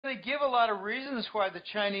really give a lot of reasons why the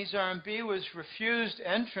Chinese RMB was refused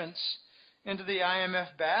entrance into the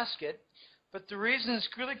IMF basket, but the reason is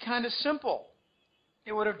really kind of simple.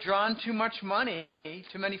 It would have drawn too much money,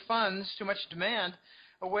 too many funds, too much demand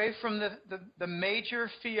away from the major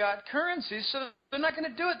fiat currencies, so they're not going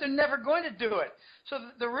to do it. They're never going to do it. So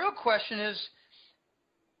the real question is,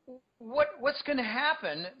 what's going to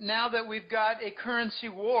happen now that we've got a currency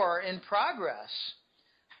war in progress?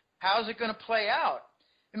 How's it going to play out?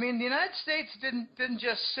 I mean, the United States didn't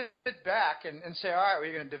just sit back and say, all right,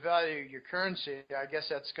 we're going to devalue your currency. I guess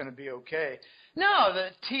that's going to be okay. No, the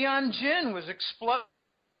Tianjin was exploded.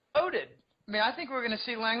 I mean, I think we're going to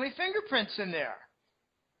see Langley fingerprints in there.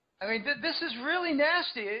 I mean, this is really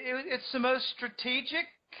nasty. It's the most strategic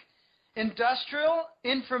industrial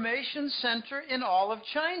information center in all of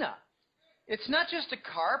China. It's not just a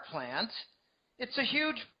car plant. It's a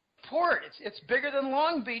huge port. It's bigger than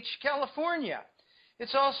Long Beach, California.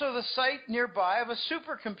 It's also the site nearby of a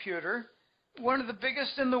supercomputer, one of the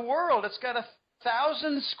biggest in the world. It's got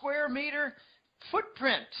 1,000 square meter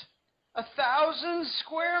footprint. 1,000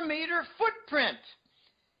 square meter footprint.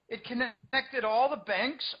 It connected all the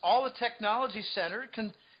banks, all the technology centers,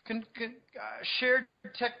 shared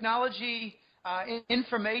technology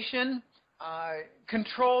information,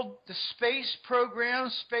 controlled the space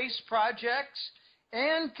programs, space projects,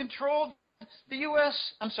 and controlled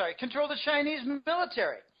controlled the Chinese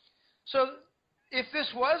military. So if this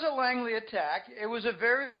was a Langley attack, it was a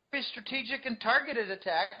very strategic and targeted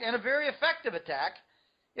attack and a very effective attack.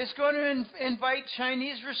 It's going to invite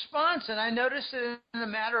Chinese response. And I noticed that in a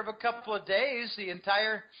matter of a couple of days, the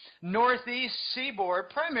entire northeast seaboard,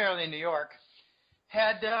 primarily New York,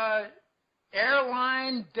 had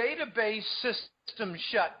airline database systems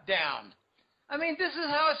shut down. I mean, this is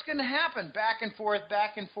how it's going to happen, back and forth,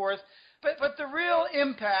 back and forth. But the real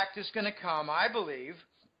impact is going to come, I believe,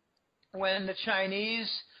 when the Chinese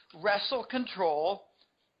wrestle control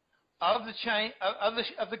of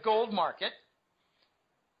the gold market.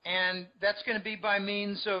 And that's going to be by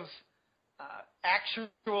means of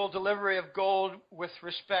actual delivery of gold with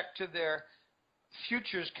respect to their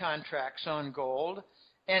futures contracts on gold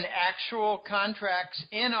and actual contracts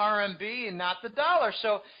in RMB and not the dollar.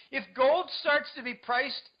 So if gold starts to be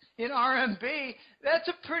priced in RMB, that's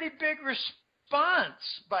a pretty big response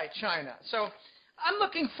by China. So I'm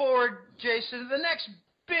looking forward, Jason, to the next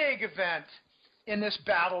big event in this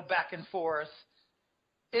battle back and forth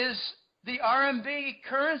is the RMB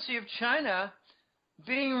currency of China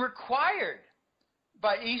being required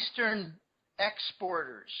by Eastern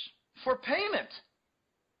exporters for payment,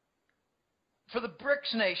 for the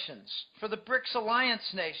BRICS nations, for the BRICS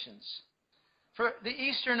alliance nations, for the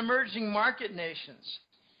Eastern emerging market nations.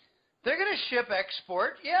 They're going to ship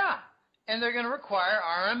export, yeah, and they're going to require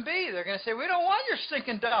RMB. They're going to say, we don't want your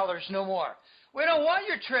stinking dollars no more. We don't want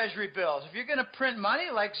your treasury bills. If you're going to print money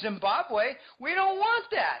like Zimbabwe, we don't want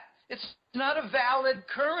that. It's not a valid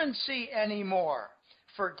currency anymore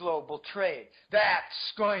for global trade.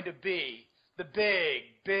 That's going to be the big,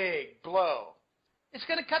 big blow. It's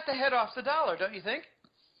going to cut the head off the dollar, don't you think?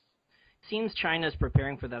 Seems China's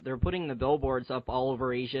preparing for that. They're putting the billboards up all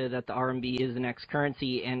over Asia that the RMB is the next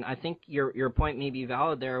currency, and I think your point may be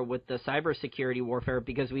valid there with the cybersecurity warfare,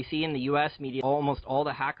 because we see in the U.S. media almost all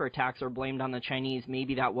the hacker attacks are blamed on the Chinese.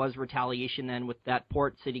 Maybe that was retaliation then with that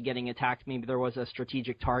port city getting attacked. Maybe there was a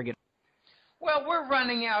strategic target. Well, we're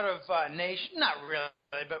running out of not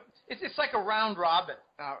really, but it's like a round robin.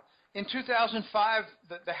 In 2005,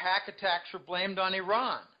 the hack attacks were blamed on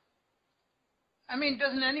Iran. I mean,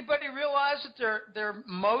 doesn't anybody realize that they're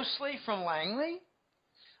mostly from Langley?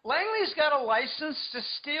 Langley's got a license to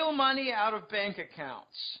steal money out of bank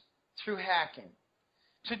accounts through hacking,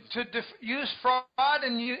 to use fraud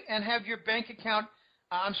and have your bank account,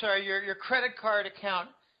 your credit card account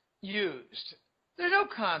used. There are no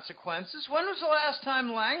consequences. When was the last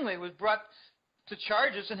time Langley was brought to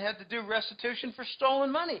charges and had to do restitution for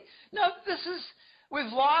stolen money? No,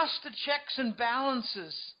 we've lost the checks and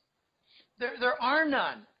balances. There are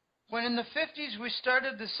none. When in the 50s we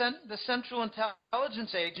started the Central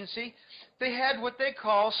Intelligence Agency, they had what they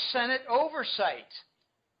call Senate oversight.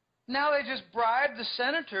 Now they just bribe the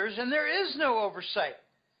senators, and there is no oversight.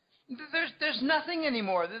 There's nothing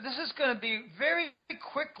anymore. This is going to be very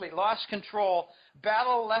quickly lost control,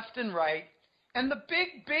 battle left and right, and the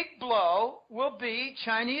big, big blow will be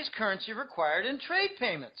Chinese currency required in trade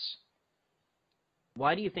payments.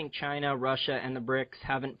 Why do you think China, Russia, and the BRICS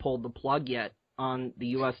haven't pulled the plug yet on the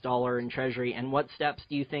U.S. dollar and Treasury, and what steps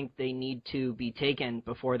do you think they need to be taken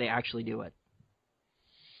before they actually do it?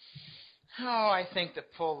 Oh, I think the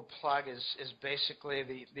pull the plug is basically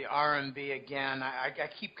the RMB again. I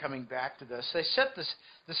keep coming back to this. They set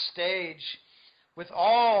the stage with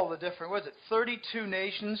all the different, what is it, 32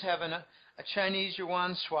 nations having a Chinese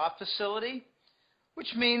yuan swap facility,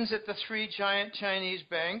 which means that the 3 giant Chinese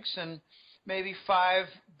banks and maybe 5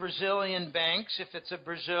 Brazilian banks, if it's a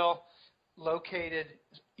Brazil-located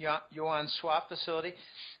yuan swap facility,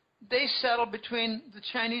 they settle between the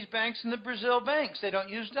Chinese banks and the Brazil banks. They don't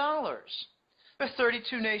use dollars. There are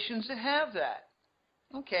 32 nations that have that.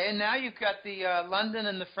 Okay, and now you've got the London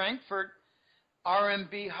and the Frankfurt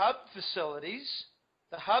RMB hub facilities,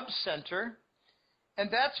 the hub center, and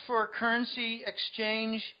that's for currency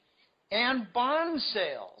exchange and bond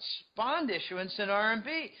sales, bond issuance in RMB.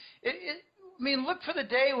 I mean, look for the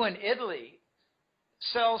day when Italy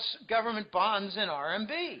sells government bonds in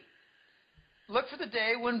RMB. Look for the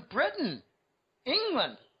day when Britain,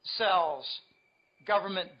 England, sells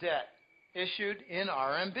government debt issued in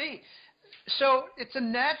RMB. So it's a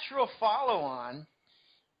natural follow-on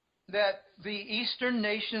that the Eastern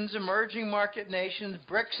nations, emerging market nations,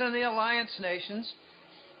 BRICS and the alliance nations,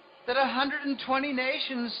 that 120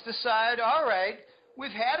 nations decide, all right,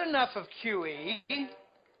 we've had enough of QE,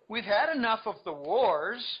 we've had enough of the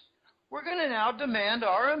wars, we're going to now demand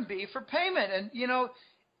RMB for payment. And, you know,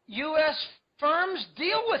 U.S. firms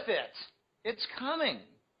deal with it. It's coming.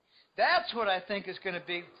 That's what I think is going to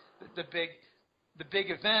be the big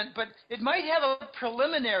event. But it might have a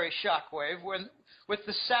preliminary shockwave with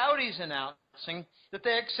the Saudis announcing that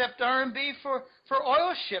they accept RMB for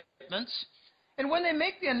oil shipments. And when they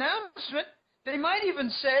make the announcement, they might even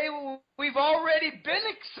say, well, we've already been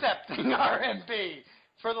accepting RMB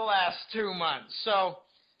for the last 2 months. So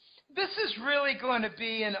this is really going to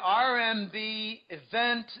be an RMB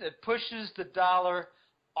event that pushes the dollar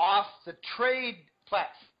off the trade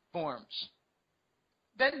platforms.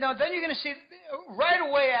 Then you're going to see right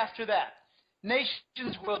away after that,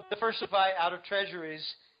 nations will diversify out of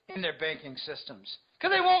treasuries in their banking systems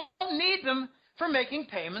because they won't need them for making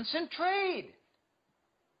payments in trade.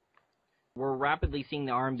 We're rapidly seeing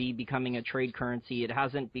the RMB becoming a trade currency. It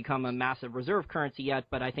hasn't become a massive reserve currency yet,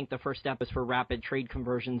 but I think the first step is for rapid trade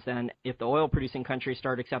conversions. Then if the oil-producing countries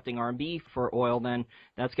start accepting RMB for oil, then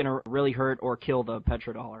that's going to really hurt or kill the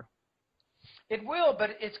petrodollar. It will,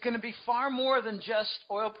 but it's going to be far more than just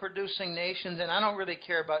oil-producing nations, and I don't really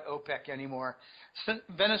care about OPEC anymore.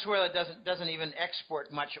 Venezuela doesn't even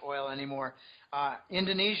export much oil anymore.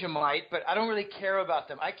 Indonesia might, but I don't really care about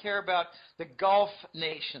them. I care about the Gulf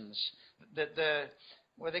nations,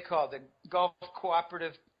 what are they called? The Gulf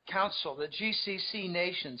Cooperative Council, the GCC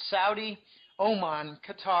nations, Saudi, Oman,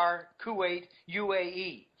 Qatar, Kuwait,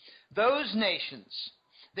 UAE. Those nations,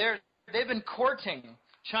 they've been courting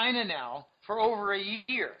China now for over a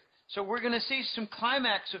year. So we're going to see some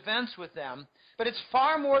climax events with them. But it's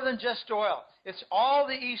far more than just oil. It's all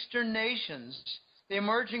the Eastern nations, the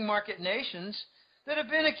emerging market nations, that have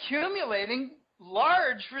been accumulating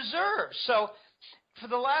large reserves. So for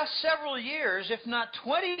the last several years, if not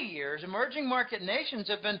 20 years, emerging market nations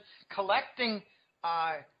have been collecting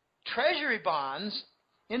treasury bonds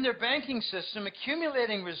in their banking system,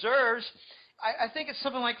 accumulating reserves. I think it's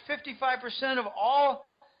something like 55% of all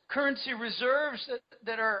currency reserves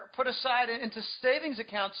that are put aside into savings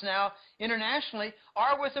accounts now internationally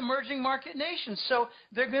are with emerging market nations. So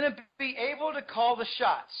they're going to be able to call the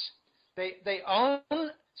shots. They own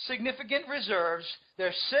significant reserves.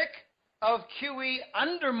 They're sick of QE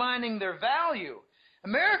undermining their value.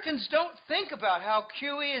 Americans don't think about how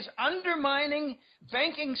QE is undermining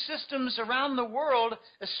banking systems around the world,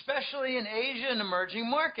 especially in Asia and emerging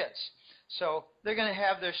markets. So they're going to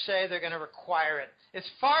have their say. They're going to require it. It's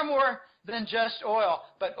far more than just oil,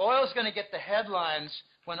 but oil is going to get the headlines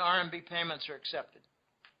when RMB payments are accepted.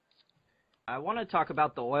 I want to talk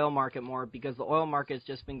about the oil market more because the oil market's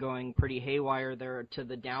just been going pretty haywire there to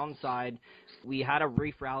the downside. We had a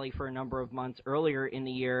brief rally for a number of months earlier in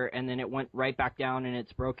the year, and then it went right back down, and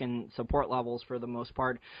it's broken support levels for the most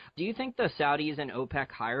part. Do you think the Saudis and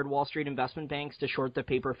OPEC hired Wall Street investment banks to short the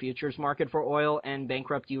paper futures market for oil and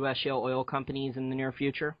bankrupt U.S. shale oil companies in the near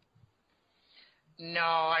future? No,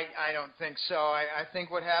 I don't think so. I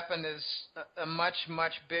think what happened is a much,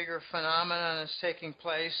 much bigger phenomenon is taking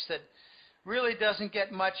place that really doesn't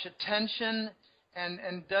get much attention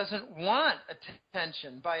and doesn't want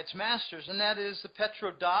attention by its masters, and that is the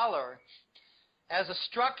petrodollar as a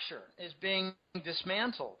structure is being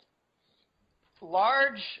dismantled.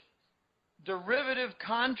 Large derivative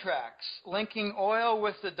contracts linking oil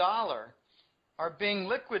with the dollar are being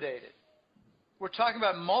liquidated. We're talking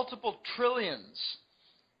about multiple trillions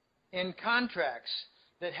in contracts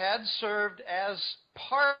that had served as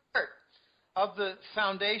part of the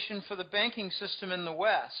foundation for the banking system in the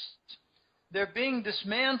West. They're being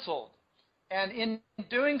dismantled, and in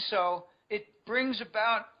doing so, it brings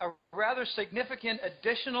about a rather significant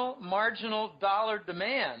additional marginal dollar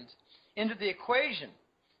demand into the equation,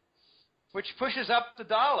 which pushes up the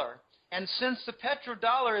dollar. And since the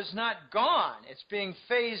petrodollar is not gone, it's being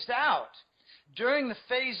phased out. During the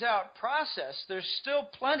phase-out process, there's still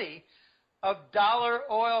plenty of dollar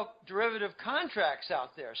oil derivative contracts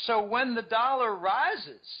out there. So when the dollar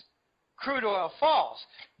rises, crude oil falls.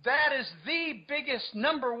 That is the biggest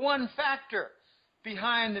number one factor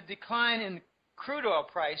behind the decline in crude oil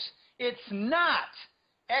price. It's not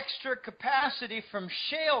extra capacity from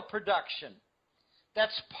shale production.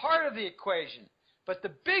 That's part of the equation. But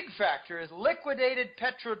the big factor is liquidated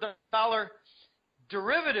petrodollar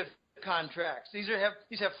derivative contracts. These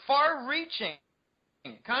have far-reaching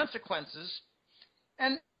consequences,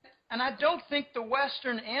 and I don't think the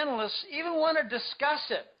Western analysts even want to discuss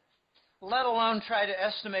it, let alone try to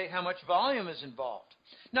estimate how much volume is involved.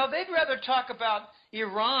 No, they'd rather talk about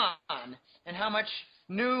Iran and how much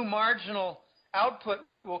new marginal output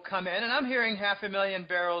will come in, and I'm hearing 500,000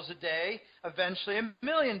 barrels a day, eventually 1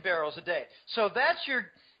 million barrels a day. So that's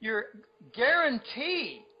your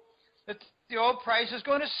guarantee that the oil price is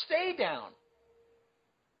going to stay down.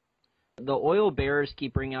 The oil bears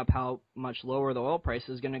keep bringing up how much lower the oil price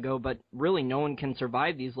is going to go, but really no one can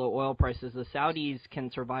survive these low oil prices. The Saudis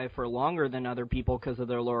can survive for longer than other people because of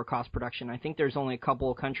their lower cost production. I think there's only a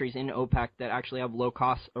couple of countries in OPEC that actually have low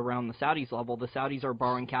costs around the Saudis level. The Saudis are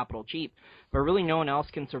borrowing capital cheap, but really no one else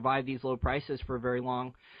can survive these low prices for very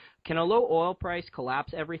long. Can a low oil price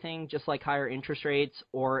collapse everything, just like higher interest rates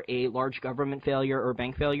or a large government failure or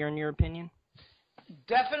bank failure, in your opinion?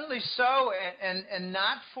 Definitely so, and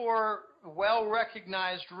not for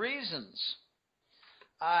well-recognized reasons.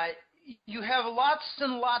 You have lots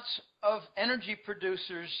and lots of energy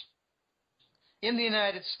producers in the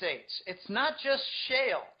United States. It's not just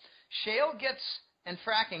shale. Shale gets, and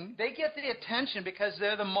fracking, they get the attention because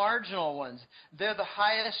they're the marginal ones. They're the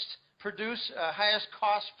highest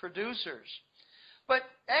cost producers. But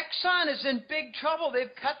Exxon is in big trouble.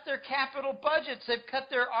 They've cut their capital budgets. They've cut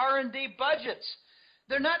their R&D budgets.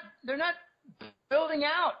 They're not building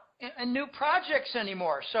out new projects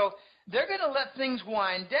anymore. So they're going to let things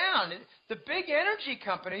wind down. The big energy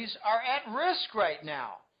companies are at risk right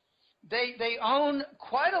now. They own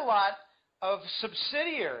quite a lot of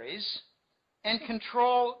subsidiaries and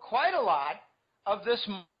control quite a lot of this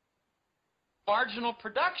marginal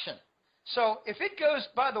production. So if it goes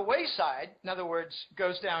by the wayside, in other words,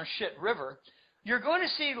 goes down shit river, you're going to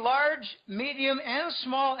see large, medium, and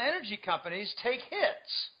small energy companies take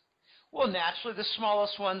hits. Well, naturally, the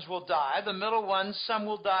smallest ones will die. The middle ones, some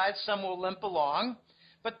will die, some will limp along.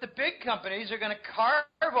 But the big companies are going to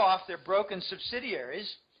carve off their broken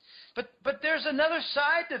subsidiaries. But there's another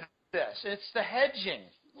side to this. It's the hedging.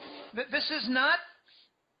 This is not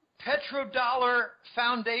petrodollar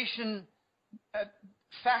foundation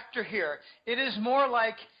factor here. It is more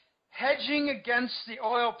like hedging against the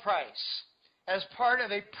oil price as part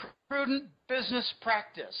of a prudent business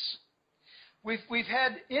practice. We've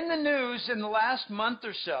had in the news in the last month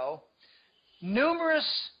or so numerous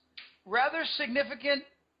rather significant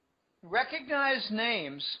recognized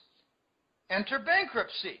names enter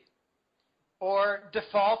bankruptcy or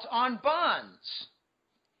default on bonds.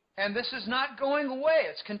 And this is not going away.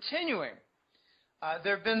 It's continuing.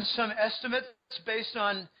 There have been some estimates based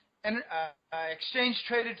on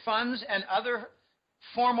exchange-traded funds and other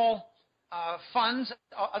formal funds,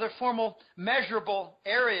 other formal measurable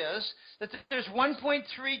areas, that there's $1.3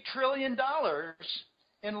 trillion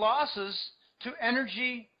in losses to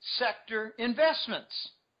energy sector investments.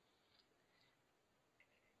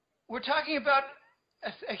 We're talking about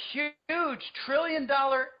a huge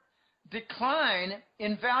trillion-dollar decline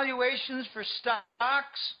in valuations for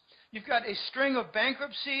stocks. You've got a string of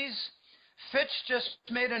bankruptcies. Fitch just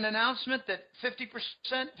made an announcement that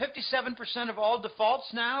 57% of all defaults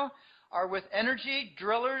now are with energy,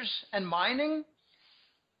 drillers, and mining.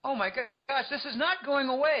 Oh my gosh, this is not going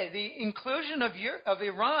away. The inclusion of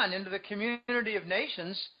Iran into the community of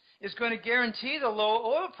nations is going to guarantee the low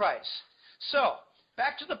oil price. So,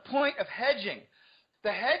 back to the point of hedging.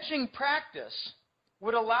 The hedging practice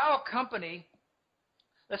would allow a company,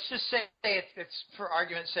 let's just say it's for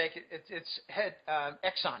argument's sake, it's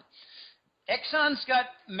Exxon. Exxon's got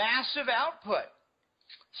massive output.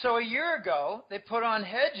 So a year ago, they put on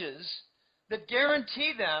hedges that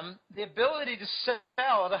guarantee them the ability to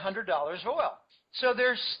sell at $100 oil. So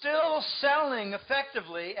they're still selling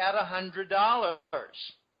effectively at $100.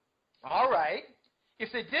 All right.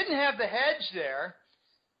 If they didn't have the hedge there,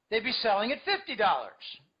 they'd be selling at $50.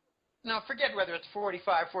 Now, forget whether it's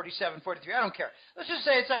 45, 47, 43, I don't care. Let's just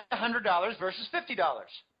say it's $100 versus $50.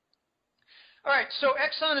 All right, so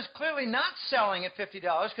Exxon is clearly not selling at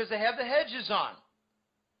 $50 because they have the hedges on.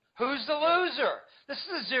 Who's the loser? This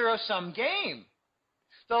is a zero-sum game.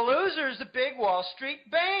 The loser is the big Wall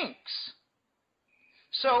Street banks.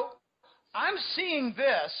 So I'm seeing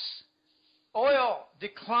this oil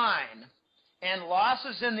decline and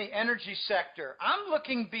losses in the energy sector. I'm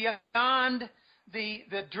looking beyond the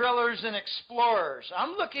drillers and explorers.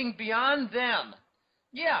 I'm looking beyond them.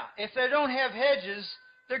 Yeah, if they don't have hedges,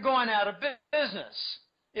 they're going out of business.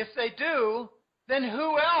 If they do, then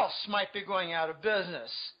who else might be going out of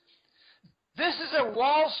business? This is a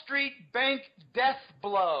Wall Street bank death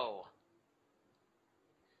blow.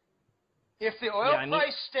 If the oil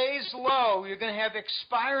price stays low, you're going to have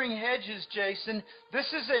expiring hedges, Jason. This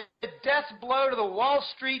is a death blow to the Wall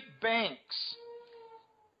Street banks.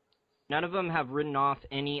 None of them have written off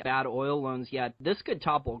any bad oil loans yet. This could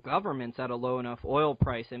topple governments at a low enough oil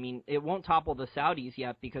price. I mean, it won't topple the Saudis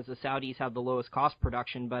yet because the Saudis have the lowest cost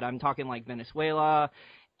production, but I'm talking like Venezuela,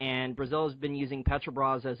 and Brazil has been using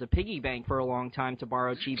Petrobras as a piggy bank for a long time to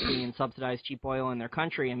borrow cheaply and subsidize cheap oil in their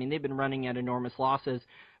country. I mean, they've been running at enormous losses.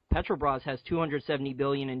 Petrobras has $270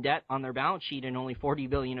 billion in debt on their balance sheet and only $40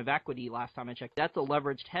 billion of equity last time I checked. That's a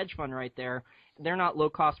leveraged hedge fund right there. They're not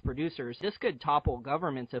low-cost producers. This could topple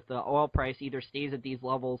governments if the oil price either stays at these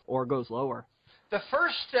levels or goes lower. The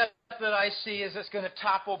first step that I see is it's going to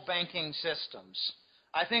topple banking systems.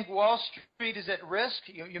 I think Wall Street is at risk.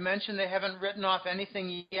 You mentioned they haven't written off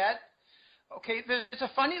anything yet. Okay, there's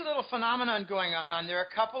a funny little phenomenon going on. There are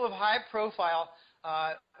a couple of high-profile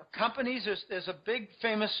companies. There's a big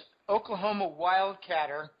famous Oklahoma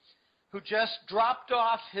wildcatter who just dropped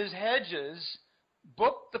off his hedges,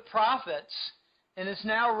 booked the profits, and is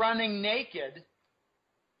now running naked.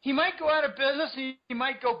 He might go out of business. He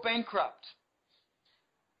might go bankrupt.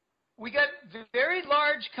 We got very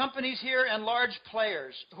large companies here and large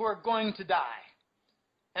players who are going to die.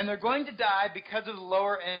 And they're going to die because of the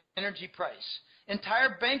lower energy price.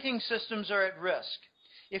 Entire banking systems are at risk.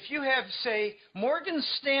 If you have, say, Morgan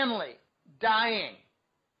Stanley dying,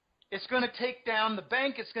 it's going to take down the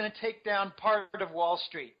bank. It's going to take down part of Wall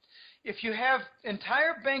Street. If you have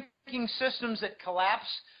entire banking systems that collapse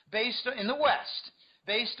in the West,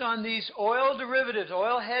 based on these oil derivatives,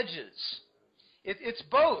 oil hedges, it's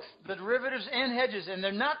both the derivatives and hedges, and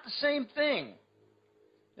they're not the same thing.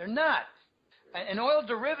 They're not. An oil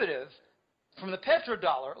derivative from the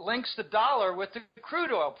petrodollar links the dollar with the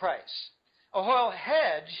crude oil price. A oil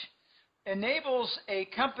hedge enables a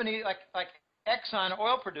company like Exxon,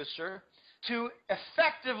 oil producer, to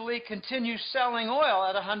effectively continue selling oil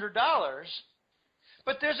at $100.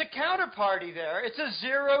 But there's a counterparty there. It's a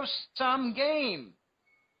zero-sum game.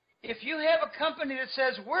 If you have a company that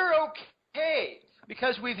says, we're okay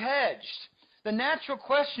because we've hedged, the natural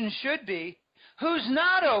question should be, who's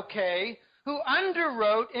not okay, who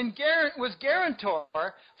underwrote and was guarantor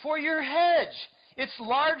for your hedge? It's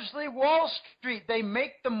largely Wall Street. They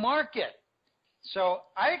make the market. So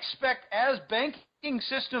I expect as banking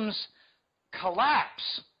systems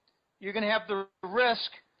collapse, you're going to have the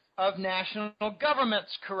risk of national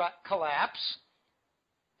governments collapse.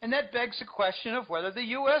 And that begs the question of whether the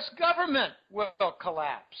U.S. government will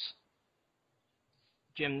collapse.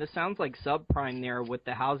 Jim, this sounds like subprime there with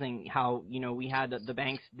the housing, how, we had the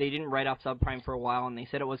banks, they didn't write off subprime for a while, and they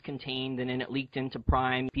said it was contained, and then it leaked into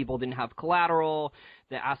prime. People didn't have collateral.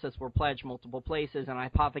 The assets were pledged multiple places and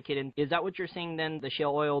hypothecated. Is that what you're saying then, the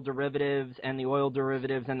shale oil derivatives and the oil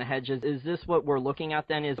derivatives and the hedges? Is this what we're looking at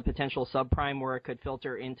then, is a potential subprime where it could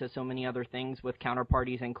filter into so many other things with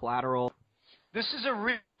counterparties and collateral? This is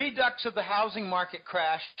a redux of the housing market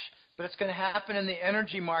crash, but it's going to happen in the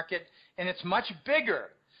energy market, and it's much bigger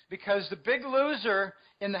because the big loser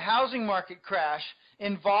in the housing market crash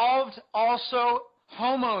involved also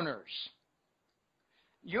homeowners.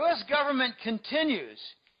 U.S. government continues,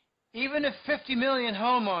 even if 50 million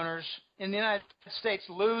homeowners in the United States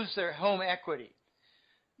lose their home equity.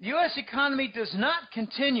 The U.S. economy does not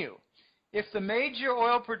continue if the major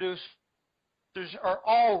oil producers are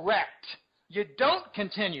all wrecked. You don't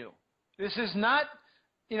continue. This is not,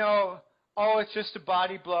 oh, it's just a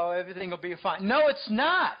body blow, everything will be fine. No, it's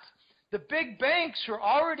not. The big banks are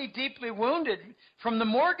already deeply wounded from the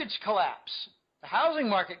mortgage collapse, the housing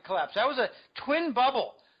market collapse. That was a twin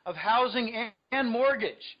bubble of housing and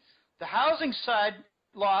mortgage. The housing side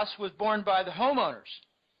loss was borne by the homeowners.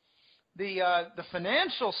 The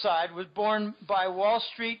financial side was borne by Wall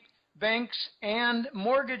Street banks and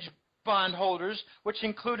mortgage bondholders, which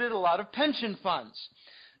included a lot of pension funds.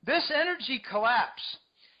 This energy collapse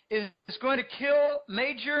is going to kill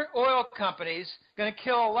major oil companies, going to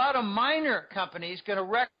kill a lot of minor companies, going to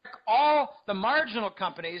wreck all the marginal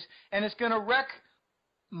companies, and it's going to wreck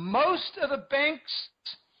most of the banks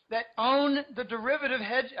that own the derivative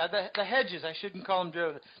the hedges. I shouldn't call them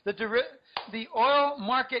derivatives. The oil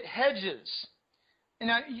market hedges. And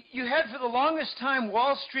now, you had for the longest time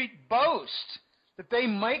Wall Street boast that they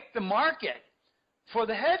make the market for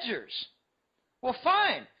the hedgers. Well,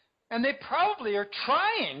 fine. And they probably are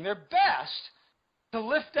trying their best to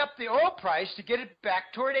lift up the oil price to get it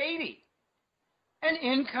back toward 80. And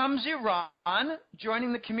in comes Iran,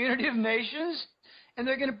 joining the community of nations, and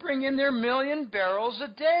they're going to bring in their 1 million barrels a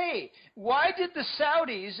day. Why did the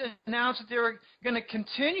Saudis announce that they were going to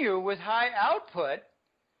continue with high output?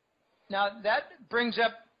 Now, that brings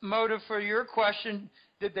up motive for your question.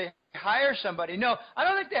 Did they hire somebody? No, I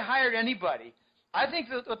don't think they hired anybody. I think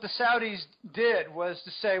that what the Saudis did was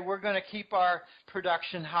to say, we're going to keep our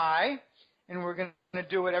production high, and we're going to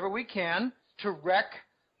do whatever we can to wreck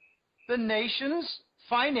the nation's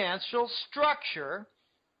financial structure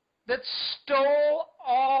that stole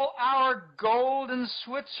all our gold in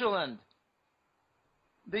Switzerland.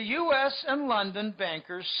 The U.S. and London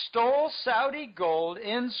bankers stole Saudi gold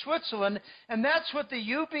in Switzerland, and that's what the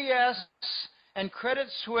UBS and Credit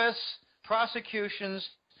Suisse prosecutions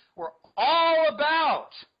were all about.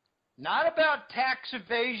 Not about tax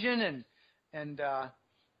evasion and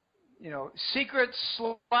secret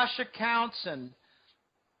slush accounts and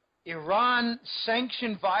Iran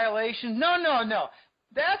sanction violations. No.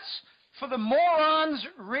 That's for the morons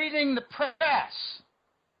reading the press.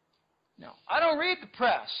 No, I don't read the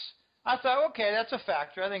press. I thought, okay, that's a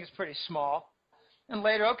factor. I think it's pretty small. And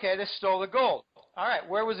later, okay, they stole the gold. All right,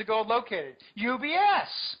 where was the gold located?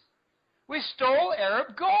 UBS. We stole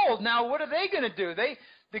Arab gold. Now, what are they going to do?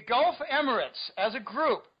 The Gulf Emirates, as a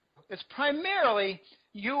group, it's primarily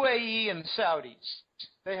UAE and Saudis.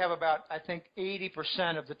 They have about, I think,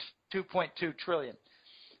 80% of the 2.2 trillion.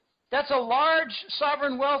 That's a large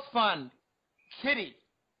sovereign wealth fund kitty.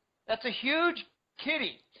 That's a huge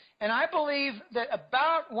kitty. And I believe that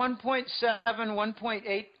about 1.7,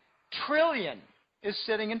 1.8 trillion is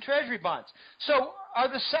sitting in treasury bonds. So are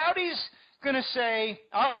the Saudis going to say,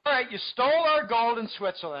 all right, you stole our gold in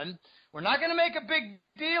Switzerland. We're not going to make a big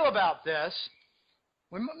deal about this.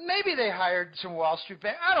 Maybe they hired some Wall Street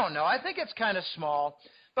bank. I don't know. I think it's kind of small.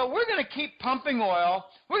 But we're going to keep pumping oil.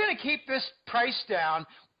 We're going to keep this price down.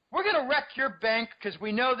 We're going to wreck your bank because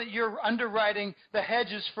we know that you're underwriting the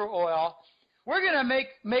hedges for oil. We're going to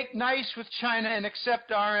make nice with China and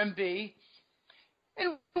accept RMB.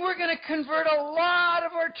 And we're going to convert a lot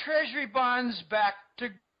of our treasury bonds back to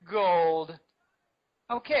gold.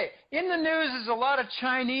 Okay, in the news is a lot of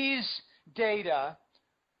Chinese data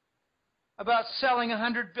about selling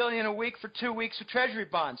 $100 billion a week for 2 weeks of treasury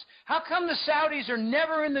bonds. How come the Saudis are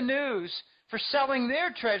never in the news for selling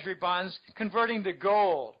their treasury bonds, converting to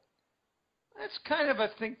gold? That's kind of, I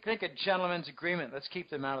think a gentleman's agreement. Let's keep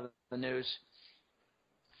them out of the news.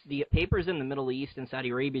 The papers in the Middle East and Saudi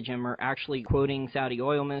Arabia, Jim, are actually quoting Saudi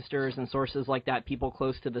oil ministers and sources like that, people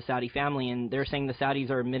close to the Saudi family, and they're saying the Saudis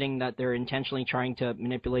are admitting that they're intentionally trying to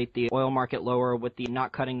manipulate the oil market lower with the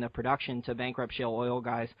not cutting the production to bankrupt shale oil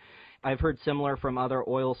guys. I've heard similar from other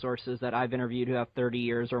oil sources that I've interviewed who have 30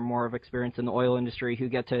 years or more of experience in the oil industry who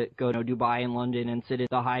get to go to Dubai and London and sit at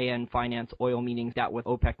the high-end finance oil meetings out with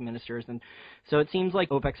OPEC ministers. And so it seems like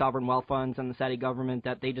OPEC sovereign wealth funds and the Saudi government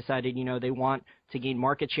that they decided, they want to gain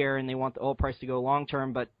market share and they want the oil price to go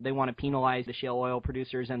long-term, but they want to penalize the shale oil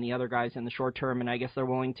producers and the other guys in the short term. And I guess they're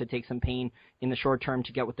willing to take some pain in the short term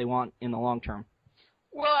to get what they want in the long term.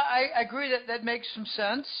 Well, I agree that makes some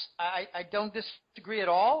sense. I don't disagree at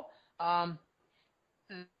all.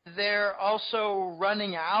 They're also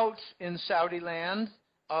running out in Saudi land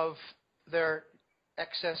of their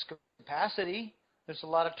excess capacity. There's a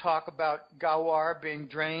lot of talk about Ghawar being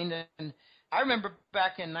drained. And I remember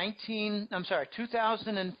back in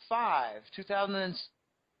 2005,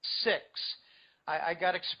 2006, I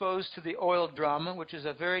got exposed to the Oil Drum, which is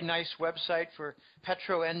a very nice website for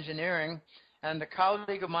petroengineering. And a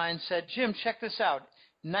colleague of mine said, Jim, check this out.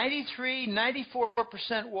 93,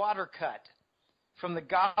 94% water cut from the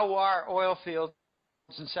Ghawar oil fields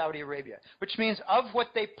in Saudi Arabia, which means of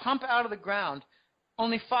what they pump out of the ground,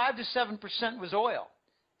 only 5 to 7% was oil.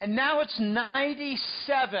 And now it's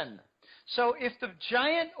 97. So if the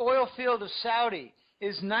giant oil field of Saudi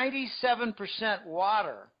is 97%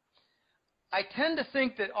 water, I tend to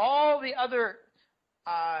think that all the other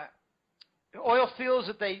oil fields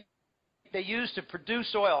that they use to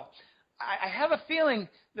produce oil, I have a feeling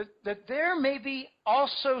that they're maybe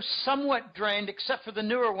also somewhat drained, except for the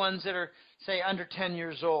newer ones that are, say, under 10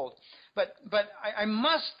 years old. But I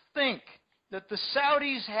must think that the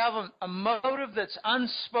Saudis have a motive that's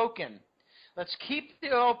unspoken. Let's keep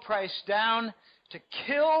the oil price down to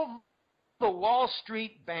kill the Wall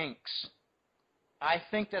Street banks. I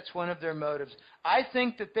think that's one of their motives. I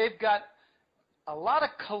think that they've got a lot of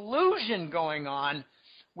collusion going on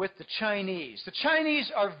with the Chinese. The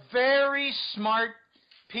Chinese are very smart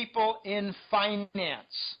people in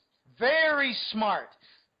finance. Very smart.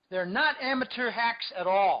 They're not amateur hacks at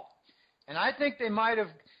all. And I think they might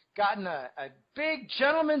have gotten a big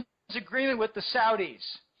gentleman's agreement with the Saudis.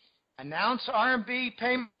 Announce RMB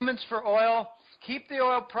payments for oil, keep the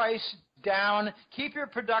oil price down, keep your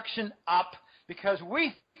production up, because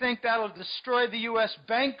we think that'll destroy the U.S.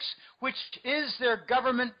 banks, which is their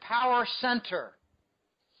government power center.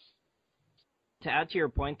 To add to your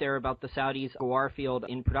point there about the Saudis' OR field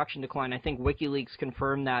in production decline, I think WikiLeaks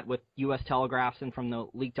confirmed that with U.S. telegraphs and from the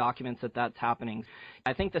leaked documents that that's happening.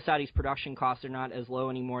 I think the Saudis' production costs are not as low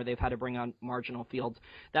anymore. They've had to bring on marginal fields.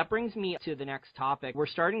 That brings me to the next topic. We're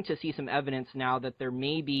starting to see some evidence now that there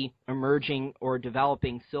may be emerging or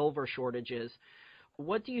developing silver shortages.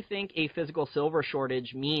 What do you think a physical silver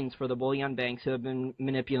shortage means for the bullion banks who have been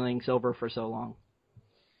manipulating silver for so long?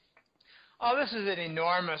 Oh, this is an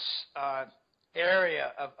enormous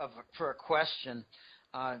area for a question.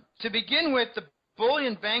 To begin with, the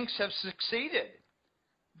bullion banks have succeeded.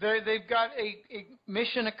 They've got a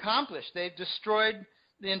mission accomplished. They've destroyed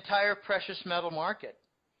the entire precious metal market.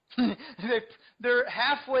 They're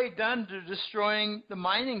halfway done to destroying the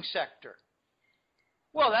mining sector.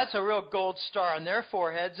 Well, that's a real gold star on their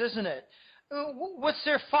foreheads, isn't it? What's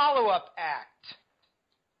their follow-up act?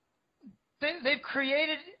 They've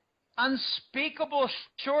created unspeakable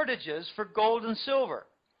shortages for gold and silver.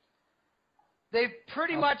 They've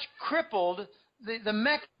pretty much crippled the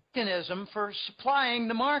mechanism for supplying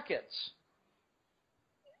the markets.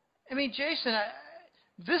 I mean, Jason,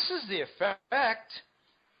 this is the effect.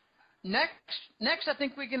 Next, I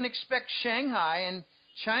think we can expect Shanghai and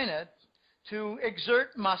China to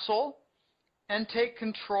exert muscle and take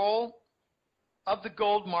control of the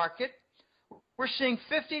gold market. We're seeing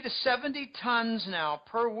 50 to 70 tons now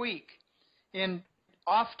per week in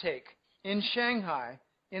offtake in Shanghai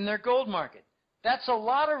in their gold market. That's a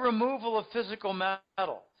lot of removal of physical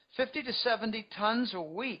metal, 50 to 70 tons a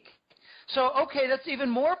week. So, okay, that's even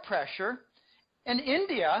more pressure. And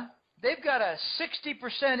India, they've got a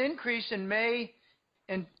 60% increase in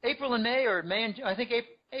April and May, or May and I think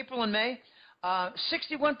April and May,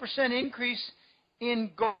 61% increase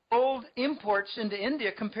in gold imports into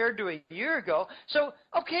India compared to a year ago. So,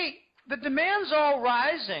 okay, the demand's all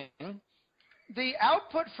rising. The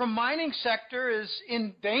output from mining sector is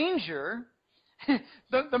in danger.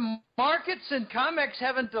 The markets and COMEX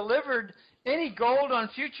haven't delivered any gold on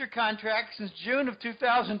future contracts since June of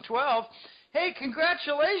 2012. Hey,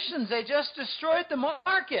 congratulations, they just destroyed the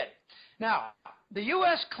market. Now, the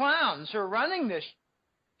U.S. clowns who are running this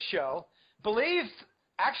show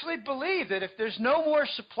actually believe that if there's no more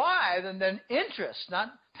supply, then interest,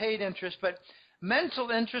 not paid interest, but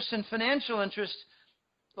mental interest and financial interest,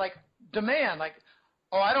 like demand, like,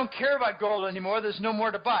 oh, I don't care about gold anymore, there's no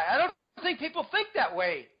more to buy. I don't think people think that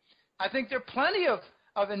way. I think there are plenty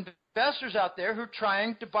of investors out there who are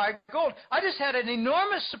trying to buy gold. I just had an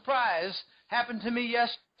enormous surprise happen to me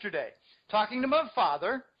yesterday, talking to my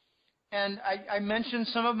father, and I mentioned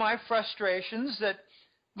some of my frustrations that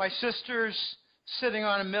my sister's sitting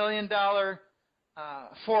on $1 million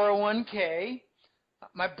 401k.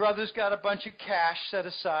 My brother's got a bunch of cash set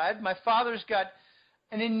aside. My father's got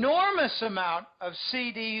an enormous amount of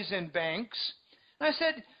CDs in banks. And I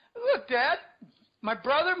said, look, Dad, my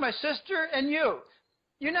brother, my sister, and you're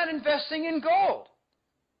not investing in gold.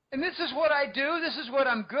 And this is what I do. This is what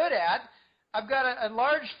I'm good at. I've got a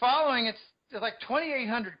large following. It's like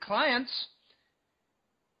 2,800 clients.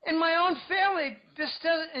 In my own family, this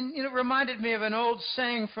doesn't, and it reminded me of an old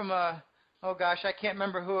saying from I can't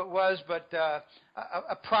remember who it was, but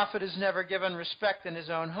a prophet is never given respect in his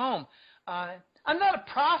own home. I'm not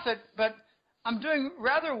a prophet, but I'm doing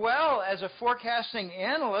rather well as a forecasting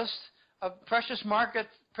analyst of precious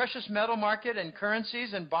metal market and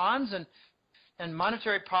currencies and bonds and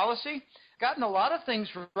monetary policy. Gotten a lot of things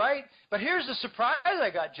right, but here's the surprise I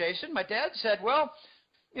got, Jason. My dad said, well,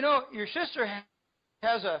 your sister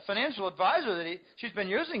has a financial advisor that she's been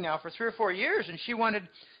using now for 3 or 4 years, and she wanted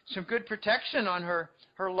some good protection on her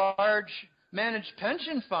large managed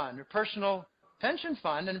pension fund, her personal pension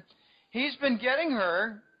fund, and he's been getting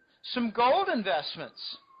her some gold investments.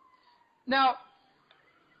 Now,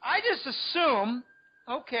 I just assume,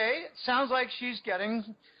 okay, it sounds like she's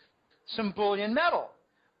getting some bullion metal.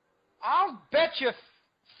 I'll bet you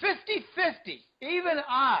 50-50, even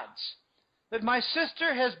odds, that my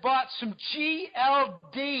sister has bought some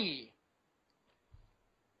GLD.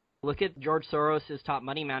 Look at George Soros' top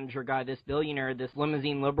money manager guy, this billionaire, this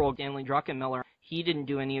limousine liberal, Stanley Druckenmiller. He didn't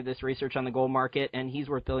do any of this research on the gold market, and he's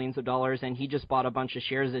worth billions of dollars, and he just bought a bunch of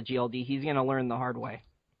shares of GLD. He's going to learn the hard way.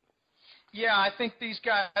 Yeah, I think these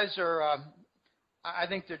guys are, I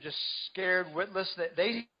think they're just scared witless.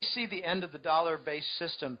 They see the end of the dollar-based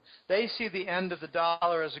system. They see the end of the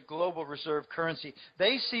dollar as a global reserve currency.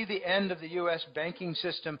 They see the end of the U.S. banking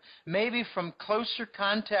system, maybe from closer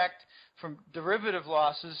contact from derivative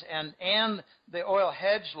losses and the oil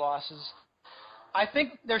hedge losses. I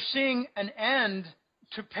think they're seeing an end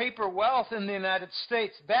to paper wealth in the United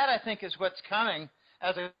States. That, I think, is what's coming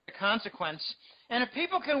as a consequence. And if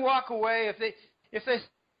people can walk away, if they say,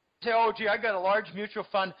 oh, gee, I've got a large mutual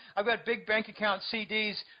fund, I've got big bank account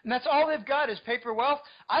CDs, and that's all they've got is paper wealth,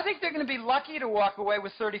 I think they're going to be lucky to walk away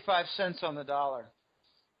with 35 cents on the dollar.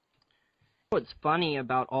 What's funny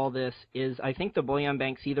about all this is I think the bullion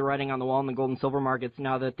banks see the writing on the wall in the gold and silver markets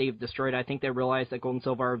now that they've destroyed. I think they realize that gold and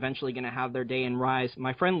silver are eventually going to have their day and rise.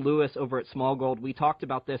 My friend Lewis over at Small Gold, we talked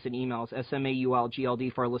about this in emails,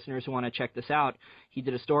 SMAULGLD, for our listeners who want to check this out. He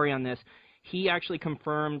did a story on this. He actually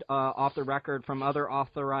confirmed off the record from other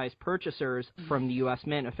authorized purchasers from the U.S.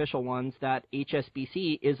 Mint, official ones, that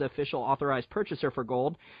HSBC is official authorized purchaser for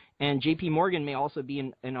gold, and J.P. Morgan may also be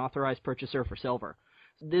an authorized purchaser for silver.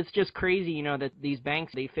 It's just crazy, you know, that these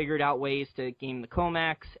banks, they figured out ways to game the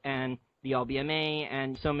COMEX and the LBMA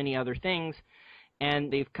and so many other things,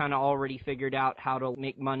 and they've kind of already figured out how to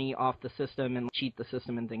make money off the system and cheat the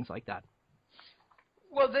system and things like that.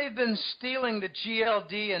 Well, they've been stealing the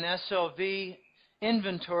GLD and SLV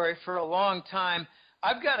inventory for a long time.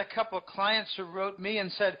 I've got a couple of clients who wrote me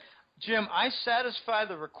and said, Jim, I satisfy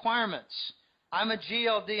the requirements. I'm a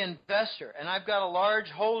GLD investor, and I've got a large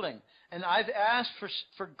holding, and I've asked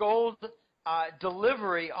for gold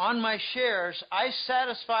delivery on my shares. I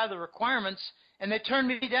satisfy the requirements, and they turned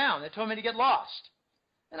me down. They told me to get lost.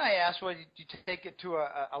 And I asked, well, did you take it to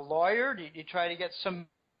a lawyer? Did you try to get some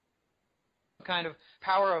kind of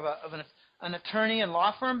power of an attorney and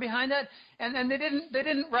law firm behind that? And they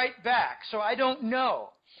didn't write back, so I don't know.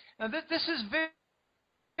 Now, this is very,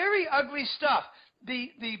 very ugly stuff.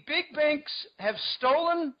 The big banks have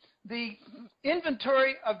stolen the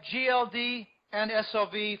inventory of GLD and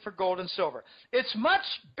SLV for gold and silver. It's much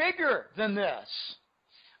bigger than this.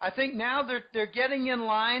 I think now they're getting in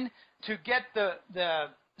line to get the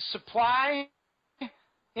supply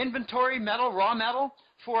inventory metal, raw metal,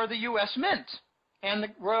 for the U.S. Mint and the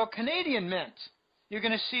Royal Canadian Mint. You're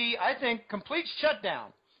going to see, I think, complete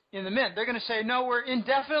shutdown in the Mint. They're going to say, no, we're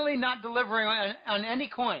indefinitely not delivering on any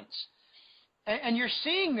coins. And you're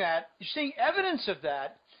seeing that, you're seeing evidence of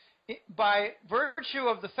that by virtue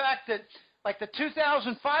of the fact that, like the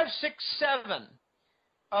 2005, 6, 7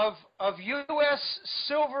 of U.S.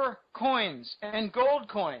 silver coins and gold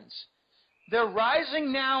coins, they're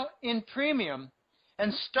rising now in premium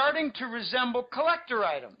and starting to resemble collector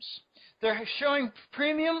items. They're showing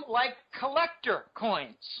premium like collector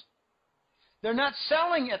coins. They're not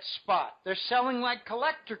selling at spot. They're selling like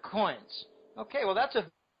collector coins. Okay, well, that's a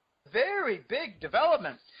very big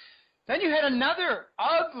development. Then you had another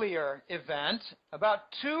uglier event about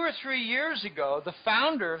 2 or 3 years ago. The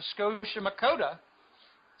founder of Scotia Mocatta,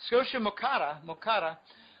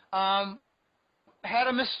 had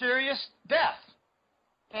a mysterious death.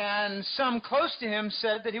 And some close to him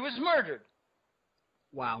said that he was murdered.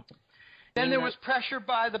 Wow. Then there was pressure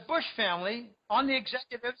by the Bush family on the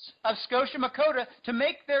executives of Scotia Mocatta to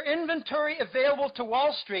make their inventory available to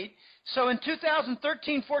Wall Street. So in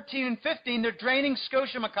 2013, 14, and 15, they're draining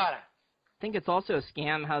Scotia Mocatta. I think it's also a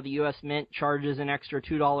scam how the U.S. Mint charges an extra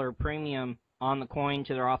 $2 premium on the coin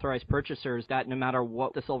to their authorized purchasers, that no matter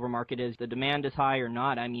what the silver market is, the demand is high or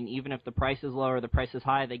not. I mean, even if the price is low or the price is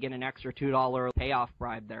high, they get an extra $2 payoff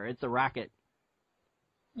bribe there. It's a racket.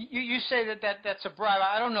 You say that's a bribe.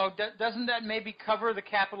 I don't know. Doesn't that maybe cover the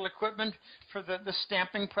capital equipment for the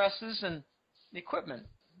stamping presses and the equipment?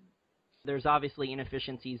 There's obviously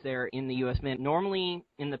inefficiencies there in the U.S. Mint. Normally,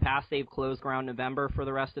 in the past, they've closed around November for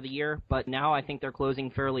the rest of the year, but now I think they're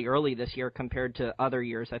closing fairly early this year compared to other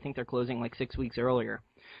years. I think they're closing like 6 weeks earlier.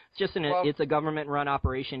 It's just it's a government-run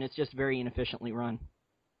operation. It's just very inefficiently run.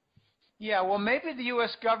 Yeah, well, maybe the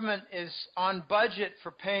U.S. government is on budget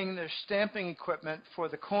for paying their stamping equipment for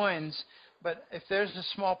the coins, but if there's a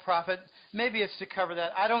small profit, maybe it's to cover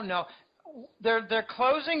that. I don't know. They're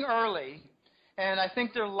closing early, and I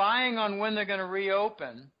think they're lying on when they're going to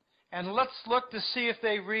reopen. and let's look to see if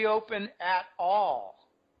they reopen at all.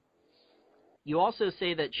 You also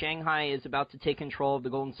say that Shanghai is about to take control of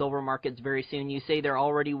the gold and silver markets very soon. You say they're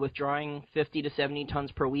already withdrawing 50 to 70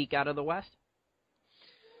 tons per week out of the West?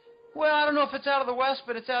 Well, I don't know if it's out of the West,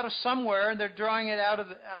 but it's out of somewhere, and they're drawing it out of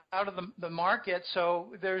the market.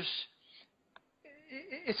 So it's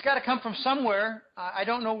got to come from somewhere. I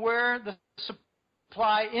don't know where the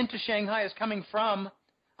supply into Shanghai is coming from.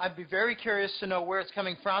 I'd be very curious to know where it's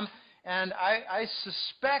coming from, and I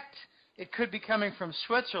suspect it could be coming from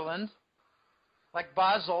Switzerland, like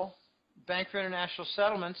Basel, Bank for International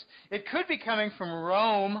Settlements. It could be coming from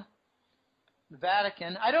Rome, the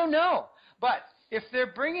Vatican. I don't know. But if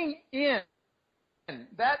they're bringing in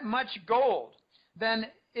that much gold, then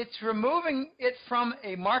it's removing it from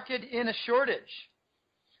a market in a shortage.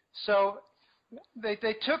 So they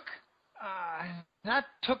took, not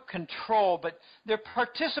took control, but they're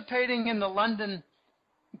participating in the London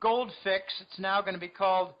gold fix. It's now going to be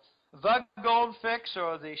called the gold fix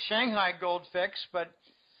or the Shanghai gold fix, but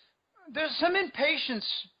there's some impatience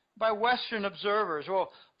by Western observers.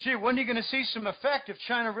 Well, gee, when are you going to see some effect if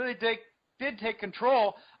China really did take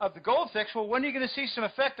control of the gold fix? Well, when are you going to see some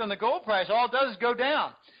effect on the gold price? All it does is go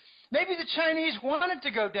down. Maybe the Chinese want it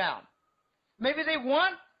to go down. Maybe they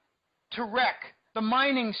want to wreck the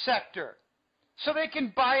mining sector so they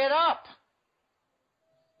can buy it up.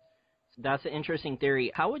 That's an interesting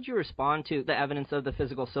theory. How would you respond to the evidence of the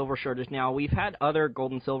physical silver shortage now? We've had other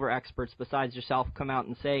gold and silver experts besides yourself come out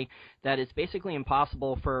and say that it's basically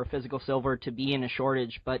impossible for physical silver to be in a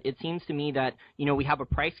shortage, but it seems to me that, we have a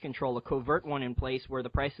price control, a covert one in place where the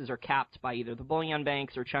prices are capped by either the bullion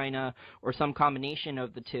banks or China or some combination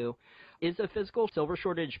of the two. Is a physical silver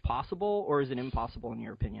shortage possible, or is it impossible in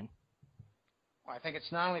your opinion? Well, I think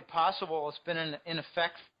it's not only possible, it's been in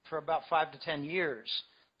effect for about 5 to 10 years.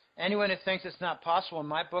 Anyone who thinks it's not possible in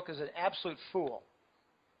my book is an absolute fool.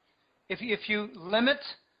 If you limit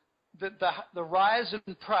the rise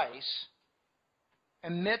in price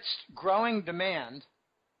amidst growing demand,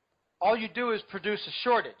 all you do is produce a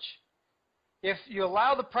shortage. If you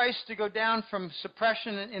allow the price to go down from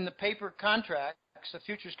suppression in the paper contracts, the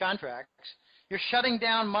futures contracts, you're shutting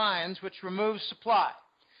down mines, which removes supply.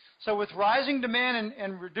 So with rising demand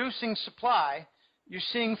and reducing supply, you're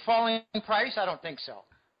seeing falling price? I don't think so.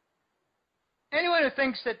 Anyone who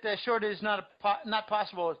thinks that the shortage is not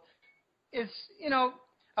possible is,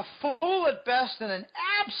 a fool at best and an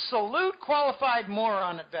absolute qualified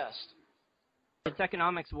moron at best. It's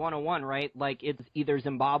economics 101, right? Like it's either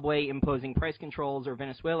Zimbabwe imposing price controls or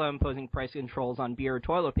Venezuela imposing price controls on beer or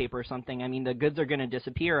toilet paper or something. I mean, the goods are going to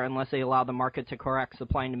disappear unless they allow the market to correct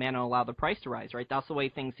supply and demand and allow the price to rise, right? That's the way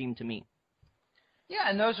things seem to me. Yeah,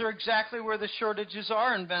 and those are exactly where the shortages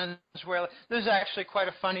are in Venezuela. There's actually quite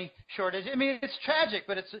a funny shortage. I mean, it's tragic,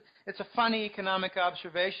 but it's a funny economic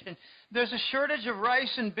observation. There's a shortage of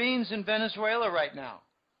rice and beans in Venezuela right now.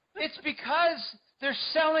 It's because they're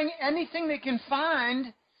selling anything they can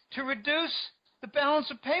find to reduce the balance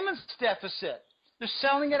of payments deficit. They're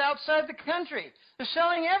selling it outside the country. They're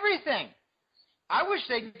selling everything. I wish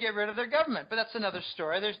they'd get rid of their government, but that's another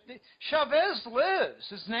story. Chavez lives.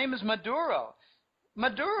 His name is Maduro.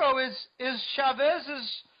 Maduro is Chavez's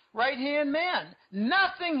right-hand man.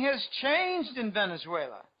 Nothing has changed in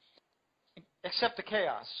Venezuela except the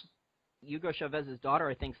chaos. Hugo Chavez's daughter,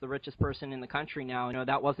 I think, is the richest person in the country now.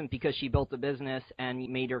 That wasn't because she built a business and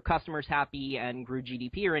made her customers happy and grew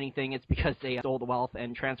GDP or anything. It's because they stole the wealth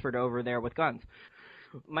and transferred over there with guns.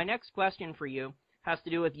 My next question for you has to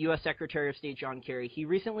do with U.S. Secretary of State John Kerry. He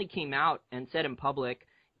recently came out and said in public,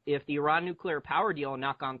 if the Iran nuclear power deal had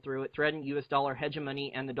not gone through, it threatened U.S. dollar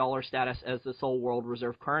hegemony and the dollar status as the sole world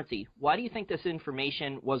reserve currency. Why do you think this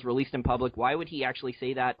information was released in public? Why would he actually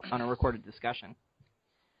say that on a recorded discussion?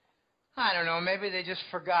 I don't know. Maybe they just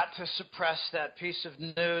forgot to suppress that piece of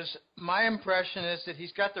news. My impression is that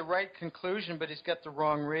he's got the right conclusion, but he's got the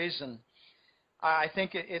wrong reason. I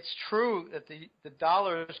think it's true that the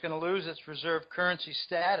dollar is going to lose its reserve currency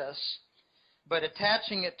status, but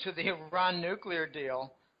attaching it to the Iran nuclear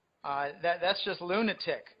deal, that's just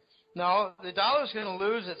lunatic. No, the dollar is going to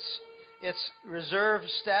lose its reserve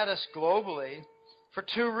status globally for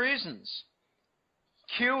two reasons.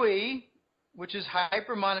 QE, which is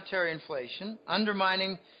hypermonetary inflation,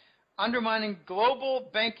 undermining global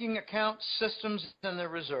banking account systems and their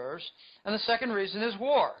reserves. And the second reason is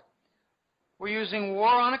war. We're using war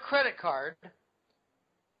on a credit card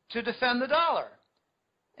to defend the dollar.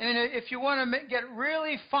 I mean, if you want to get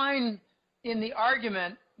really fine in the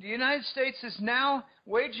argument, the United States is now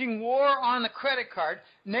waging war on the credit card.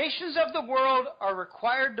 Nations of the world are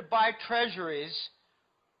required to buy treasuries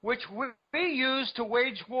which we use to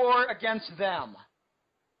wage war against them,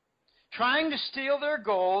 trying to steal their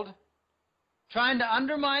gold, trying to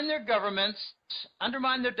undermine their governments,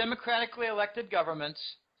 undermine their democratically elected governments,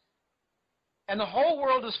 and the whole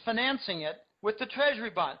world is financing it with the Treasury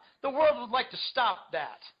bond. The world would like to stop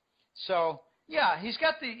that. So, yeah, he's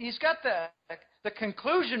got the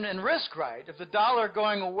conclusion and risk right of the dollar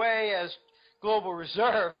going away as global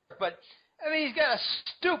reserve, but I mean, he's got a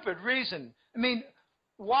stupid reason. I mean,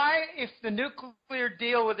 why, if the nuclear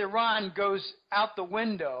deal with Iran goes out the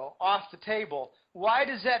window, off the table, why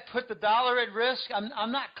does that put the dollar at risk?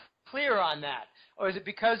 I'm not clear on that. Or is it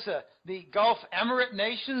because the Gulf Emirate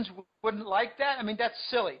nations wouldn't like that? I mean, that's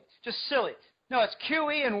silly, just silly. No, it's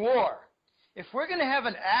QE and war. If we're going to have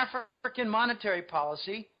an African monetary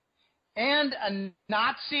policy and a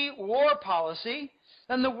Nazi war policy,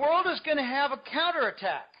 then the world is going to have a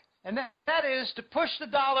counterattack, and that is to push the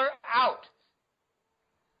dollar out.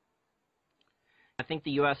 I think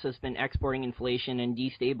the U.S. has been exporting inflation and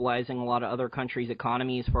destabilizing a lot of other countries'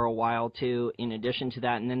 economies for a while, too, in addition to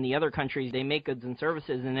that. And then the other countries, they make goods and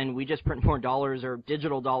services, and then we just print more dollars or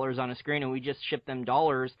digital dollars on a screen, and we just ship them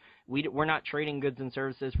dollars. We're not trading goods and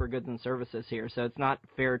services for goods and services here, so it's not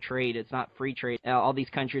fair trade. It's not free trade. All these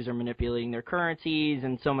countries are manipulating their currencies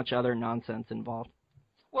and so much other nonsense involved.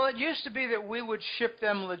 Well, it used to be that we would ship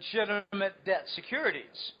them legitimate debt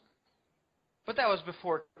securities, but that was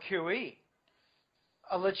before QE.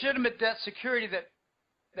 A legitimate debt security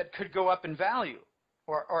that could go up in value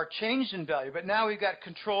or change in value. But now we've got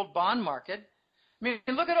controlled bond market. I mean,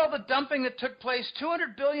 look at all the dumping that took place,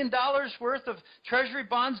 $200 billion worth of Treasury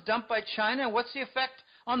bonds dumped by China. What's the effect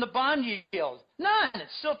on the bond yield? None.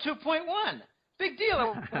 It's still 2.1. Big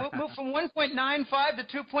deal. It moved from 1.95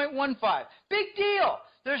 to 2.15. Big deal.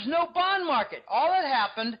 There's no bond market. All that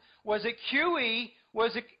happened was that QE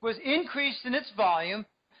was increased in its volume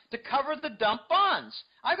to cover the dump bonds.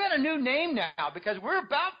 I've got a new name now because we're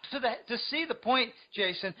about to see the point,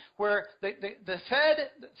 Jason, where the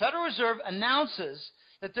Federal Reserve announces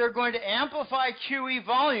that they're going to amplify QE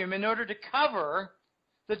volume in order to cover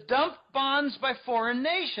the dump bonds by foreign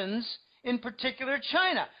nations, in particular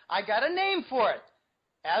China. I got a name for it.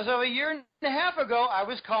 As of a year and a half ago, I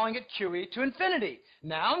was calling it QE to infinity.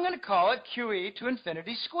 Now I'm going to call it QE to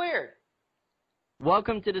infinity squared.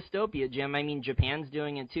 Welcome to dystopia, Jim. I mean, Japan's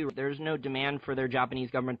doing it too. There's no demand for their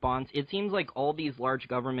Japanese government bonds. It seems like all these large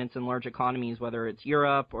governments and large economies, whether it's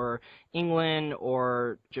Europe or England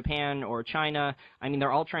or Japan or China, I mean,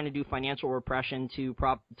 they're all trying to do financial repression to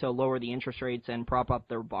lower the interest rates and prop up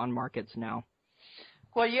their bond markets now.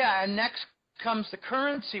 Well, yeah, and next comes the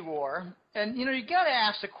currency war. And, you know, you got to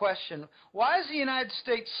ask the question, why is the United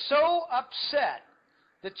States so upset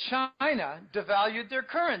that China devalued their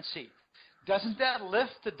currency? Doesn't that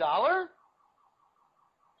lift the dollar?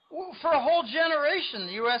 Well, for a whole generation,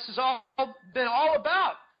 the U.S. has been all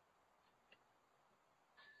about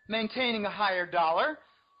maintaining a higher dollar,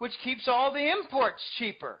 which keeps all the imports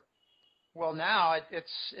cheaper. Well, now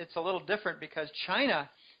it's a little different because China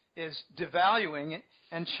is devaluing it,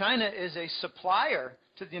 and China is a supplier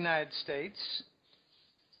to the United States.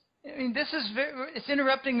 I mean, it's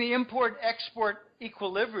interrupting the import-export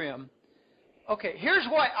equilibrium. Okay, here's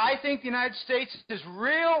why I think the United States is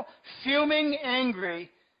real fuming angry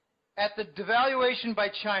at the devaluation by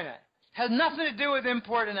China. It has nothing to do with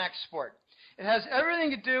import and export. It has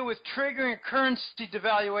everything to do with triggering a currency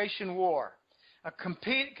devaluation war, a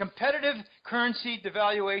competitive currency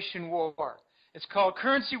devaluation war. It's called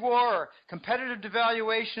currency war or competitive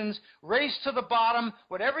devaluations, race to the bottom,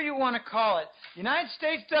 whatever you want to call it. The United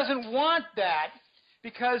States doesn't want that,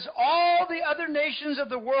 because all the other nations of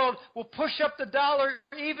the world will push up the dollar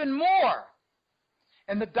even more.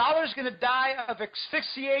 And the dollar's going to die of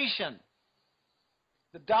asphyxiation.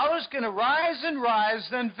 The dollar's going to rise and rise,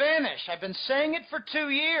 then vanish. I've been saying it for 2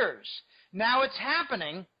 years. Now it's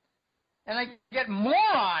happening. And I get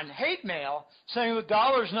moron hate mail saying the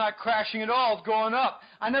dollar's not crashing at all, it's going up.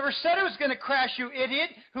 I never said it was going to crash, you idiot,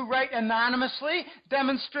 who write anonymously,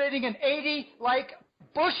 demonstrating an 80 like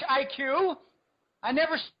Bush IQ. I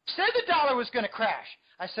never said the dollar was going to crash.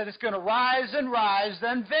 I said it's going to rise and rise,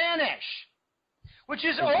 then vanish. Which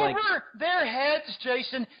is over their heads,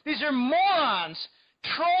 Jason. These are morons,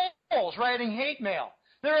 trolls writing hate mail.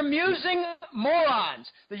 They're amusing morons.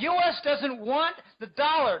 The U.S. doesn't want the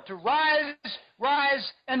dollar to rise,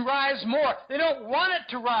 and rise more. They don't want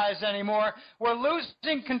it to rise anymore. We're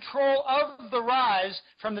losing control of the rise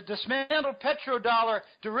from the dismantled petrodollar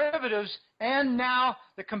derivatives and now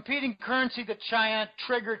the competing currency that China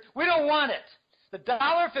triggered. We don't want it. The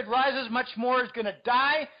dollar, if it rises much more, is going to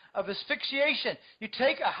die of asphyxiation. You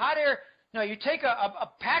take a hot air No, you take a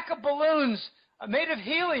pack of balloons made of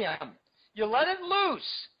helium. You let it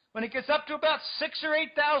loose. When it gets up to about 6,000 or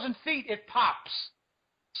 8,000 feet, it pops.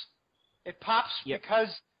 It pops because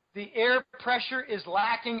the air pressure is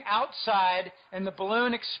lacking outside and the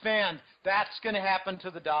balloon expands. That's going to happen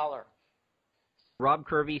to the dollar. Rob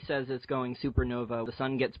Kirby says it's going supernova. The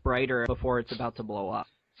sun gets brighter before it's about to blow up.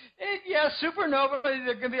 Yeah, supernova,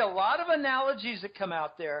 there are going to be a lot of analogies that come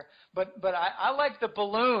out there, but I like the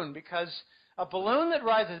balloon because a balloon that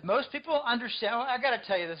rises, most people understand. Well, I got to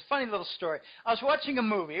tell you this funny little story. I was watching a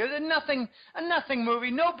movie. It was a nothing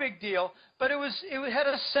movie, no big deal, but it had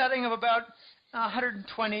a setting of about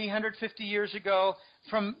 120, 150 years ago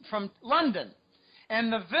from London.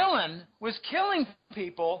 And the villain was killing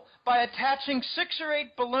people by attaching 6 or 8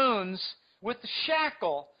 balloons with a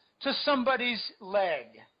shackle to somebody's leg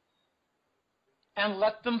and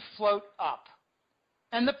let them float up.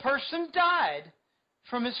 And the person died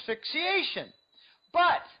from asphyxiation.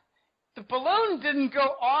 But the balloon didn't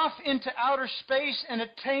go off into outer space and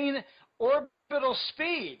attain orbital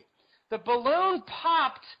speed. The balloon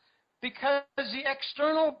popped because the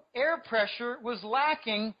external air pressure was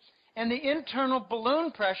lacking and the internal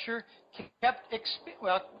balloon pressure kept,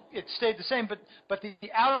 it stayed the same, but the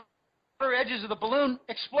outer edges of the balloon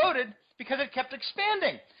exploded because it kept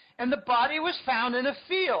expanding. And the body was found in a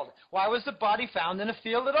field. Why was the body found in a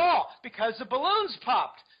field at all? Because the balloons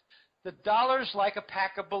popped. The dollar's like a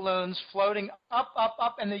pack of balloons floating up, up,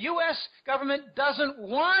 up, and the U.S. government doesn't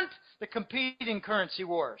want the competing currency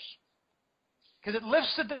wars because it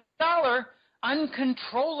lifts the dollar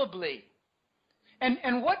uncontrollably.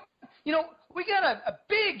 And what, we got a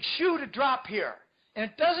big shoe to drop here, and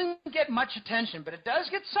it doesn't get much attention, but it does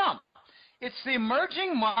get some. It's the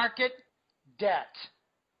emerging market debt.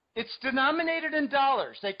 It's denominated in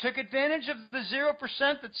dollars. They took advantage of the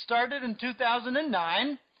 0% that started in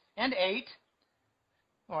 2009 and 8,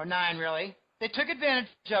 or 9 really. They took advantage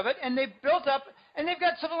of it, and they've built up, and they've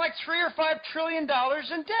got something like $3 or $5 trillion in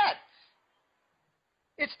debt.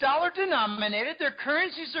 It's dollar denominated. Their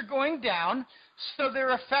currencies are going down, so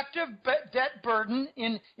their effective debt burden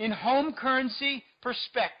in home currency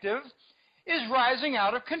perspective is rising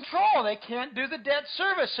out of control. They can't do the debt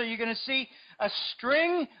service, so you're going to see a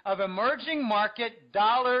string of emerging market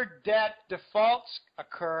dollar debt defaults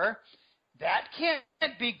occur. That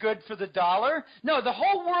can't be good for the dollar. No, the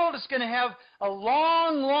whole world is going to have a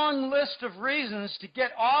long, long list of reasons to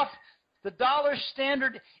get off the dollar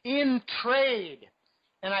standard in trade.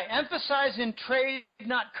 And I emphasize in trade,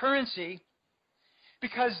 not currency,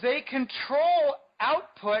 because they control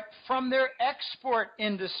output from their export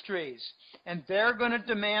industries. And they're going to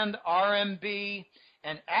demand RMB.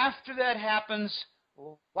 And after that happens,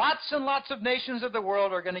 lots and lots of nations of the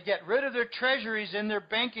world are going to get rid of their treasuries in their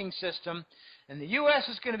banking system. And the U.S.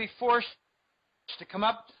 is going to be forced to come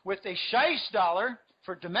up with a Scheisse dollar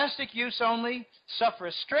for domestic use only, suffer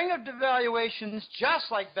a string of devaluations just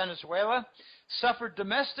like Venezuela, suffer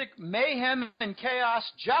domestic mayhem and chaos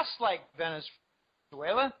just like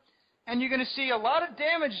Venezuela, and you're going to see a lot of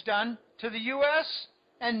damage done to the U.S.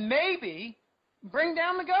 and maybe bring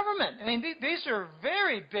down the government. I mean, these are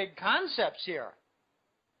very big concepts here.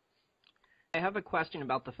 I have a question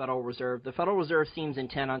about the Federal Reserve. The Federal Reserve seems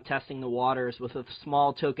intent on testing the waters with a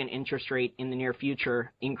small token interest rate in the near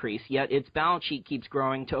future increase, yet its balance sheet keeps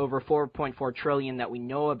growing to over $4.4 trillion that we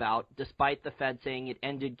know about, despite the Fed saying it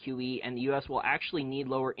ended QE, and the U.S. will actually need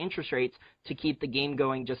lower interest rates to keep the game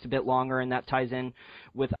going just a bit longer, and that ties in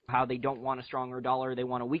with how they don't want a stronger dollar, they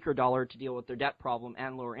want a weaker dollar to deal with their debt problem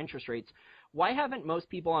and lower interest rates. Why haven't most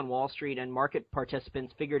people on Wall Street and market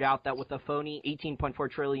participants figured out that with a phony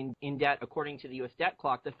 $18.4 trillion in debt, according to the U.S. debt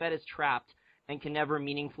clock, the Fed is trapped and can never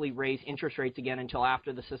meaningfully raise interest rates again until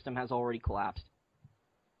after the system has already collapsed?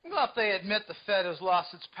 Well, if they admit the Fed has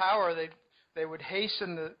lost its power, they would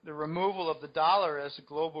hasten the removal of the dollar as a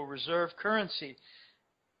global reserve currency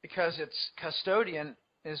because its custodian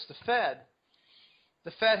is the Fed.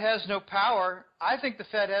 The Fed has no power. I think the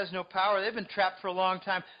Fed has no power. They've been trapped for a long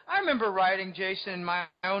time. I remember writing, Jason, in my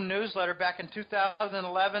own newsletter back in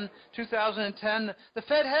 2011, 2010, the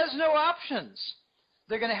Fed has no options.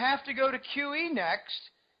 They're going to have to go to QE next.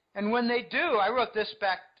 And when they do, I wrote this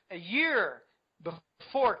back a year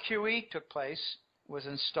before QE took place, was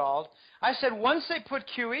installed. I said once they put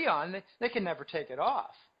QE on, they can never take it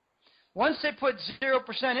off. Once they put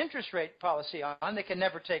 0% interest rate policy on, they can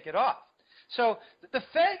never take it off. So the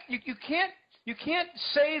Fed, you can't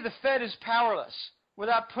say the Fed is powerless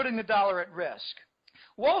without putting the dollar at risk.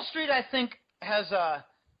 Wall Street, I think, has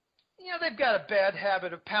they've got a bad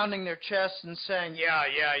habit of pounding their chests and saying,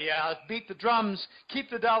 yeah, beat the drums, keep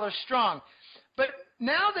the dollar strong. But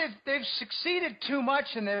now they've succeeded too much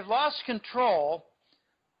and they've lost control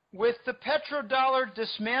with the petrodollar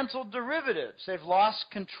dismantled derivatives. They've lost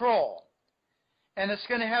control. And it's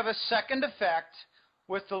going to have a second effect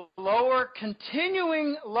with the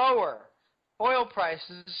continuing lower oil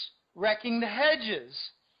prices wrecking the hedges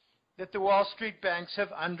that the Wall Street banks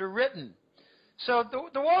have underwritten. So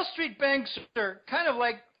the Wall Street banks are kind of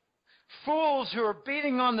like fools who are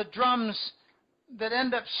beating on the drums that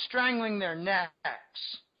end up strangling their necks.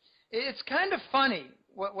 It's kind of funny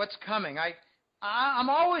what's coming. I'm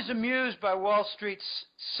always amused by Wall Street's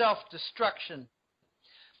self-destruction.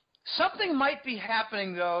 Something might be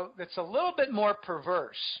happening, though, that's a little bit more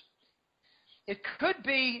perverse. It could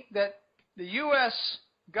be that the U.S.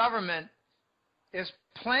 government is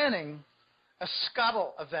planning a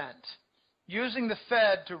scuttle event, using the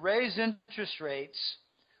Fed to raise interest rates,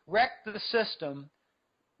 wreck the system,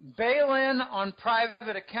 bail in on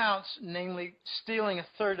private accounts, namely stealing a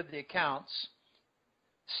third of the accounts,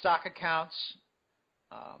 stock accounts,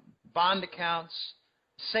 bond accounts,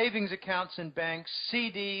 savings accounts in banks,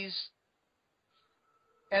 CDs,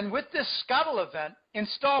 and with this scuttle event,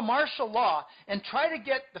 install martial law and try to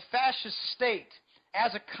get the fascist state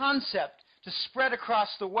as a concept to spread across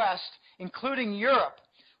the West, including Europe,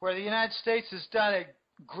 where the United States has done a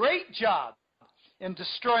great job in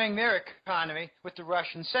destroying their economy with the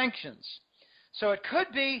Russian sanctions. So it could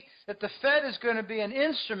be that the Fed is going to be an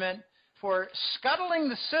instrument for scuttling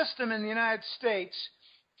the system in the United States,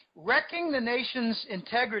 wrecking the nation's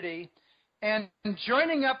integrity, and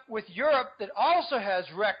joining up with Europe that also has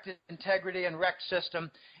wrecked integrity and wrecked system,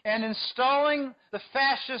 and installing the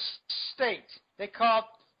fascist state. They call it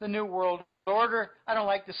the New World Order. I don't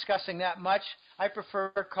like discussing that much. I prefer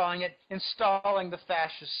calling it installing the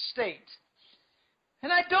fascist state.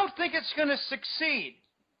 And I don't think it's going to succeed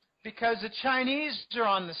because the Chinese are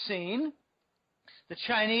on the scene. The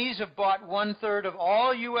Chinese have bought 1/3 of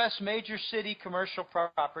all U.S. major city commercial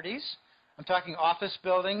properties. I'm talking office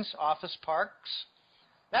buildings, office parks.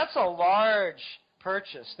 That's a large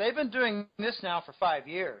purchase. They've been doing this now for 5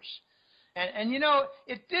 years. And you know,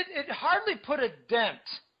 it hardly put a dent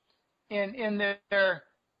in their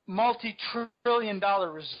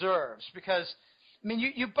multi-trillion-dollar reserves because, I mean,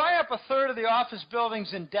 you buy up 1/3 of the office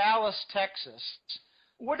buildings in Dallas, Texas.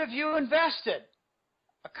 What have you invested?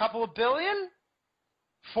 A couple of billion?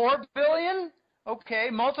 $4 billion? Okay,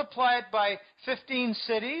 multiply it by 15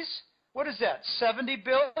 cities. What is that, 70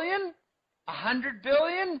 billion? 100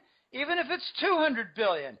 billion? Even if it's 200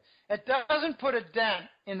 billion, it doesn't put a dent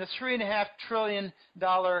in the $3.5 trillion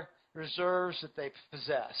reserves that they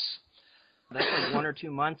possess. That's like 1 or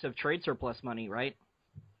 2 months of trade surplus money, right?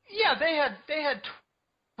 Yeah, they had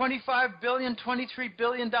 $25 billion, $23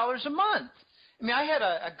 billion a month. I mean, I had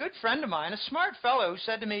a good friend of mine, a smart fellow, who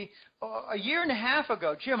said to me a year and a half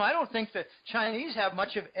ago, Jim, I don't think the Chinese have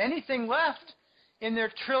much of anything left in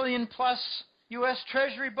their trillion-plus U.S.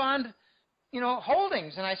 Treasury bond,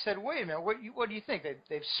 holdings. And I said, wait a minute, what do you think?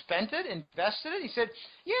 They've spent it, invested it? He said,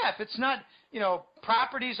 yeah, if it's not,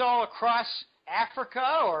 properties all across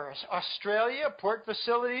Africa or Australia, port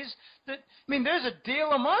facilities. There's a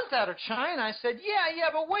deal a month out of China. I said, yeah,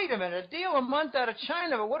 but wait a minute, a deal a month out of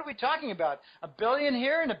China, but what are we talking about? $1 billion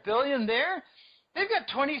here and $1 billion there? They've got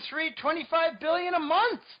 23, 25 billion a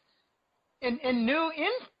month in new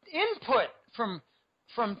input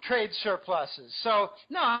from trade surpluses. So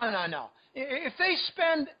no. If they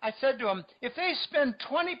spend, I said to him, if they spend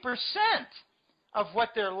 20% of what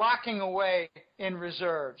they're locking away in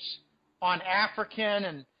reserves on African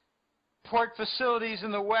and port facilities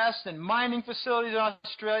in the West and mining facilities in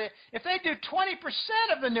Australia, if they do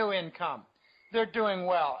 20% of the new income, they're doing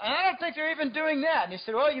well. And I don't think they're even doing that. And he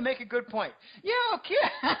said, well, you make a good point. Yeah,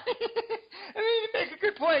 okay. You make a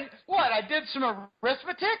good point. What, I did some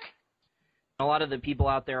arithmetic? A lot of the people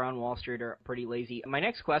out there on Wall Street are pretty lazy. My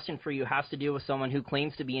next question for you has to do with someone who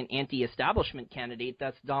claims to be an anti-establishment candidate.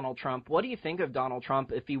 That's Donald Trump. What do you think of Donald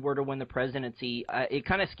Trump if he were to win the presidency? It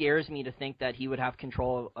kind of scares me to think that he would have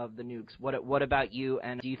control of the nukes. What about you,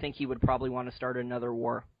 and do you think he would probably want to start another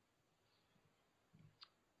war?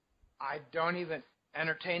 I don't even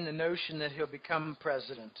entertain the notion that he'll become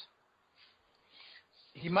president.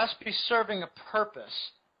 He must be serving a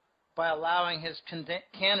purpose by allowing his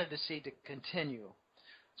candidacy to continue.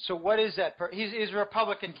 So what is that? He's a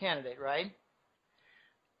Republican candidate, right?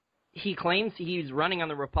 He claims he's running on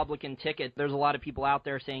the Republican ticket. There's a lot of people out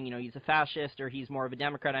there saying, he's a fascist or he's more of a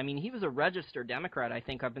Democrat. I mean, he was a registered Democrat, I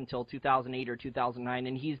think, up until 2008 or 2009,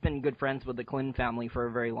 and he's been good friends with the Clinton family for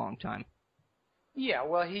a very long time. Yeah,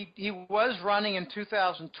 well, he was running in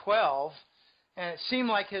 2012, and it seemed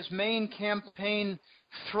like his main campaign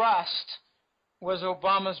thrust was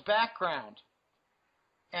Obama's background.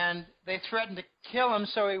 And they threatened to kill him,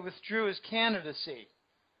 so he withdrew his candidacy.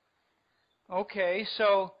 Okay,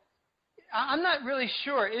 so I'm not really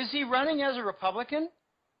sure. Is he running as a Republican?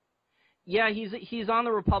 Yeah, he's on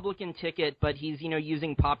the Republican ticket, but he's,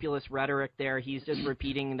 using populist rhetoric there. He's just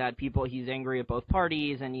repeating that he's angry at both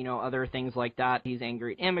parties and, other things like that. He's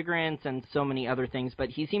angry at immigrants and so many other things, but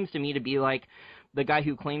he seems to me to be like the guy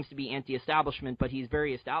who claims to be anti-establishment, but he's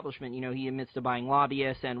very establishment. He admits to buying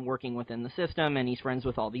lobbyists and working within the system, and he's friends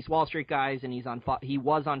with all these Wall Street guys, and he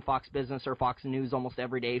was on Fox Business or Fox News almost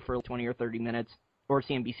every day for 20 or 30 minutes, or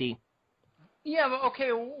CNBC. Yeah, but okay,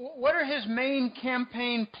 what are his main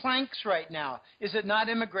campaign planks right now? Is it not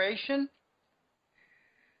immigration?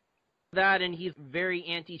 That, and he's very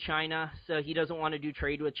anti-China, so he doesn't want to do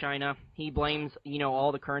trade with China. He blames,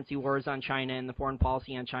 all the currency wars on China and the foreign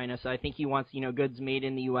policy on China, so I think he wants, goods made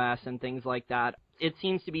in the U.S. and things like that. It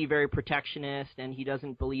seems to be very protectionist, and he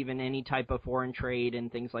doesn't believe in any type of foreign trade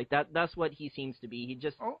and things like that. That's what he seems to be.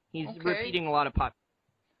 He's repeating a lot of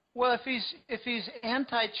Well, if he's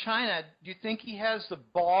anti-China, do you think he has the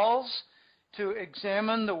balls to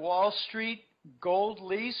examine the Wall Street gold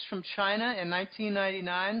lease from China in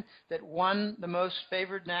 1999 that won the most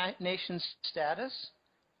favored nation status?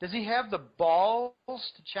 Does he have the balls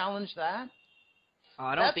to challenge that?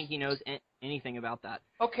 I don't think he knows anything about that.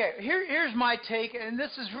 Okay, here's my take, and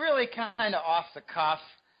this is really kind of off the cuff.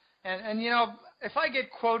 And if I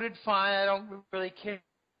get quoted, fine, I don't really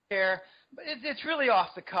care. But it's really off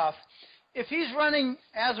the cuff. If he's running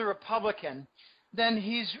as a Republican, then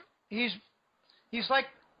he's like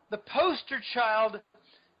the poster child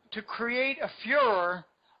to create a furor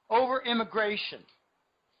over immigration.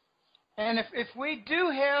 And if we do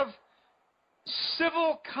have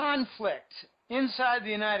civil conflict inside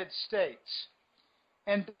the United States,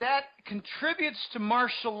 and that contributes to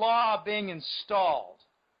martial law being installed,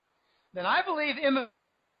 then I believe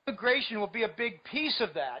immigration will be a big piece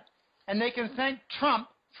of that. And they can thank Trump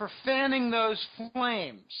for fanning those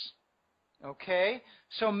flames. Okay?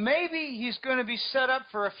 So maybe he's going to be set up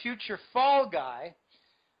for a future fall guy.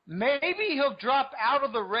 Maybe he'll drop out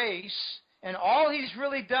of the race, and all he's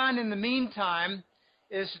really done in the meantime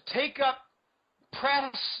is to take up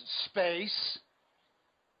press space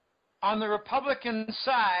on the Republican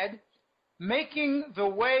side, making the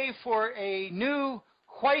way for a new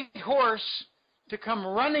white horse to come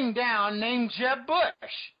running down named Jeb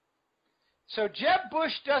Bush. So Jeb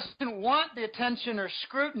Bush doesn't want the attention or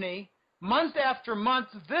scrutiny month after month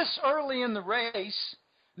this early in the race.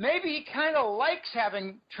 Maybe he kind of likes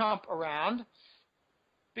having Trump around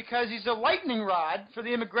because he's a lightning rod for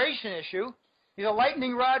the immigration issue. He's a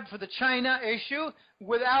lightning rod for the China issue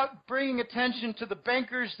without bringing attention to the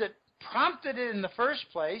bankers that prompted it in the first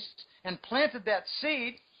place and planted that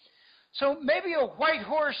seed. So maybe a white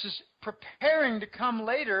horse is preparing to come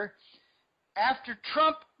later after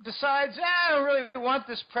Trump decides, I don't really want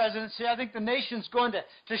this presidency. I think the nation's going to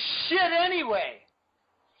shit anyway.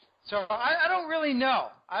 So I don't really know.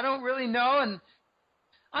 And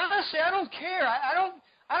honestly, I don't care.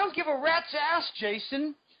 I don't give a rat's ass,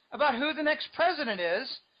 Jason, about who the next president is,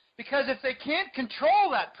 because if they can't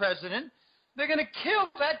control that president, they're going to kill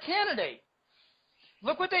that candidate.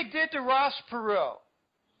 Look what they did to Ross Perot.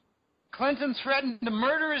 Clinton threatened to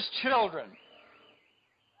murder his children.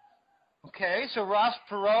 Okay, so Ross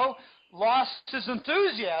Perot lost his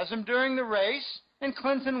enthusiasm during the race, and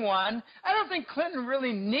Clinton won. I don't think Clinton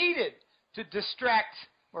really needed to distract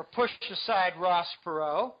or push aside Ross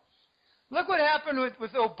Perot. Look what happened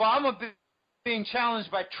with Obama being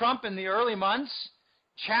challenged by Trump in the early months,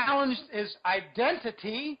 challenged his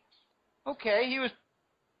identity. Okay, he was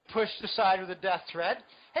pushed aside with a death threat.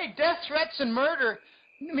 Hey, death threats and murder,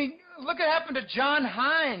 I mean, look what happened to John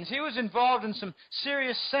Hines. He was involved in some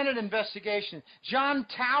serious Senate investigation. John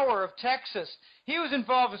Tower of Texas, he was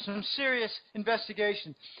involved in some serious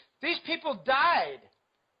investigation. These people died.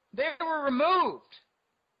 They were removed.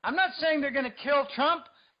 I'm not saying they're going to kill Trump.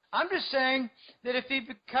 I'm just saying that if he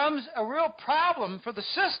becomes a real problem for the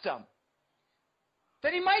system,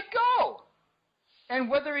 that he might go. And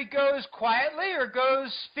whether he goes quietly or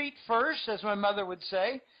goes feet first, as my mother would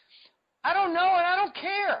say, I don't know, and I don't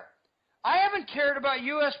care. I haven't cared about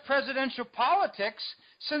U.S. presidential politics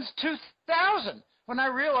since 2000, when I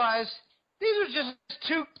realized these are just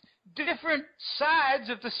two different sides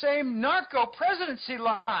of the same narco presidency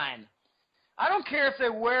line. I don't care if they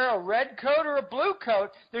wear a red coat or a blue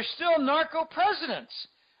coat. They're still narco presidents.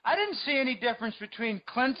 I didn't see any difference between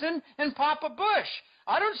Clinton and Papa Bush.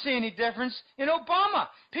 I don't see any difference in Obama.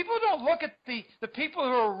 People don't look at the people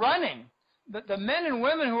who are running, the men and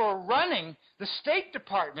women who are running the State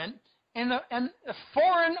Department and the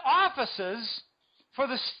foreign offices for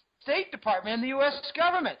the State Department and the U.S.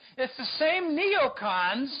 government. It's the same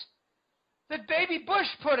neocons that Baby Bush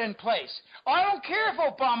put in place. I don't care if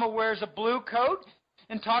Obama wears a blue coat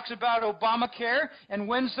and talks about Obamacare and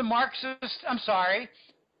wins the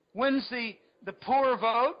poor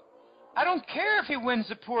vote. I don't care if he wins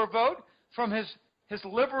the poor vote from his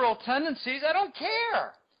liberal tendencies. I don't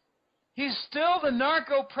care. He's still the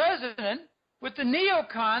narco president with the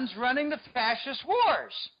neocons running the fascist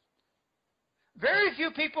wars. Very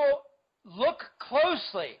few people look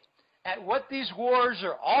closely at what these wars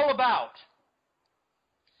are all about.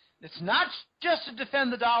 It's not just to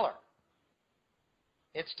defend the dollar.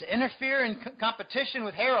 It's to interfere in competition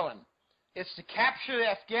with heroin. It's to capture the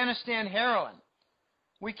Afghanistan heroin.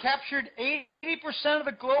 We captured 80% of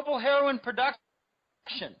the global heroin production.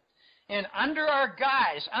 And under our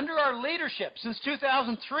guise, under our leadership since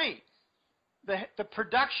 2003, the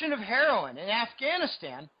production of heroin in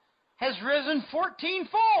Afghanistan has risen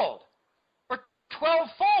 14-fold or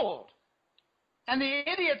 12-fold. And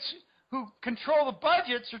the idiots who control the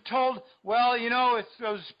budgets are told, well, you know, it's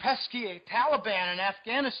those pesky Taliban in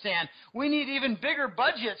Afghanistan. We need even bigger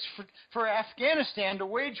budgets for Afghanistan to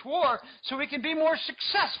wage war so we can be more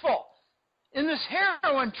successful in this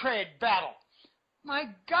heroin trade battle. My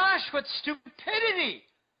gosh, what stupidity!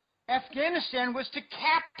 Afghanistan was to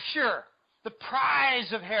capture the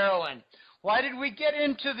prize of heroin. Why did we get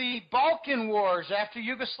into the Balkan Wars after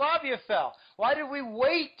Yugoslavia fell? Why did we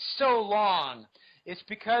wait so long? It's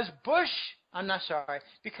because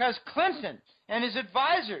because Clinton and his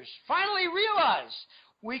advisors finally realized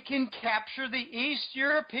we can capture the East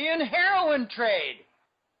European heroin trade.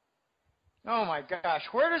 Oh my gosh,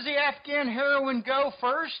 where does the Afghan heroin go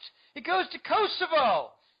first? It goes to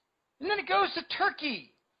Kosovo, and then it goes to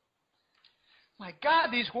Turkey. My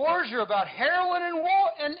God, these wars are about heroin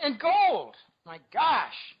and gold. My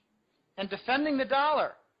gosh, and defending the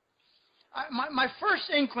dollar. My first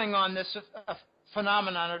inkling on this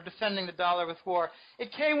phenomenon of defending the dollar with war,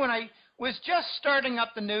 it came when I was just starting up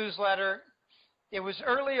the newsletter. It was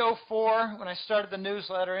early 2004 when I started the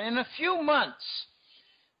newsletter. In a few months,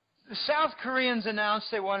 the South Koreans announced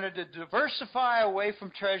they wanted to diversify away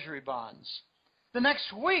from treasury bonds. The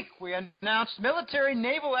next week, we announced military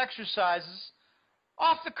naval exercises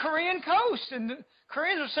off the Korean coast, and the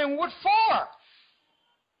Koreans were saying, what for?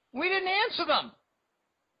 We didn't answer them.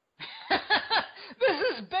 This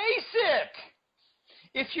is basic.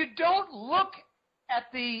 If you don't look at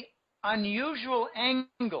the unusual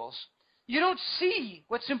angles, you don't see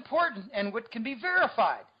what's important and what can be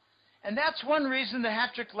verified. And that's one reason the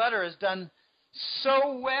Hattrick letter has done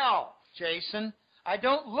so well, Jason. I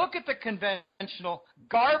don't look at the conventional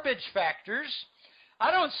garbage factors.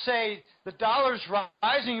 I don't say the dollar's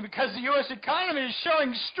rising because the U.S. economy is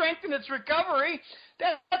showing strength in its recovery.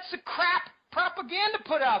 That's the crap propaganda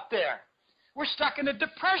put out there. We're stuck in a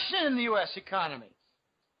depression in the U.S. economy.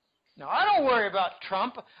 No, I don't worry about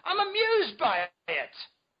Trump. I'm amused by it.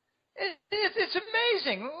 It's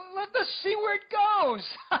amazing. Let's see where it goes.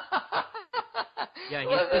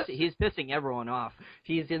 Yeah, he's pissing everyone off.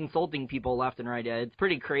 He's insulting people left and right. It's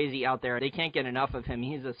pretty crazy out there. They can't get enough of him.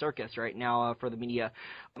 He's a circus right now for the media.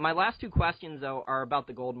 My last two questions, though, are about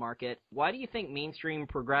the gold market. Why do you think mainstream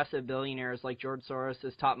progressive billionaires like George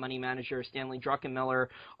Soros' top money manager, Stanley Druckenmiller,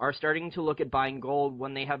 are starting to look at buying gold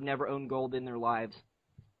when they have never owned gold in their lives?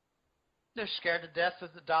 They're scared to death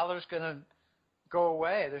that the dollar's going to go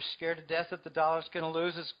away. They're scared to death that the dollar's going to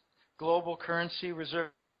lose its global currency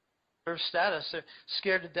reserve status. They're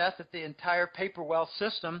scared to death that the entire paper wealth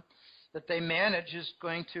system that they manage is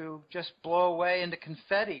going to just blow away into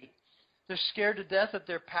confetti. They're scared to death that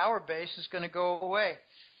their power base is going to go away.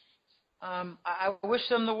 I wish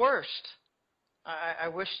them the worst. I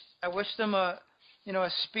wish them a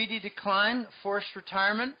speedy decline, forced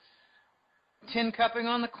retirement, tin cupping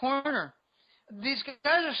on the corner. These guys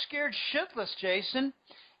are scared shitless, Jason.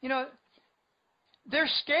 You know, they're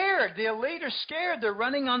scared. The elite are scared. They're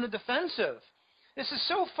running on the defensive. This is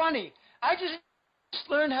so funny. I just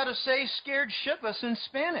learned how to say scared shitless in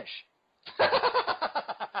Spanish.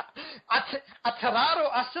 Aterrado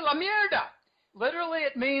hasta la mierda. Literally,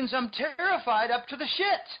 it means I'm terrified up to the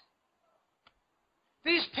shit.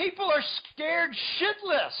 These people are scared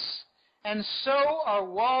shitless. And so are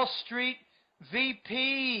Wall Street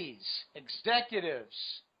VPs,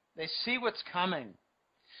 executives. They see what's coming.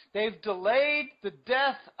 They've delayed the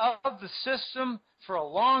death of the system for a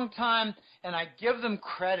long time, and I give them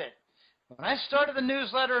credit. When I started the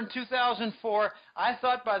newsletter in 2004, I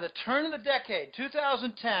thought by the turn of the decade,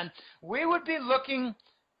 2010, we would be looking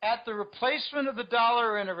at the replacement of the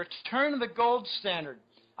dollar and a return of the gold standard.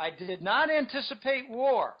 I did not anticipate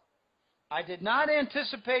war. I did not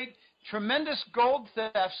anticipate tremendous gold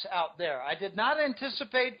thefts out there. I did not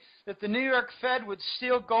anticipate that the New York Fed would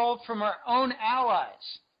steal gold from our own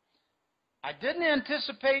allies. I didn't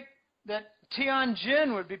anticipate that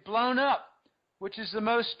Tianjin would be blown up, which is the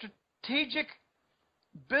most strategic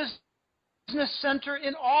business center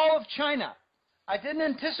in all of China. I didn't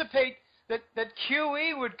anticipate that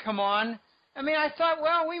QE would come on. I mean, I thought,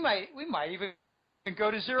 well, we might even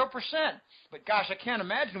go to 0%. But gosh, I can't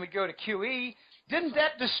imagine we'd go to QE. Didn't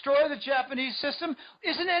that destroy the Japanese system?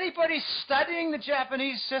 Isn't anybody studying the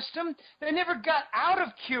Japanese system? They never got out of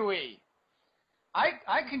QE.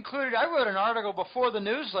 I concluded, I wrote an article before the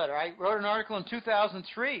newsletter. I wrote an article in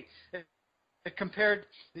 2003 that compared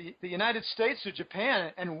the United States to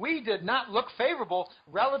Japan, and we did not look favorable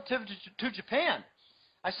relative to Japan.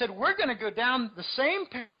 I said, we're going to go down the same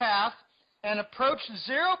path and approach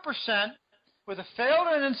 0% with a failed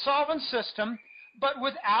and insolvent system, but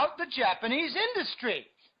without the Japanese industry.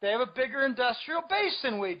 They have a bigger industrial base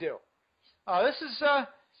than we do. This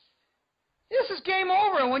is game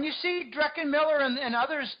over. And when you see Druckenmiller and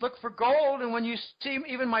others look for gold, and when you see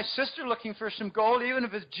even my sister looking for some gold, even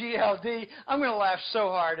if it's GLD, I'm going to laugh so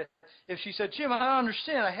hard if she said, Jim, I don't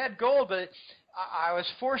understand. I had gold, but I was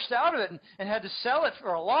forced out of it and had to sell it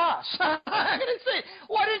for a loss. I'm going to say,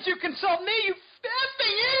 why didn't you consult me, you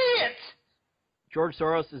effing idiot? George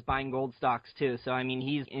Soros is buying gold stocks too, so I mean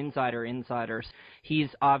he's insiders. He's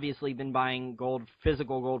obviously been buying gold,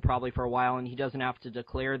 physical gold, probably for a while, and he doesn't have to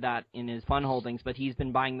declare that in his fund holdings, but he's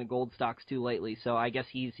been buying the gold stocks too lately, so I guess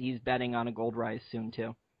he's betting on a gold rise soon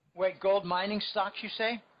too. Wait, gold mining stocks, you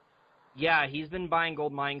say? Yeah, he's been buying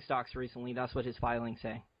gold mining stocks recently. That's what his filings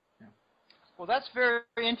say. Yeah. Well, that's very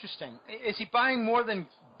interesting. Is he buying more than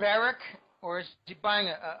Barrick, or is he buying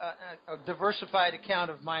a diversified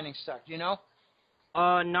account of mining stock? Do you know?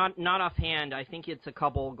 Not offhand. I think it's a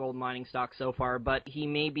couple gold mining stocks so far, but he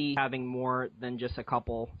may be having more than just a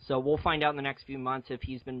couple. So we'll find out in the next few months if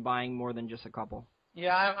he's been buying more than just a couple.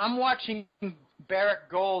 Yeah, I'm watching Barrick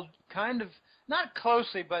Gold kind of, not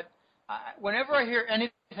closely, but whenever I hear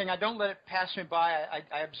anything, I don't let it pass me by.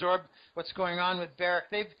 I absorb what's going on with Barrick.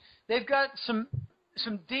 They've got some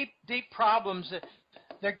deep problems that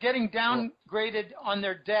they're getting downgraded on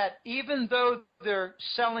their debt, even though they're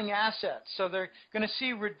selling assets. So they're going to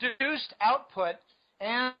see reduced output,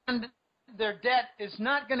 and their debt is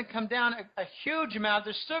not going to come down a huge amount.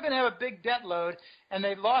 They're still going to have a big debt load, and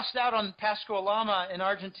they lost out on Pasco Lama in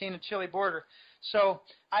Argentina-Chile border. So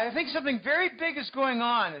I think something very big is going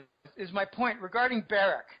on, is my point regarding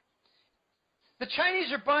Barrick. The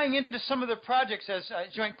Chinese are buying into some of their projects as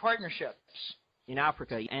joint partnerships. In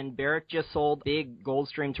Africa, and Barrick just sold big gold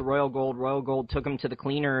stream to Royal Gold. Royal Gold took them to the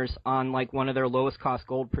cleaners on like one of their lowest cost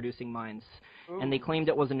gold producing mines. Ooh. And they claimed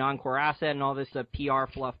it was a non-core asset and all this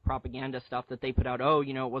PR fluff propaganda stuff that they put out. Oh,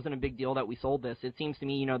 it wasn't a big deal that we sold this. It seems to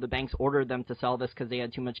me, the banks ordered them to sell this because they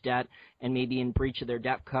had too much debt and maybe in breach of their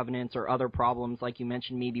debt covenants or other problems, like you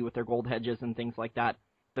mentioned, maybe with their gold hedges and things like that.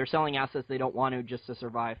 They're selling assets they don't want to just to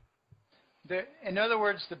survive. In other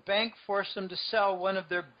words, the bank forced them to sell one of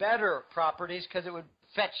their better properties because it would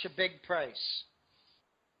fetch a big price.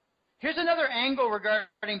 Here's another angle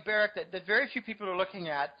regarding Barrick that very few people are looking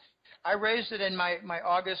at. I raised it in my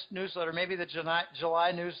August newsletter, maybe the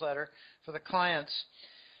July newsletter for the clients.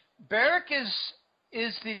 Barrick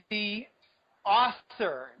is the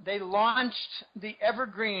author. They launched the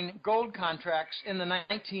evergreen gold contracts in the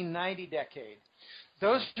 1990 decade.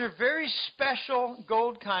 Those are very special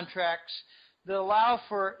gold contracts that allow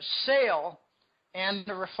for sale and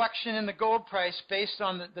the reflection in the gold price based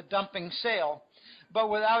on the dumping sale, but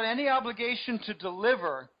without any obligation to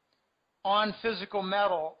deliver on physical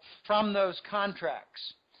metal from those contracts.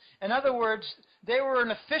 In other words, they were an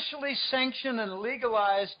officially sanctioned and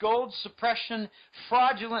legalized gold suppression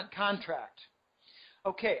fraudulent contract.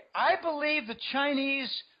 Okay, I believe the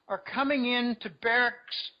Chinese are coming into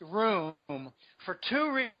Barrick's room for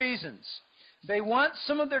two reasons. They want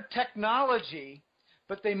some of their technology,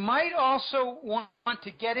 but they might also want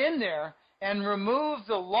to get in there and remove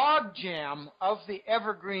the logjam of the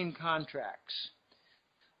evergreen contracts.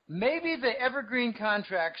 Maybe the evergreen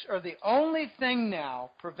contracts are the only thing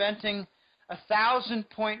now preventing a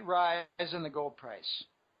 1,000-point rise in the gold price.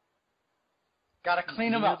 Got to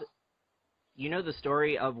clean them up. You know the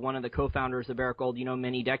story of one of the co-founders of Barrick Gold,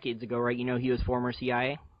 many decades ago, right? He was former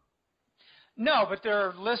CIA? No, but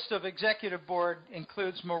their list of executive board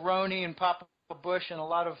includes Moroney and Papa Bush and a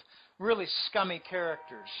lot of really scummy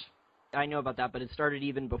characters. I know about that, but it started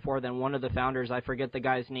even before then. One of the founders, I forget the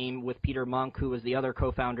guy's name, with Peter Monk, who was the other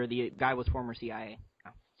co-founder, the guy was former CIA.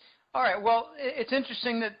 All right. Well, it's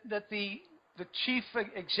interesting that the chief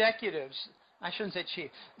executives, I shouldn't say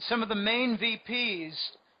chief, some of the main VPs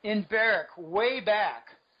in Barrick way back,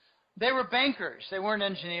 they were bankers. They weren't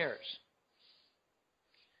engineers.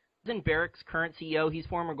 Isn't Barrick's current CEO? He's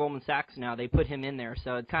former Goldman Sachs now. They put him in there,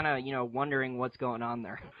 so it's kind of wondering what's going on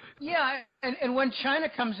there. Yeah, and when China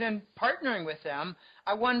comes in partnering with them,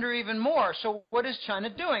 I wonder even more. So what is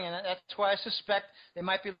China doing? And that's why I suspect they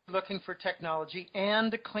might be looking for technology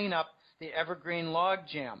and to clean up the evergreen log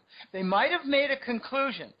jam. They might have made a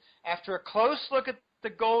conclusion after a close look at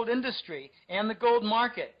the gold industry and the gold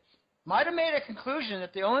market. Might have made a conclusion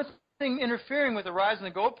that the only thing interfering with the rise in the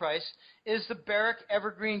gold price is the Barrick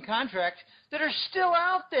evergreen contract that are still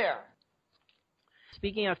out there.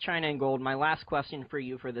 Speaking of China and gold, my last question for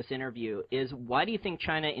you for this interview is, why do you think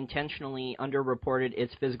China intentionally underreported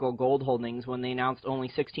its physical gold holdings when they announced only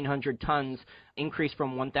 1,600 tons increase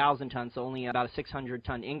from 1,000 tons, so only about a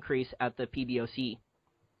 600-ton increase at the PBOC?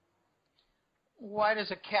 Why does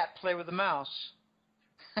a cat play with a mouse?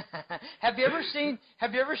 Have you ever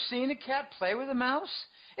seen a cat play with a mouse?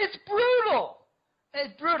 It's brutal.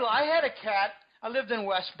 It's brutal. I had a cat. I lived in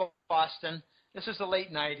West Boston. This is the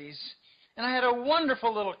late 90s. And I had a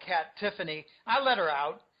wonderful little cat, Tiffany. I let her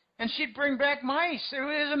out, and she'd bring back mice. It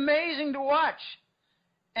was amazing to watch.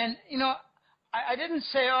 And, I didn't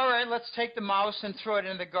say, all right, let's take the mouse and throw it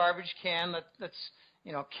in the garbage can. Let's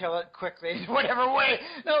kill it quickly, whatever way.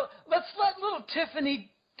 No, let's let little Tiffany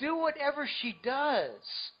do whatever she does.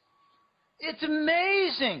 It's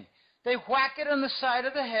amazing. They whack it on the side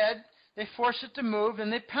of the head, they force it to move,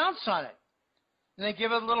 and they pounce on it. And they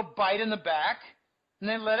give it a little bite in the back, and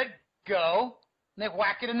they let it go, and they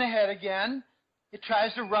whack it in the head again. It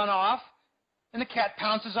tries to run off, and the cat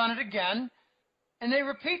pounces on it again, and they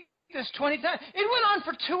repeat this 20 times. It went on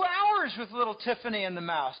for 2 hours with little Tiffany and the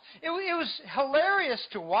mouse. It was hilarious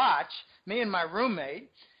to watch, me and my roommate.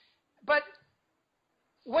 But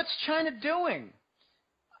what's China doing?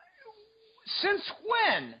 Since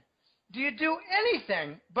when do you do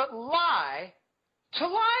anything but lie to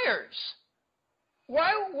liars?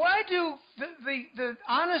 Why do the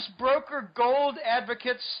honest broker gold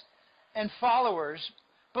advocates and followers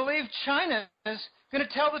believe China is going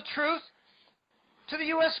to tell the truth to the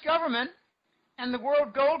U.S. government and the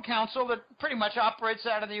World Gold Council that pretty much operates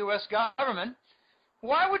out of the U.S. government?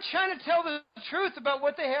 Why would China tell the truth about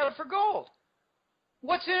what they have for gold?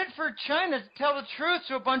 What's in it for China to tell the truth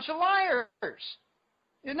to a bunch of liars?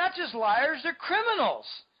 They're not just liars, they're criminals.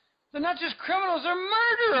 They're not just criminals, they're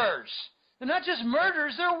murderers. They're not just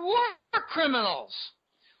murderers, they're war criminals.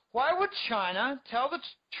 Why would China tell the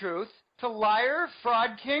truth to liar,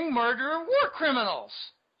 fraud king, murderer, war criminals?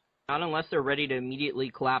 Not unless they're ready to immediately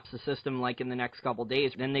collapse the system like in the next couple of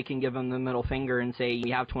days. Then they can give them the middle finger and say,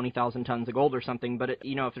 we have 20,000 tons of gold or something. But,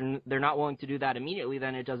 if they're not willing to do that immediately,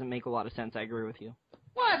 then it doesn't make a lot of sense. I agree with you.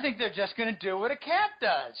 Well, I think they're just going to do what a cat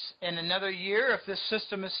does. In another year, if this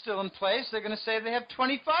system is still in place, they're going to say they have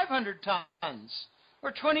 2,500 tons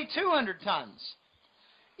or 2,200 tons.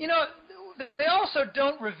 They also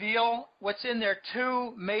don't reveal what's in their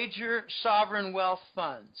two major sovereign wealth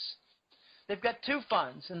funds. They've got two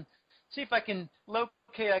funds, and see if I can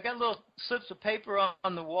locate. I got little slips of paper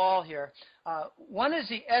on the wall here. One is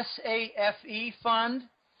the SAFE fund,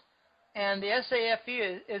 and the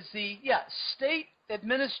SAFE is the State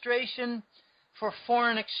Administration for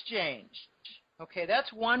Foreign Exchange. Okay,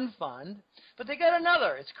 that's one fund, but they got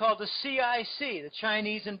another. It's called the CIC, the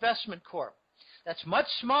Chinese Investment Corp. That's much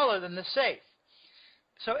smaller than the SAFE.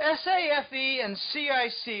 So SAFE and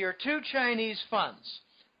CIC are two Chinese funds.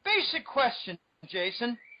 Basic question,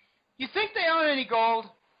 Jason. You think they own any gold?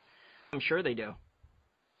 I'm sure they do.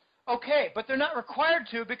 Okay, but they're not required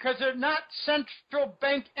to because they're not central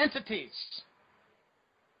bank entities.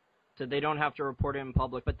 So they don't have to report it in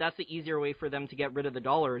public. But that's the easier way for them to get rid of the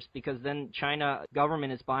dollars, because then China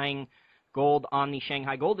government is buying gold on the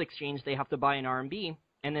Shanghai Gold Exchange. They have to buy in RMB,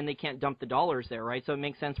 and then they can't dump the dollars there, right? So it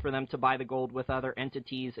makes sense for them to buy the gold with other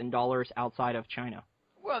entities and dollars outside of China.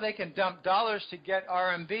 Well, they can dump dollars to get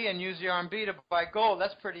RMB and use the RMB to buy gold.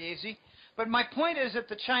 That's pretty easy. But my point is that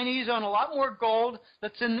the Chinese own a lot more gold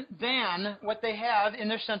than what they have in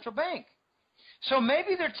their central bank. So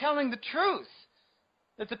maybe they're telling the truth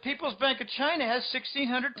that the People's Bank of China has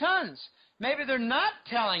 1,600 tons. Maybe they're not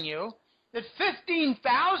telling you that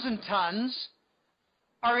 15,000 tons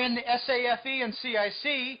are in the SAFE and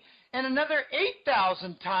CIC, and another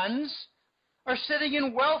 8,000 tons are sitting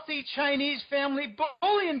in wealthy Chinese family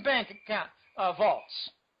bullion bank account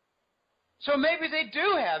vaults. So maybe they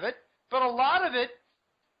do have it, but a lot of it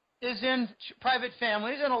is in private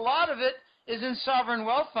families, and a lot of it is in sovereign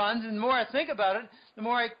wealth funds, and the more I think about it, the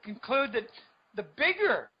more I conclude that the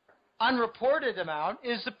bigger unreported amount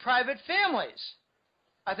is the private families.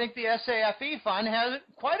 I think the SAFE fund has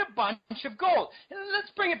quite a bunch of gold. And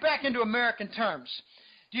let's bring it back into American terms.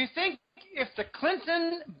 Do you think if the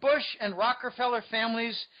Clinton, Bush, and Rockefeller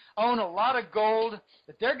families own a lot of gold,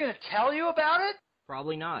 that they're going to tell you about it?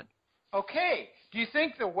 Probably not. Okay. Do you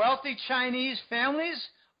think the wealthy Chinese families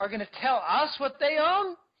are going to tell us what they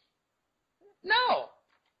own? No.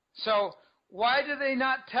 So why do they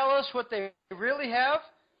not tell us what they really have?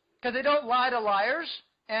 Because they don't lie to liars.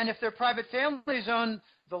 And if their private families own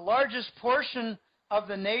the largest portion of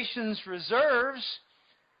the nation's reserves,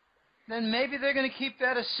 then maybe they're going to keep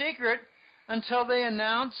that a secret until they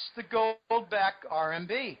announce the gold-backed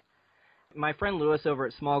RMB. My friend Lewis over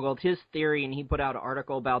at Small Gold, his theory, and he put out an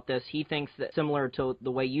article about this, he thinks that similar to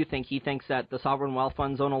the way you think, he thinks that the sovereign wealth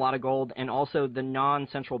funds own a lot of gold, and also the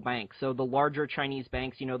non-central banks. So the larger Chinese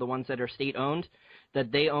banks, you know, the ones that are state-owned,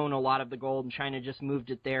 that they own a lot of the gold, and China just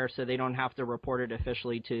moved it there so they don't have to report it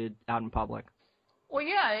officially out in public. Well,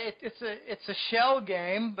 yeah, it's a shell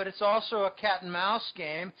game, but it's also a cat and mouse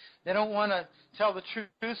game. They don't want to tell the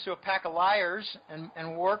truth to a pack of liars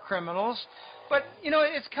and war criminals. But, you know,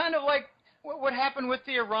 it's kind of like what happened with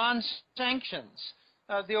the Iran sanctions.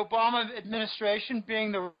 The Obama administration,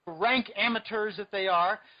 being the rank amateurs that they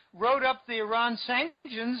are, wrote up the Iran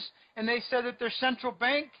sanctions, and they said that their central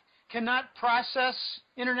bank cannot process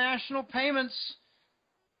international payments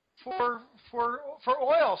for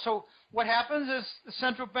oil. So what happens is the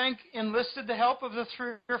central bank enlisted the help of the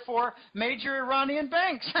 3 or 4 major Iranian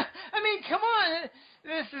banks. I mean, come on.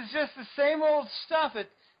 This is just the same old stuff.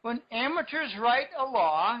 When amateurs write a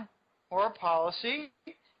law or a policy,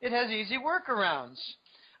 it has easy workarounds.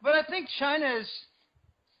 But I think China's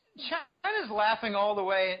laughing all the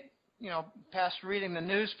way, you know, past reading the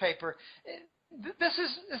newspaper. This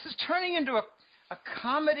is turning into a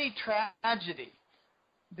comedy tragedy.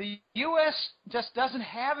 The U.S. just doesn't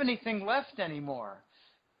have anything left anymore.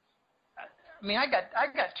 I mean, I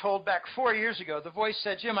got told back 4 years ago, the voice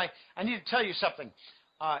said, Jim, I need to tell you something.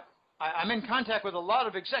 I'm in contact with a lot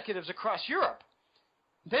of executives across Europe.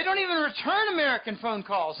 They don't even return American phone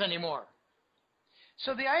calls anymore.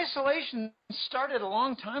 So the isolation started a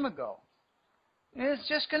long time ago. And it's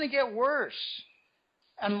just going to get worse.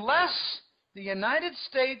 Unless the United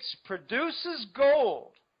States produces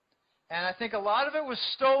gold, and I think a lot of it was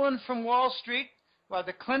stolen from Wall Street by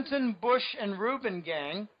the Clinton, Bush, and Rubin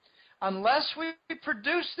gang. Unless we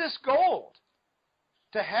produce this gold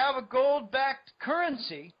to have a gold-backed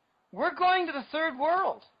currency, we're going to the third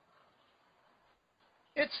world.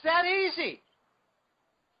 It's that easy.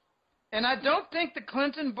 And I don't think the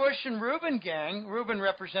Clinton, Bush, and Rubin gang, Rubin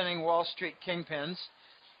representing Wall Street kingpins,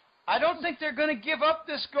 I don't think they're going to give up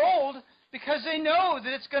this gold because they know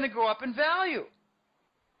that it's going to go up in value.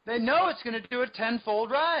 They know it's going to do a tenfold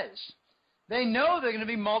rise. They know they're going to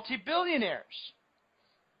be multi-billionaires.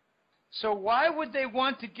 So why would they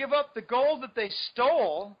want to give up the gold that they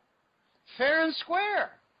stole fair and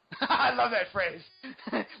square? I love that phrase.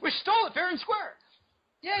 We stole it fair and square.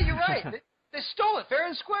 Yeah, you're right. They stole it fair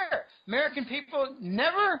and square. American people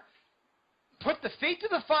never put the feet to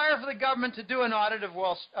the fire for the government to do an audit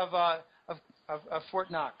of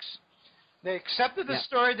Fort Knox. They accepted the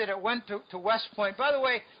story that it went to West Point. By the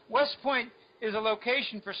way, West Point is a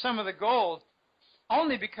location for some of the gold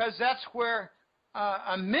only because that's where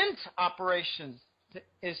a mint operation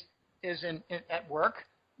is at work.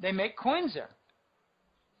 They make coins there.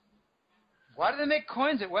 Why do they make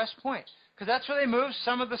coins at West Point? Because that's where they move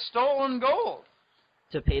some of the stolen gold.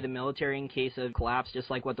 To pay the military in case of collapse, just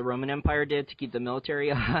like what the Roman Empire did to keep the military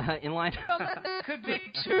in line? Well, that could be,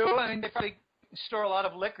 too. I mean, they probably store a lot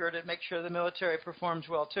of liquor to make sure the military performs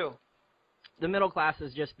well, too. The middle class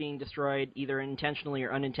is just being destroyed either intentionally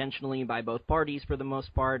or unintentionally by both parties for the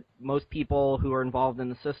most part. Most people who are involved in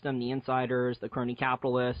the system, the insiders, the crony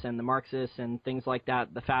capitalists, and the Marxists and things like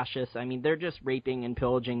that, the fascists, I mean, they're just raping and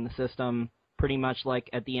pillaging the system pretty much like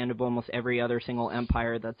at the end of almost every other single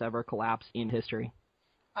empire that's ever collapsed in history.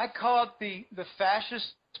 I call it the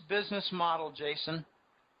fascist business model, Jason.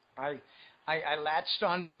 I latched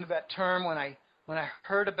on to that term when I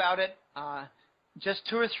heard about it just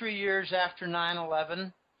 2 or 3 years after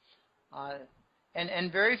 9/11,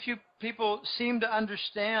 and very few people seem to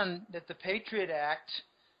understand that the Patriot Act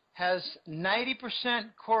has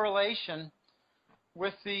 90% correlation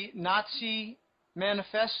with the Nazi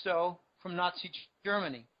manifesto from Nazi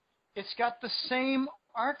Germany. It's got the same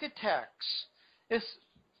architects.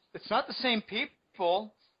 It's not the same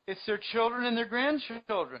people. It's their children and their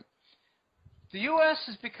grandchildren. The U.S.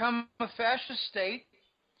 has become a fascist state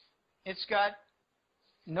It's got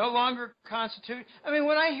no longer constitution. I mean,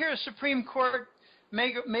 when I hear a Supreme Court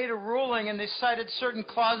made a ruling and they cited certain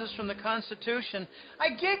clauses from the Constitution, I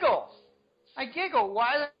giggle. I giggle.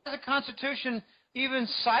 Why is the Constitution even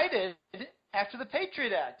cited after the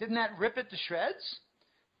Patriot Act? Didn't that rip it to shreds?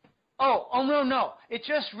 Oh, no. It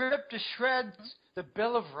just ripped to shreds the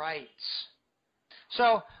Bill of Rights.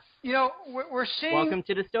 So, you know, we're seeing... Welcome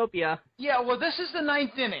to dystopia. Yeah, well, this is the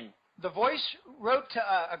ninth inning. The Voice wrote to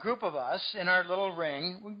a group of us in our little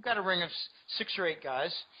ring. We've got a ring of 6 or 8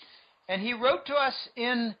 guys. And he wrote to us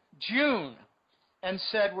in June and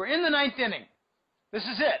said, we're in the ninth inning. This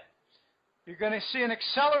is it. You're going to see an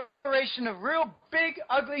acceleration of real big,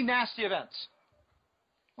 ugly, nasty events.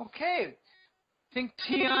 Okay. I think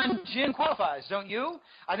Tianjin qualifies, don't you?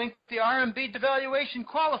 I think the RMB devaluation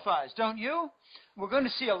qualifies, don't you? We're going to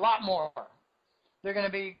see a lot more. They're going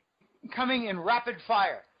to be coming in rapid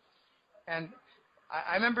fire. And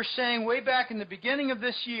I remember saying way back in the beginning of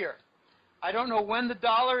this year, I don't know when the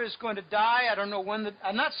dollar is going to die. I don't know when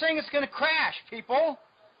I'm not saying it's going to crash, people.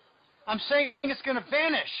 I'm saying it's going to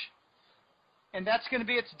vanish. And that's going to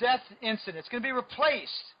be its death incident. It's going to be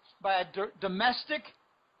replaced by a domestic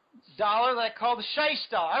dollar that I call the Scheisse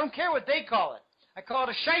dollar. I don't care what they call it. I call it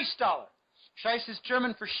a Scheisse dollar. Scheisse is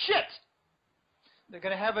German for shit. They're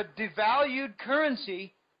going to have a devalued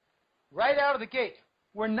currency right out of the gate.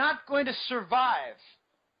 We're not going to survive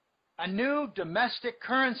a new domestic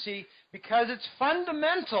currency because its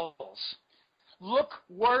fundamentals look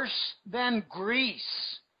worse than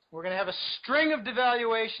Greece. We're going to have a string of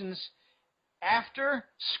devaluations after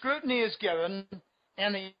scrutiny is given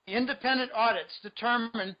and the independent audits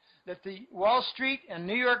determine that the Wall Street and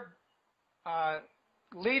New York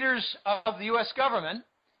leaders of the U.S. government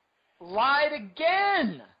lied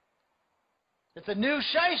again, that the new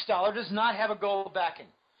Scheisse dollar does not have a gold backing.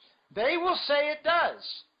 They will say it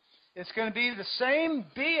does. It's going to be the same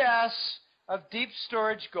BS of deep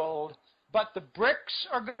storage gold, but the bricks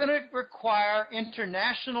are going to require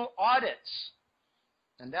international audits.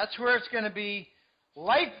 And that's where it's going to be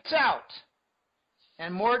lights out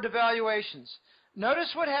and more devaluations.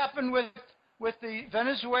 Notice what happened with the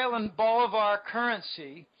Venezuelan bolivar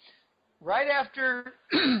currency right after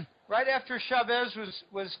right after Chavez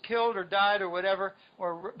was killed or died or whatever,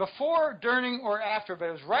 or before, during, or after, but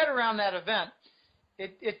it was right around that event.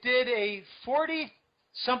 It did a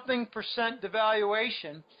 40-something%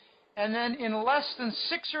 devaluation, and then in less than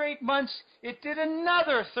 6 or 8 months, it did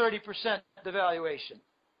another 30% devaluation.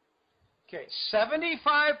 Okay,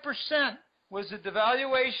 75% was the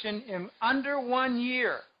devaluation in under 1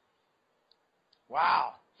 year.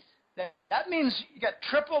 Wow. That means you got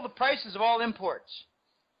triple the prices of all imports.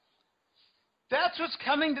 That's what's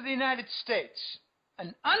coming to the United States.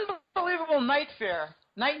 An unbelievable nightmare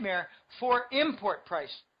for import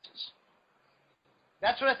prices.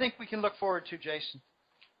 That's what I think we can look forward to, Jason.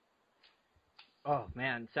 Oh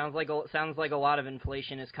man, sounds like a lot of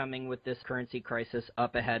inflation is coming with this currency crisis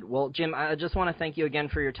up ahead. Well, Jim, I just want to thank you again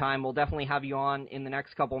for your time. We'll definitely have you on in the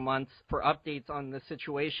next couple months for updates on the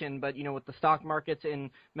situation. But you know, with the stock markets in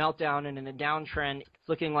meltdown and in a downtrend, it's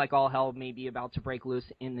looking like all hell may be about to break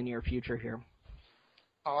loose in the near future here.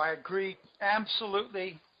 Oh, I agree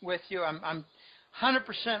absolutely with you. I'm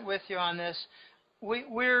 100% with you on this.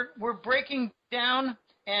 We're breaking down,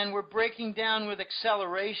 and we're breaking down with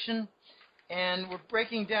acceleration. And we're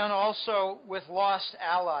breaking down also with lost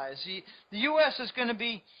allies. The U.S. is going to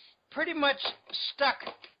be pretty much stuck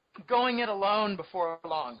going it alone before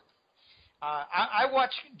long. I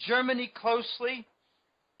watch Germany closely,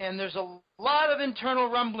 and there's a lot of internal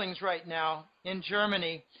rumblings right now in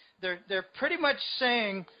Germany. They're pretty much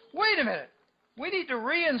saying, wait a minute, we need to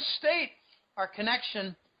reinstate our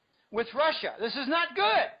connection with Russia. This is not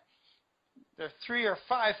good. There are 3,000 or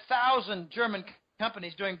 5,000 German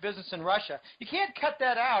companies doing business in Russia. You can't cut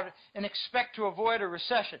that out and expect to avoid a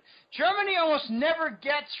recession. Germany almost never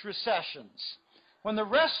gets recessions. When the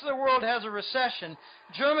rest of the world has a recession,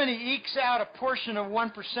 Germany ekes out a portion of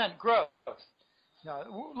 1% growth. Now,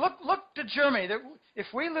 look to Germany.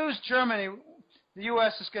 If we lose Germany, the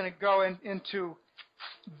U.S. is going to go into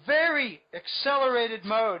very accelerated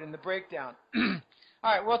mode in the breakdown. All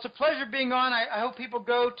right, well, it's a pleasure being on. I hope people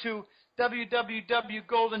go to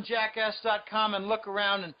www.goldenjackass.com and look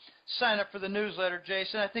around and sign up for the newsletter,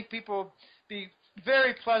 Jason. I think people will be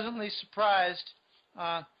very pleasantly surprised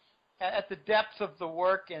at the depth of the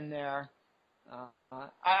work in there.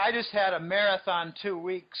 I just had a marathon 2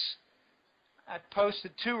 weeks. I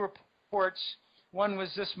posted 2 reports. One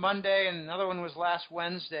was this Monday and another one was last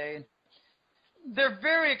Wednesday. They're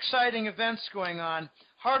very exciting events going on.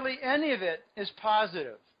 Hardly any of it is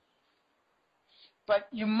positive. but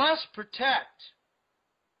you must protect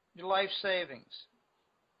your life savings.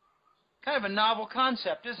 Kind of a novel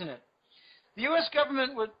concept, isn't it? The U.S.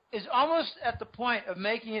 government is almost at the point of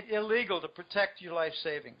making it illegal to protect your life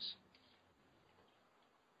savings.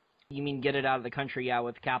 You mean get it out of the country, yeah,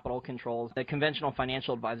 with capital controls. The conventional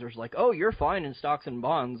financial advisors like, oh, you're fine in stocks and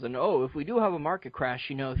bonds, and oh, if we do have a market crash,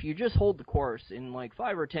 you know, if you just hold the course in like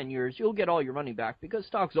 5 or 10 years, you'll get all your money back because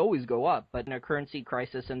stocks always go up. But in a currency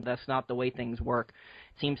crisis, and that's not the way things work.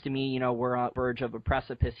 It seems to me, you know, we're on the verge of a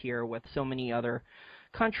precipice here with so many other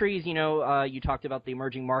countries. You know, you talked about the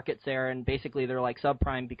emerging markets there, and basically they're like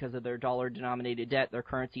subprime because of their dollar-denominated debt. Their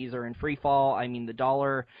currencies are in free fall. I mean, the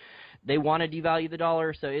dollar, they want to devalue the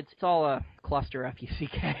dollar, so it's all a cluster,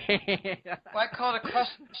 F-U-C-K. Well, I call it a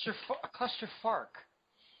cluster fark.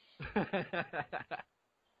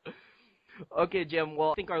 Okay, Jim.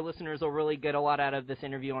 Well, I think our listeners will really get a lot out of this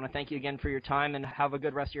interview. I want to thank you again for your time, and have a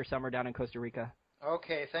good rest of your summer down in Costa Rica.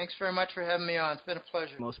 Okay, thanks very much for having me on. It's been a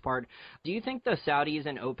pleasure. Most part. Do you think the Saudis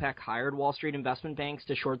and OPEC hired Wall Street investment banks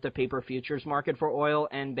to short the paper futures market for oil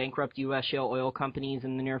and bankrupt U.S. shale oil companies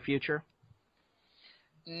in the near future?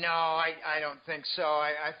 No, I don't think so.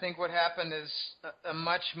 I think what happened is a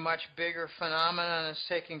much, much bigger phenomenon is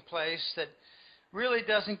taking place that really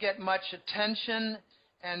doesn't get much attention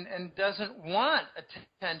and doesn't want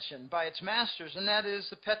attention by its masters, and that is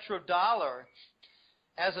the petrodollar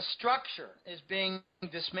as a structure is being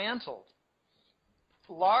dismantled.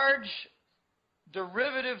 Large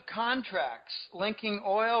derivative contracts linking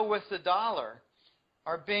oil with the dollar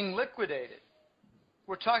are being liquidated.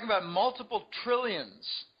 We're talking about multiple trillions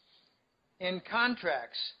in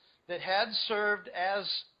contracts that had served as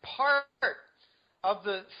part of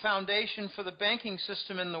the foundation for the banking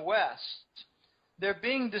system in the West. They're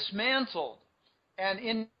being dismantled, and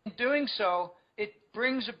in doing so, it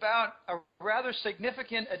brings about a rather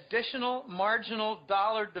significant additional marginal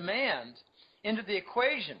dollar demand into the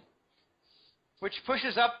equation, which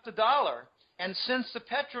pushes up the dollar. And since the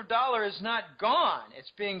petrodollar is not gone,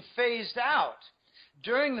 it's being phased out.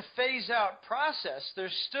 During the phase-out process,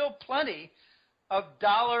 there's still plenty of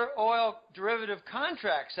dollar oil derivative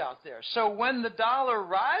contracts out there. So when the dollar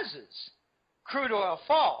rises, crude oil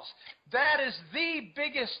falls. That is the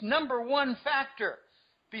biggest number one factor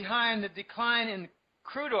behind the decline in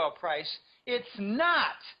crude oil price. It's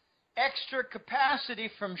not extra capacity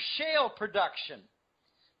from shale production.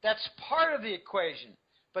 That's part of the equation.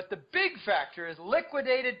 But the big factor is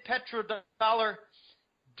liquidated petrodollar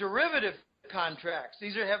derivative contracts.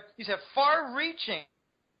 These have far-reaching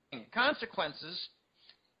consequences,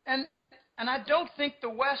 and I don't think the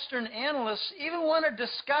Western analysts even want to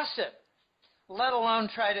discuss it, let alone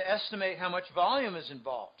try to estimate how much volume is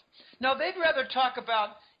involved. No, they'd rather talk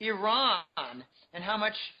about Iran and how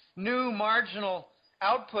much new marginal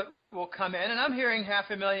output will come in, and I'm hearing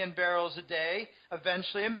 500,000 barrels a day,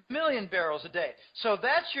 eventually 1 million barrels a day. So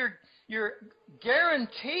that's your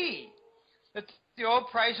guarantee that the oil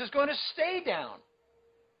price is going to stay down.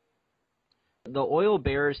 The oil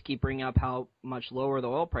bears keep bringing up how much lower the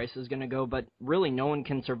oil price is going to go, but really no one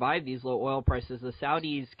can survive these low oil prices. The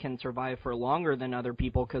Saudis can survive for longer than other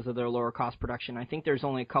people because of their lower cost production. I think there's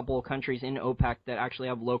only a couple of countries in OPEC that actually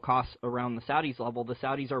have low costs around the Saudis level. The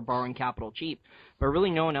Saudis are borrowing capital cheap, but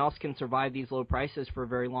really no one else can survive these low prices for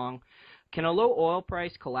very long. Can a low oil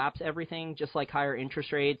price collapse everything, just like higher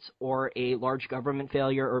interest rates or a large government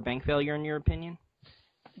failure or bank failure, in your opinion?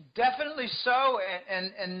 Definitely so,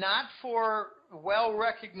 and not for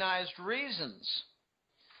well-recognized reasons.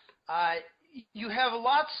 You have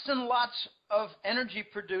lots and lots of energy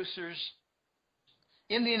producers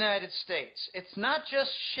in the United States. It's not just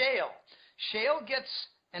shale. Shale gets,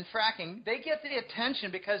 and fracking, they get the attention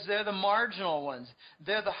because they're the marginal ones.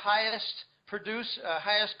 They're the highest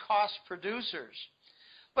cost producers.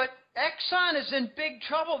 But Exxon is in big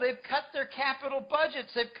trouble. They've cut their capital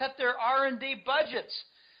budgets. They've cut their R&D budgets.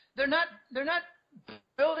 They're not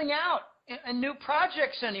building out new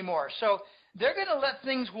projects anymore. So they're going to let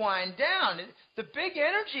things wind down. The big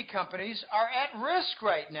energy companies are at risk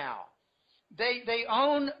right now. They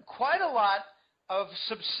own quite a lot of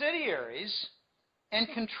subsidiaries and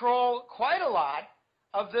control quite a lot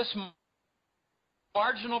of this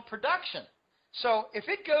marginal production. So if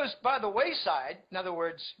it goes by the wayside, in other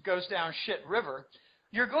words, goes down shit river,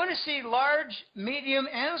 you're going to see large, medium,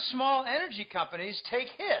 and small energy companies take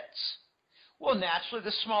hits. Well, naturally,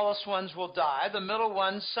 the smallest ones will die. The middle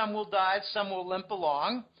ones, some will die, some will limp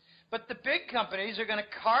along. But the big companies are going to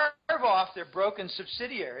carve off their broken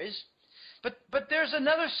subsidiaries. But there's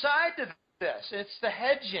another side to this. It's the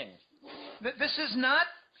hedging. This is not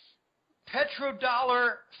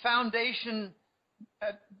petrodollar foundation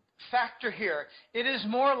factor here. It is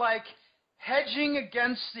more like hedging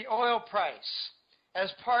against the oil price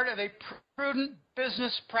as part of a prudent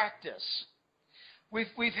business practice.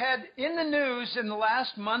 We've had in the news in the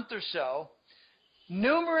last month or so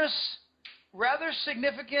numerous rather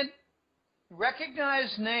significant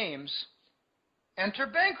recognized names enter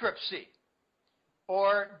bankruptcy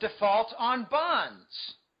or default on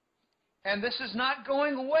bonds. And this is not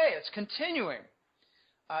going away. It's continuing.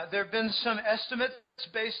 There have been some estimates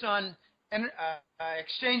based on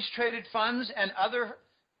exchange-traded funds and other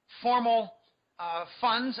formal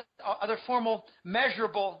funds, other formal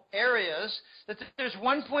measurable areas, that there's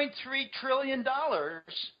 $1.3 trillion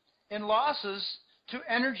in losses to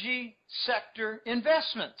energy sector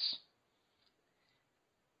investments.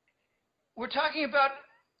 We're talking about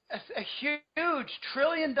a huge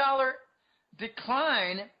trillion-dollar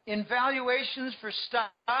decline in valuations for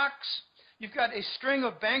stocks. You've got a string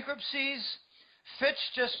of bankruptcies. Fitch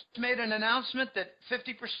just made an announcement that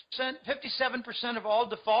 57% of all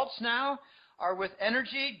defaults now are with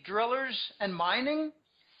energy, drillers, and mining.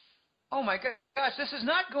 Oh my gosh, this is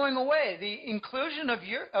not going away. The inclusion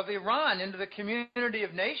of Iran into the community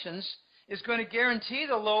of nations is going to guarantee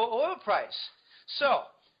the low oil price. So,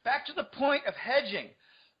 back to the point of hedging.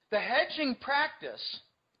 The hedging practice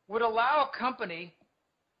would allow a company,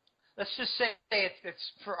 let's just say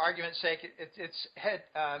it's for argument's sake, it's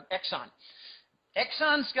Exxon.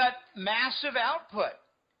 Exxon's got massive output.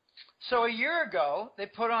 So a year ago, they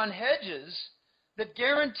put on hedges that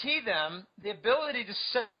guarantee them the ability to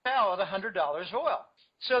sell at $100 oil.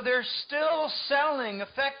 So they're still selling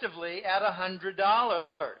effectively at $100.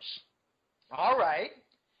 All right.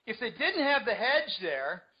 If they didn't have the hedge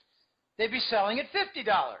there, they'd be selling at $50.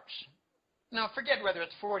 Now, forget whether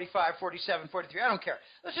it's 45, 47, 43. I don't care.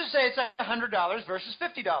 Let's just say it's $100 versus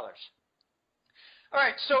 $50. All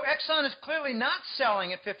right, so Exxon is clearly not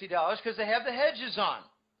selling at $50 because they have the hedges on.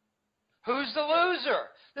 Who's the loser?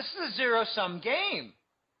 This is a zero-sum game.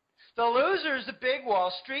 The loser is the big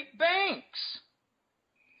Wall Street banks.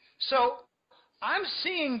 So I'm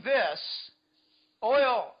seeing this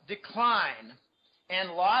oil decline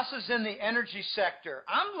and losses in the energy sector.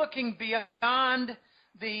 I'm looking beyond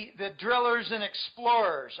the drillers and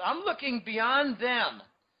explorers. I'm looking beyond them.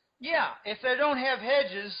 Yeah, if they don't have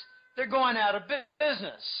hedges, they're going out of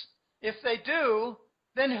business. If they do,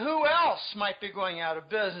 then who else might be going out of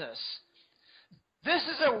business? This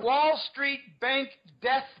is a Wall Street bank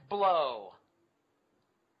death blow.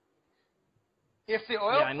 If the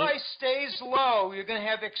oil price stays low, you're going to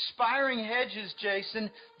have expiring hedges,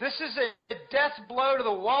 Jason. This is a death blow to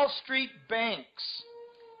the Wall Street banks.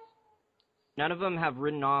 None of them have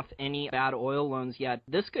written off any bad oil loans yet.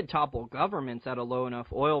 This could topple governments at a low enough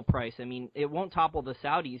oil price. I mean, it won't topple the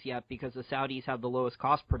Saudis yet because the Saudis have the lowest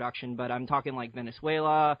cost production, but I'm talking like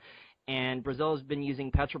Venezuela, and Brazil has been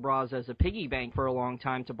using Petrobras as a piggy bank for a long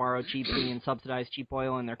time to borrow cheaply and subsidize cheap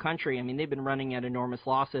oil in their country. I mean, they've been running at enormous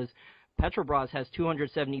losses. Petrobras has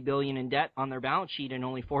 $270 billion in debt on their balance sheet and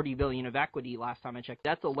only $40 billion of equity last time I checked.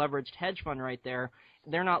 That's a leveraged hedge fund right there.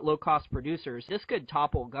 They're not low-cost producers. This could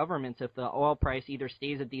topple governments if the oil price either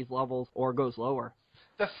stays at these levels or goes lower.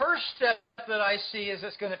 The first step that I see is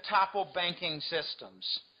it's going to topple banking systems.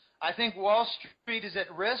 I think Wall Street is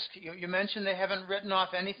at risk. You mentioned they haven't written off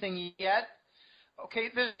anything yet. Okay,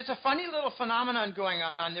 there's a funny little phenomenon going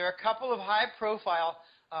on. There are a couple of high-profile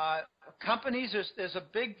companies. There's a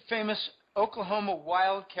big famous Oklahoma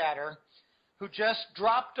wildcatter who just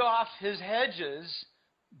dropped off his hedges,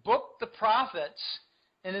 booked the profits,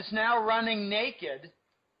 and is now running naked.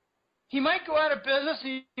 He might go out of business.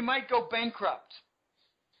 He might go bankrupt.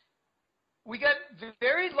 We got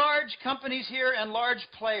very large companies here and large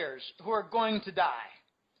players who are going to die.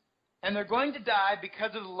 And they're going to die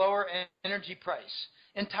because of the lower energy price.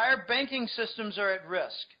 Entire banking systems are at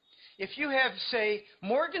risk. If you have, say,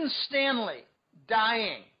 Morgan Stanley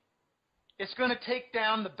dying, it's going to take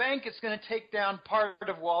down the bank. It's going to take down part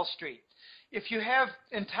of Wall Street. If you have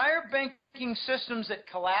entire banking systems that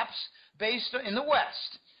collapse based in the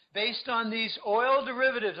West, based on these oil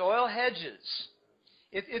derivatives, oil hedges,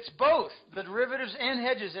 it's both the derivatives and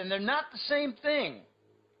hedges, and they're not the same thing.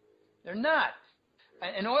 They're not.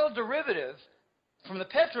 An oil derivative from the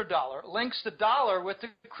petrodollar links the dollar with the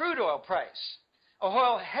crude oil price. A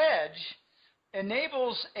oil hedge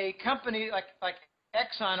enables a company like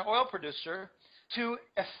Exxon, oil producer, to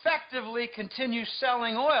effectively continue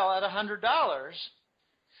selling oil at $100,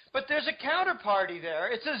 but there's a counterparty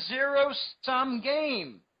there. It's a zero-sum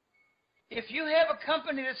game. If you have a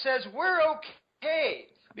company that says, we're okay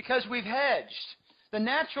because we've hedged, the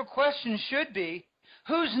natural question should be,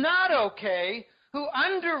 who's not okay? who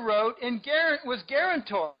underwrote and was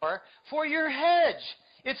guarantor for your hedge.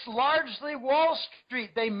 It's largely Wall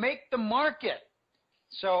Street. They make the market.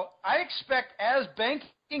 So I expect as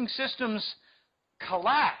banking systems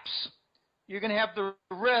collapse, you're going to have the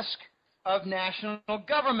risk of national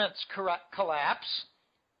governments collapse.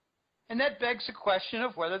 And that begs the question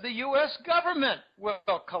of whether the U.S. government will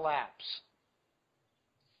collapse.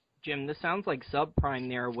 Jim, this sounds like subprime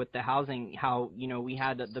there with the housing, how, we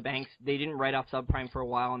had the banks, they didn't write off subprime for a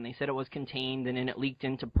while, and they said it was contained, and then it leaked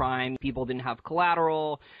into prime. People didn't have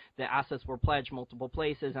collateral. The assets were pledged multiple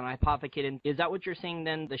places, and I hypothecated. Is that what you're saying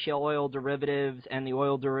then, the shale oil derivatives and the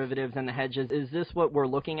oil derivatives and the hedges? Is this what we're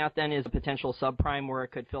looking at then, is a potential subprime where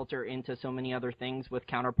it could filter into so many other things with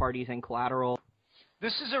counterparties and collateral?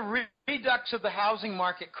 This is a redux of the housing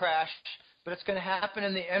market crash, but it's going to happen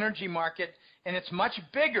in the energy market, and it's much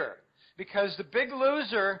bigger because the big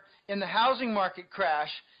loser in the housing market crash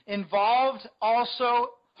involved also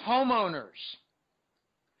homeowners.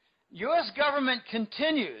 U.S. government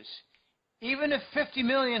continues, even if 50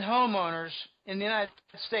 million homeowners in the United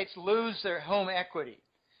States lose their home equity.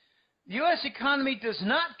 The U.S. economy does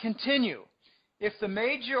not continue if the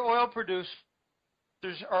major oil producers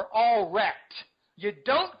are all wrecked. You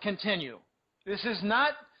don't continue. This is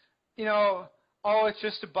not, oh, it's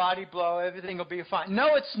just a body blow, everything will be fine.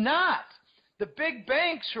 No, it's not. The big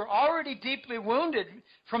banks were already deeply wounded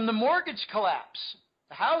from the mortgage collapse,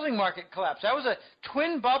 the housing market collapse. That was a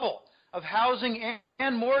twin bubble of housing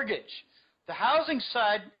and mortgage. The housing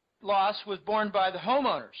side loss was borne by the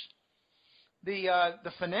homeowners.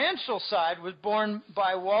 The financial side was borne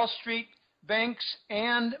by Wall Street banks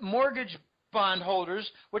and mortgage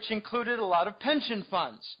bondholders, which included a lot of pension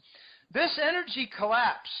funds. This energy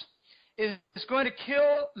collapse is going to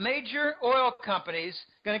kill major oil companies,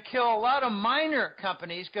 going to kill a lot of minor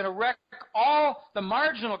companies, going to wreck all the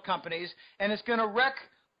marginal companies, and it's going to wreck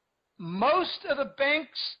most of the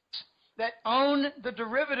banks that own the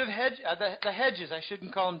derivative hedge, the hedges. I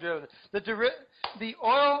shouldn't call them derivatives. The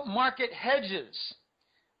oil market hedges.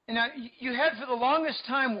 And now you had for the longest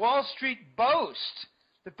time Wall Street boast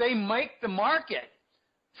that they make the market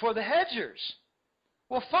for the hedgers.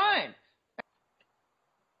 Well, fine.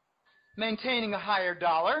 Maintaining a higher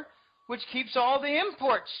dollar, which keeps all the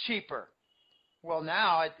imports cheaper. Well,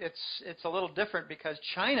 now it's a little different because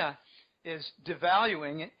China is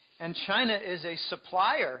devaluing, and China is a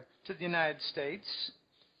supplier to the United States.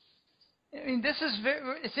 I mean,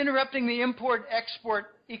 it's interrupting the import-export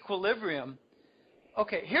equilibrium.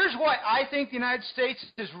 Okay, here's why I think the United States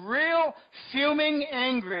is real fuming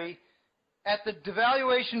angry at the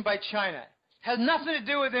devaluation by China. It has nothing to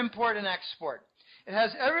do with import and export. It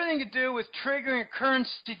has everything to do with triggering a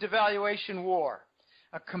currency devaluation war,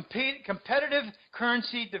 a competitive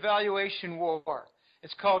currency devaluation war.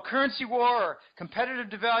 It's called currency war or competitive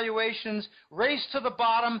devaluations, race to the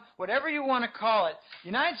bottom, whatever you want to call it. The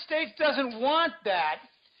United States doesn't want that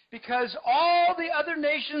because all the other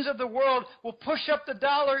nations of the world will push up the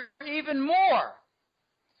dollar even more.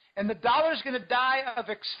 And the dollar's going to die of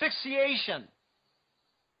asphyxiation.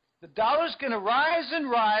 The dollar's going to rise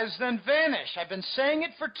and rise, then vanish. I've been saying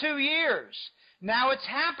it for 2 years. Now it's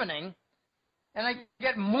happening. And I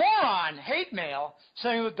get moron hate mail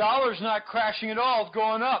saying the dollar's not crashing at all, it's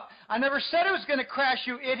going up. I never said it was going to crash,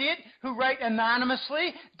 you idiot, who write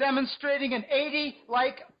anonymously, demonstrating an 80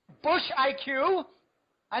 like Bush IQ.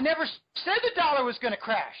 I never said the dollar was going to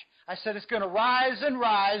crash. I said it's going to rise and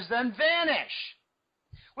rise, then vanish.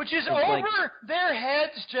 Which is over their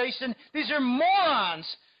heads, Jason. These are morons,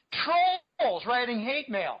 trolls writing hate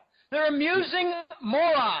mail. They're amusing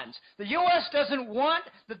morons. The U.S. doesn't want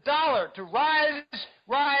the dollar to rise,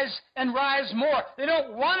 and rise more. They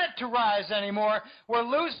don't want it to rise anymore. We're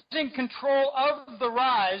losing control of the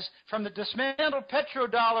rise from the dismantled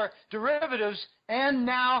petrodollar derivatives and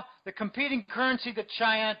now the competing currency that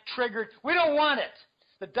China triggered. We don't want it.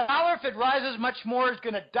 The dollar, if it rises much more, is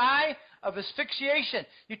going to die of asphyxiation.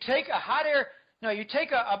 You take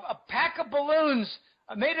a pack of balloons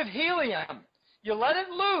made of helium. You let it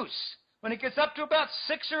loose. When it gets up to about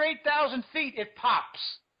 6,000 or 8,000 feet, it pops.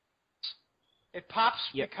 It pops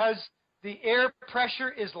because the air pressure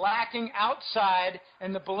is lacking outside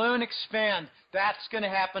and the balloon expands. That's going to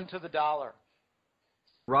happen to the dollar.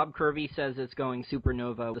 Rob Kirby says it's going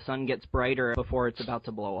supernova. The sun gets brighter before it's about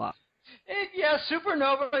to blow up.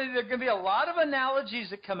 Supernova, there are going to be a lot of analogies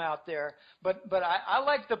that come out there, but I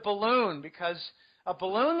like the balloon because a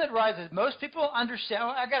balloon that rises, most people understand.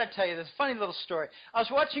 I got to tell you this funny little story. I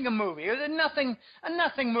was watching a movie. It was a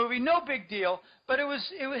nothing movie, no big deal, but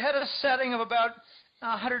it had a setting of about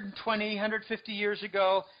 120, 150 years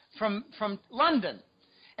ago from London.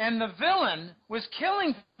 And the villain was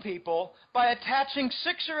killing people by attaching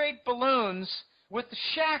 6 or 8 balloons with the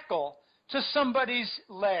shackle to somebody's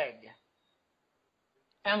leg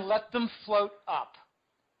and let them float up.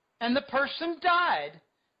 And the person died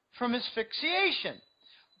from asphyxiation.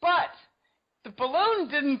 But the balloon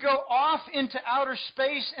didn't go off into outer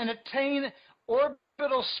space and attain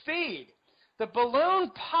orbital speed. The balloon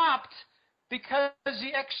popped because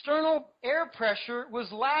the external air pressure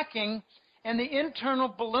was lacking and the internal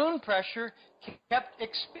balloon pressure kept,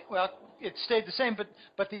 it stayed the same,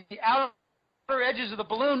 but the outer edges of the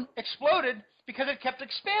balloon exploded because it kept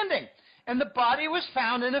expanding. And the body was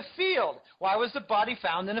found in a field. Why was the body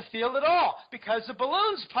found in a field at all? Because the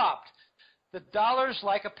balloons popped. The dollar's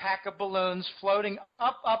like a pack of balloons floating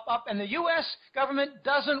up, up, up, and the U.S. government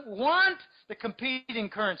doesn't want the competing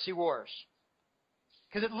currency wars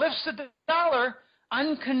because it lifts the dollar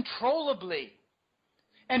uncontrollably.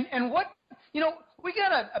 And what, we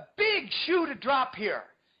got a big shoe to drop here,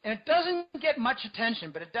 and it doesn't get much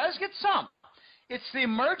attention, but it does get some. It's the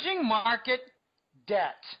emerging market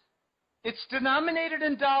debt. It's denominated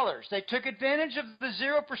in dollars. They took advantage of the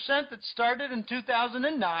 0% that started in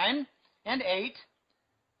 2009 and 8,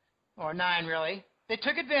 or 9 really. They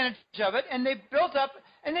took advantage of it, and they built up,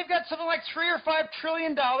 and they've got something like $3 or $5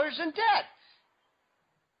 trillion in debt.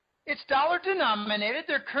 It's dollar denominated.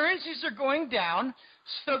 Their currencies are going down,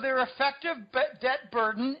 so their effective debt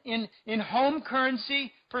burden in home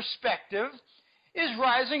currency perspective is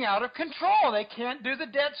rising out of control. They can't do the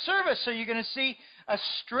debt service, so you're going to see a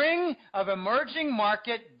string of emerging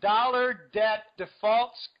market dollar debt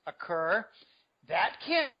defaults occur. That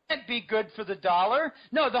can't be good for the dollar.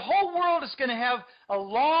 No, the whole world is going to have a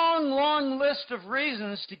long, long list of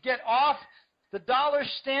reasons to get off the dollar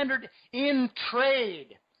standard in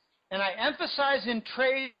trade. And I emphasize in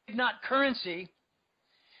trade, not currency,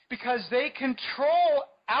 because they control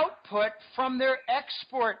output from their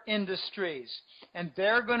export industries. And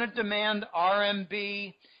they're going to demand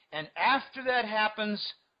RMB. And after that happens,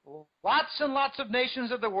 lots and lots of nations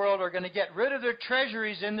of the world are going to get rid of their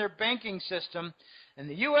treasuries in their banking system. And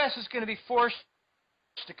the U.S. is going to be forced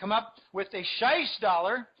to come up with a Scheisse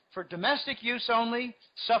dollar for domestic use only,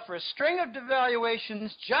 suffer a string of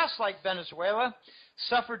devaluations just like Venezuela,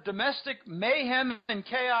 suffer domestic mayhem and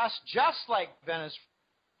chaos just like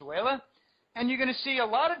Venezuela, and you're going to see a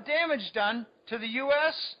lot of damage done to the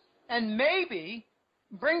U.S. and maybe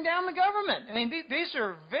bring down the government. I mean, these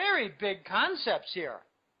are very big concepts here.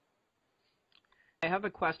 I have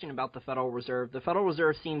a question about the Federal Reserve. The Federal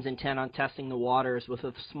Reserve seems intent on testing the waters with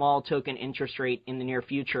a small token interest rate in the near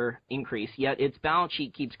future increase, yet its balance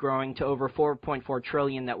sheet keeps growing to over $4.4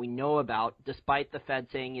 trillion that we know about, despite the Fed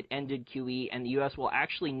saying it ended QE, and the U.S. will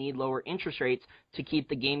actually need lower interest rates to keep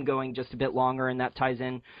the game going just a bit longer, and that ties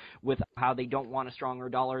in with how they don't want a stronger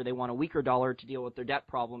dollar, they want a weaker dollar to deal with their debt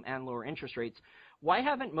problem and lower interest rates. Why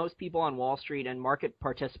haven't most people on Wall Street and market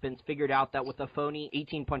participants figured out that with a phony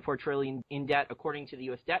 $18.4 trillion in debt, according to the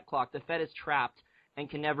U.S. debt clock, the Fed is trapped and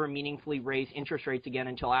can never meaningfully raise interest rates again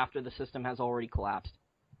until after the system has already collapsed?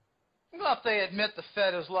 Well, if they admit the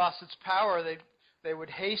Fed has lost its power, they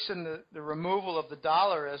would hasten the removal of the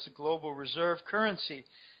dollar as a global reserve currency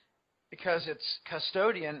because its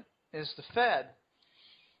custodian is the Fed.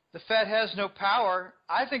 The Fed has no power.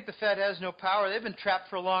 I think the Fed has no power. They've been trapped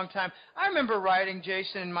for a long time. I remember writing,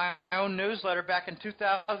 Jason, in my own newsletter back in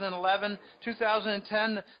 2011,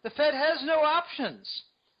 2010, the Fed has no options.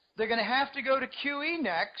 They're going to have to go to QE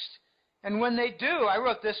next, and when they do, I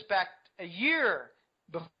wrote this back a year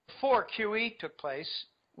before QE took place,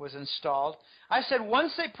 was installed. I said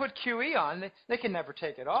once they put QE on, they can never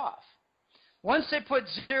take it off. Once they put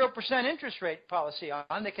 0% interest rate policy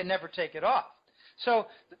on, they can never take it off. So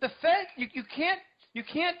the Fed, you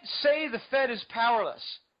can't say the Fed is powerless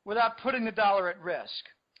without putting the dollar at risk.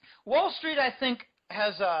 Wall Street, I think,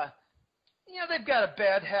 has they've got a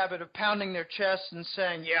bad habit of pounding their chests and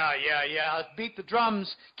saying, yeah, beat the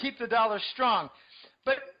drums, keep the dollar strong.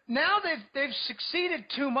 But now they've succeeded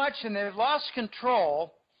too much and they've lost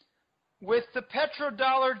control with the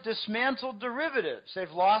petrodollar dismantled derivatives.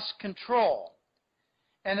 They've lost control.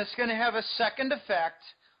 And it's going to have a second effect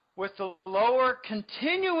with the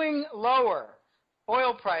continuing lower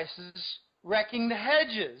oil prices wrecking the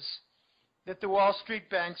hedges that the Wall Street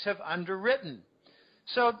banks have underwritten.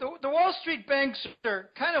 So the Wall Street banks are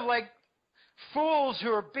kind of like fools who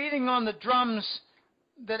are beating on the drums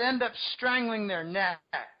that end up strangling their necks.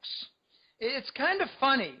 It's kind of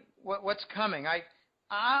funny what's coming.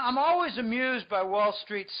 I'm always amused by Wall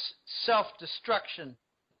Street's self-destruction.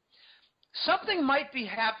 Something might be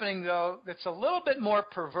happening, though, that's a little bit more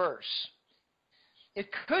perverse. It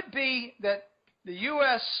could be that the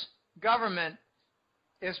U.S. government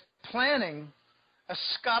is planning a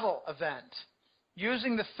scuttle event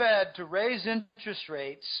using the Fed to raise interest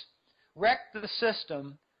rates, wreck the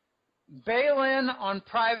system, bail in on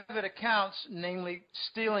private accounts, namely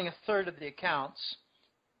stealing a third of the accounts,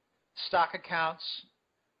 stock accounts,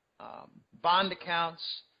 bond accounts,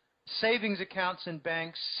 savings accounts in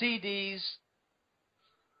banks, CDs,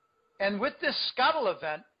 and with this scuttle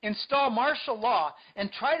event, install martial law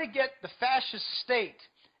and try to get the fascist state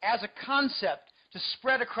as a concept to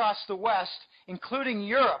spread across the West, including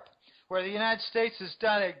Europe, where the United States has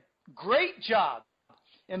done a great job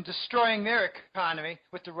in destroying their economy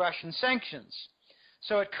with the Russian sanctions.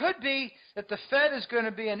 So it could be that the Fed is going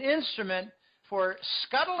to be an instrument for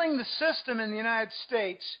scuttling the system in the United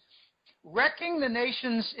States, wrecking the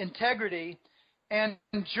nation's integrity, and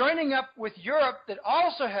joining up with Europe that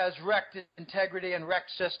also has wrecked integrity and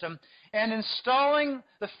wrecked system, and installing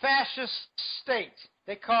the fascist state.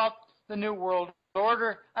 They call it the New World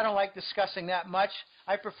Order. I don't like discussing that much.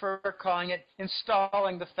 I prefer calling it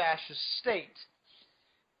installing the fascist state.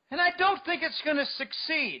 And I don't think it's going to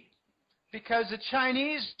succeed because the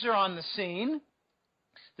Chinese are on the scene.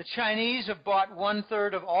 The Chinese have bought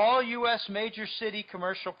 1/3 of all U.S. major city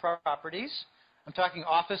commercial properties. I'm talking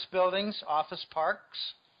office buildings, office parks.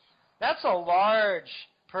 That's a large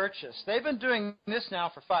purchase. They've been doing this now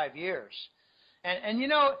for 5 years. And you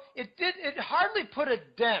know, it hardly put a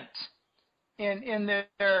dent in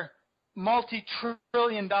their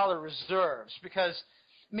multi-trillion-dollar reserves because,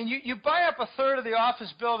 I mean, you buy up 1/3 of the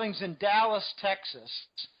office buildings in Dallas, Texas.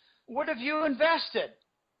 What have you invested?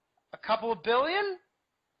 A couple of billion?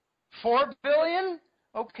 $4 billion?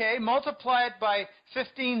 Okay, multiply it by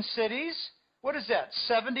 15 cities. What is that,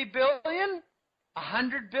 70 billion?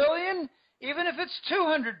 100 billion? Even if it's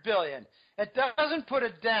 200 billion, it doesn't put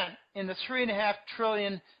a dent in the $3.5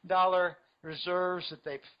 trillion reserves that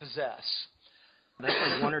they possess.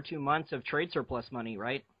 That's like 1 or 2 months of trade surplus money,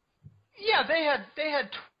 right? Yeah, they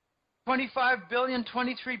had $25 billion,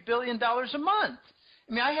 $23 billion a month.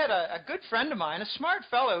 I mean, I had a good friend of mine, a smart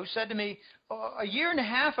fellow, who said to me a year and a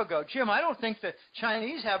half ago, Jim, I don't think the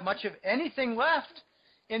Chinese have much of anything left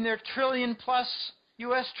in their trillion-plus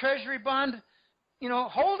U.S. Treasury bond,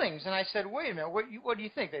 holdings. And I said, wait a minute, what do you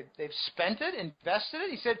think? They've spent it, invested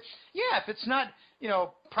it? He said, yeah, if it's not,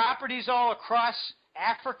 properties all across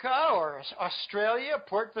Africa or Australia,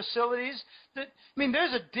 port facilities.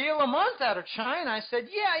 There's a deal a month out of China. I said,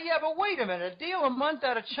 yeah, but wait a minute, a deal a month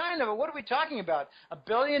out of China, but what are we talking about? $1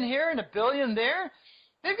 billion here and $1 billion there?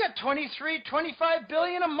 They've got 23, 25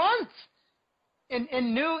 billion a month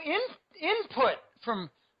in new input from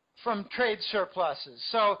trade surpluses.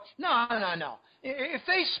 So, no. If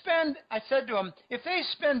they spend, I said to him, if they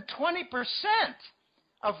spend 20%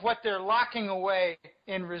 of what they're locking away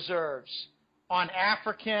in reserves on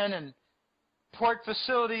African and port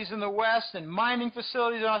facilities in the West and mining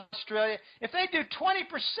facilities in Australia, if they do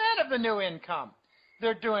 20% of the new income,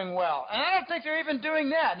 they're doing well. And I don't think they're even doing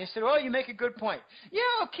that. And he said, well, you make a good point. Yeah,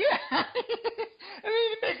 okay.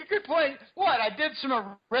 You make a good point. What, I did some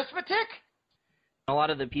arithmetic? A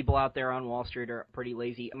lot of the people out there on Wall Street are pretty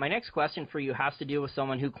lazy. My next question for you has to do with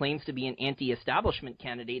someone who claims to be an anti-establishment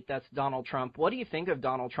candidate. That's Donald Trump. What do you think of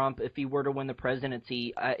Donald Trump if he were to win the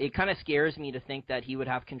presidency? It kind of scares me to think that he would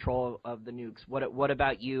have control of the nukes. What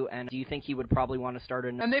about you? And do you think he would probably want to start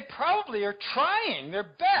And they probably are trying their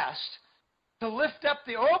best to lift up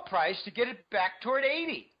the oil price to get it back toward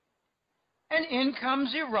 80. And in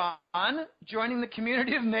comes Iran, joining the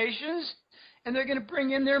community of nations, and they're going to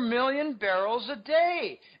bring in their 1 million barrels a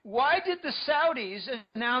day. Why did the Saudis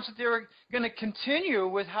announce that they were going to continue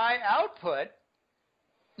with high output?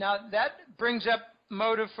 Now, that brings up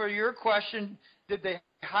motive for your question, did they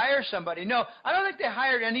hire somebody? No, I don't think they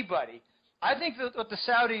hired anybody. I think that what the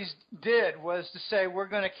Saudis did was to say, we're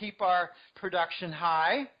going to keep our production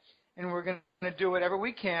high, and we're going to do whatever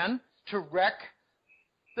we can to wreck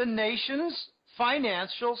the nation's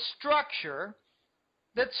financial structure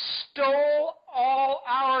that stole all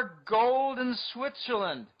our gold in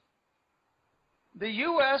Switzerland. The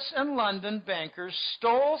U.S. and London bankers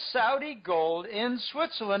stole Saudi gold in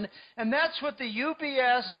Switzerland, and that's what the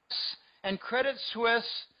UBS and Credit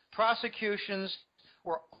Suisse prosecutions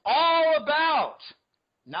were all about.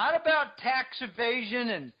 Not about tax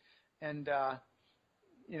evasion and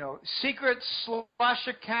secret slush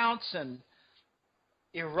accounts and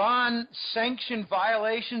Iran sanction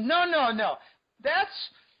violations. No. That's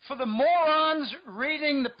for the morons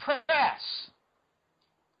reading the press.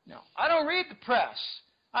 No, I don't read the press.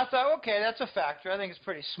 I thought, okay, that's a factor. I think it's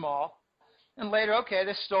pretty small. And later, okay,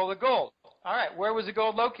 they stole the gold. All right, where was the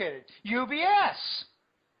gold located? UBS.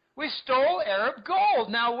 We stole Arab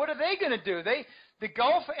gold. Now, what are they going to do? The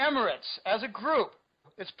Gulf Emirates, as a group,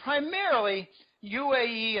 it's primarily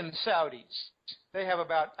UAE and Saudis. They have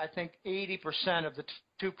about, I think, 80% of the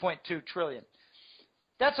 2.2 trillion.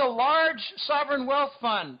 That's a large sovereign wealth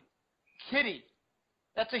fund kitty.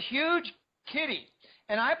 That's a huge kitty.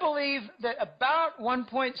 And I believe that about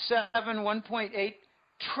 1.7, 1.8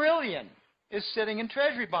 trillion is sitting in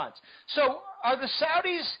treasury bonds. So are the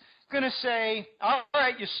Saudis going to say, all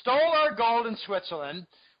right, you stole our gold in Switzerland.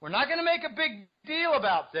 We're not going to make a big deal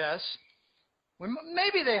about this.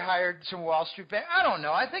 Maybe they hired some Wall Street bank. I don't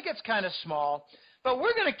know. I think it's kind of small. But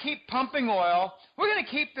we're going to keep pumping oil. We're going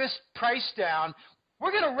to keep this price down.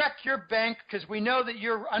 We're going to wreck your bank because we know that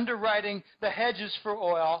you're underwriting the hedges for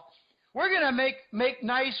oil. We're going to make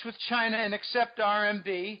nice with China and accept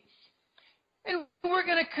RMB. And we're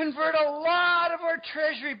going to convert a lot of our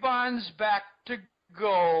treasury bonds back to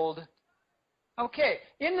gold. Okay,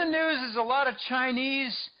 in the news is a lot of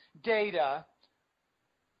Chinese data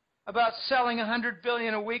about selling $100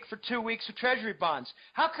 billion a week for 2 weeks of treasury bonds.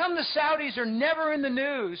 How come the Saudis are never in the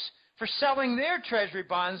news for selling their treasury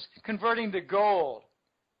bonds, converting to gold?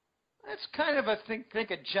 That's kind of, I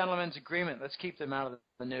think a gentleman's agreement. Let's keep them out of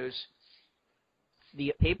the news.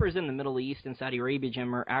 The papers in the Middle East and Saudi Arabia,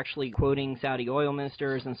 Jim, are actually quoting Saudi oil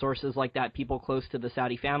ministers and sources like that, people close to the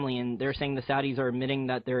Saudi family, and they're saying the Saudis are admitting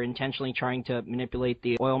that they're intentionally trying to manipulate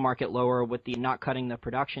the oil market lower with the not cutting the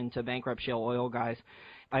production to bankrupt shale oil guys.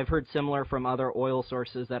 I've heard similar from other oil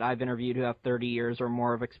sources that I've interviewed who have 30 years or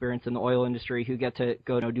more of experience in the oil industry who get to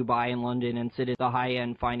go to Dubai and London and sit at the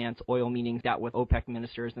high-end finance oil meetings out with OPEC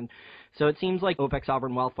ministers. And so it seems like OPEC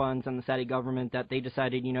sovereign wealth funds and the Saudi government that they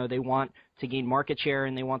decided, they want to gain market share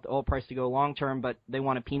and they want the oil price to go long-term, but they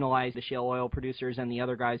want to penalize the shale oil producers and the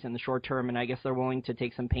other guys in the short term. And I guess they're willing to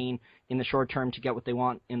take some pain in the short term to get what they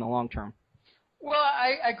want in the long term. Well,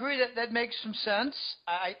 I agree that makes some sense.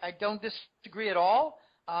 I don't disagree at all.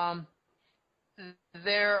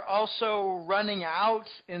 They're also running out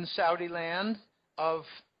in Saudi land of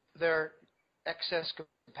their excess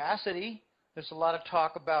capacity. There's a lot of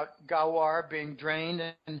talk about Ghawar being drained.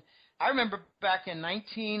 And I remember back in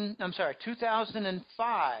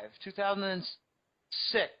 2005,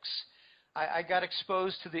 2006, I got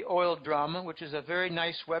exposed to the Oil Drum, which is a very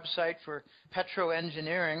nice website for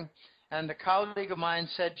petroengineering. And a colleague of mine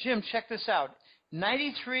said, Jim, check this out.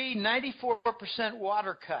 93, 94%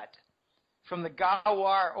 water cut from the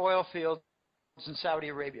Ghawar oil fields in Saudi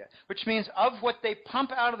Arabia, which means of what they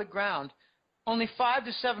pump out of the ground, only 5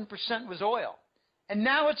 to 7% was oil. And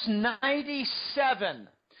now it's 97.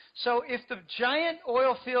 So if the giant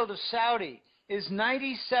oil field of Saudi is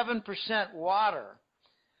 97% water,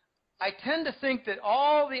 I tend to think that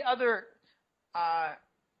all the other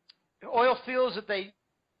oil fields that they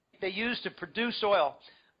use to produce oil,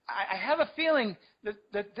 I have a feeling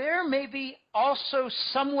that there may be also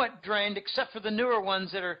somewhat drained, except for the newer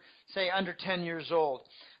ones that are, say, under 10 years old.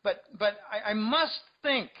 But I must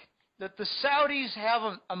think that the Saudis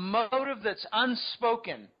have a motive that's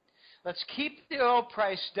unspoken. Let's keep the oil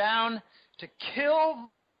price down to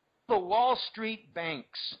kill the Wall Street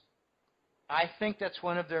banks. I think that's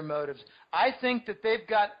one of their motives. I think that they've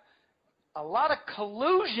got a lot of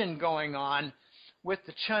collusion going on with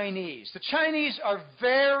the Chinese. The Chinese are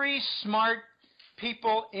very smart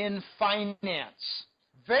people in finance.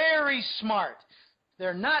 Very smart.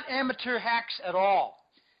 They're not amateur hacks at all.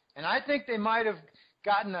 And I think they might have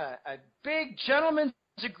gotten a big gentleman's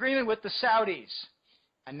agreement with the Saudis.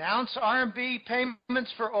 Announce RMB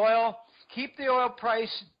payments for oil, keep the oil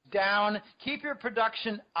price down, keep your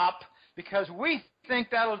production up, because we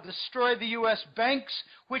think that'll destroy the U.S. banks,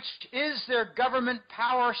 which is their government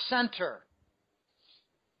power center.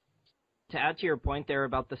 To add to your point there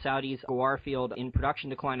about the Saudis' Ghawar field in production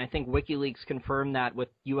decline, I think WikiLeaks confirmed that with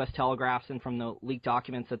U.S. telegraphs and from the leaked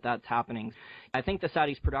documents that that's happening. I think the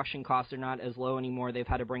Saudis' production costs are not as low anymore. They've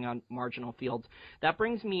had to bring on marginal fields. That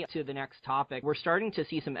brings me to the next topic. We're starting to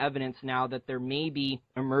see some evidence now that there may be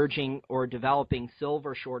emerging or developing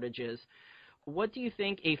silver shortages. What do you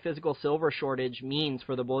think a physical silver shortage means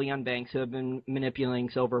for the bullion banks who have been manipulating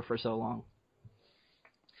silver for so long?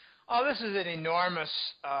 Oh, this is an enormous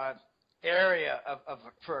area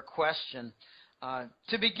for a question.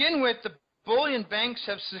 To begin with, the bullion banks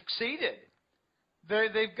have succeeded.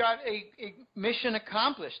 They've got a mission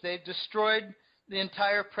accomplished. They've destroyed the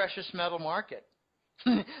entire precious metal market.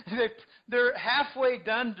 They're halfway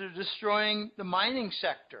done to destroying the mining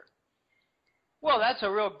sector. Well, that's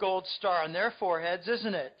a real gold star on their foreheads,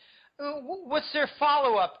 isn't it? What's their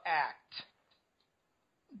follow-up act?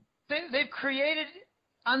 They've created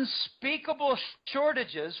unspeakable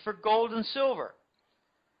shortages for gold and silver.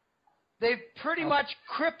 they've pretty much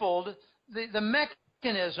crippled the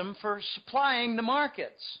mechanism for supplying the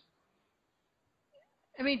markets.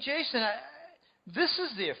 I mean, Jason, this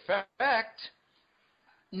is the effect.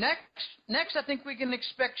 Next, I think we can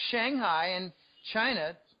expect Shanghai and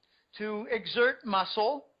China to exert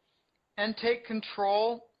muscle and take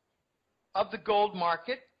control of the gold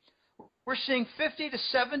market. We're seeing 50 to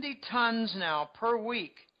 70 tons now per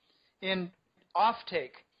week in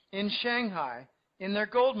offtake in Shanghai in their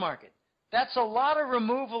gold market. That's a lot of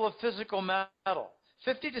removal of physical metal,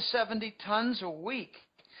 50 to 70 tons a week.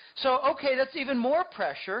 So, okay, that's even more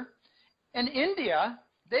pressure. And India,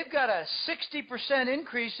 they've got a 60%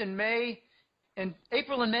 increase in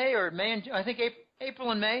April and May, or May and I think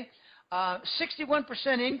April and May, 61%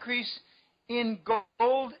 increase in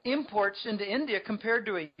gold imports into India compared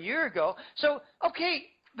to a year ago. So, okay,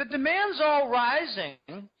 the demand's all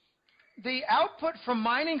rising. The output from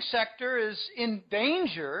mining sector is in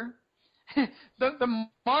danger. The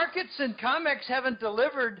markets and COMEX haven't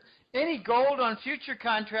delivered any gold on future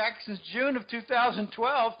contracts since June of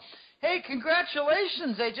 2012. Hey,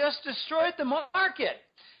 congratulations, they just destroyed the market.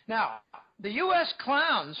 Now, the U.S.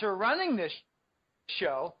 clowns who are running this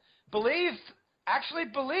show actually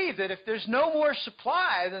believe that if there's no more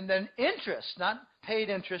supply, then interest, not paid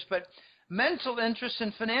interest, but mental interest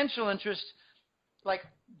and financial interest, like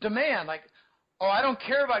demand, like, oh, I don't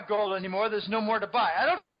care about gold anymore, there's no more to buy. I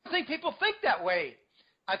don't think people think that way.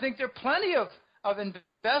 I think there are plenty of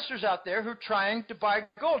investors out there who are trying to buy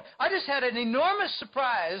gold. I just had an enormous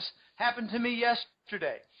surprise happen to me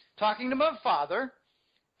yesterday, talking to my father,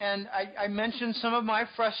 and I mentioned some of my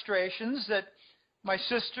frustrations that my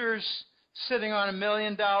sister's sitting on $1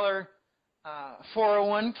 million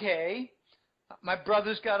 401k. My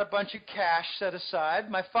brother's got a bunch of cash set aside.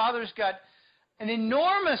 My father's got an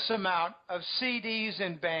enormous amount of CDs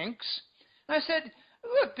in banks. And I said,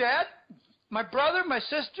 look, Dad, my brother, my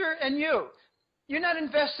sister, and you're not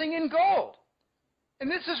investing in gold. And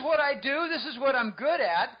this is what I do. This is what I'm good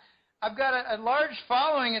at. I've got a large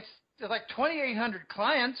following. It's like 2,800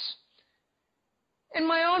 clients. In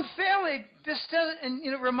my own family, this doesn't, and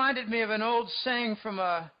it reminded me of an old saying from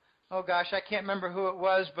I can't remember who it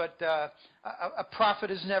was, but a prophet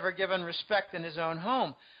is never given respect in his own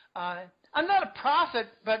home. I'm not a prophet,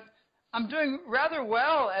 but I'm doing rather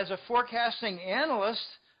well as a forecasting analyst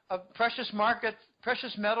of precious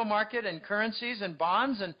metal market and currencies and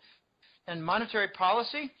bonds and monetary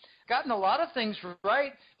policy. Gotten a lot of things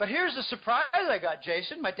right, but here's the surprise I got,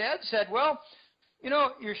 Jason. My dad said, well,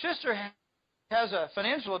 your sister has a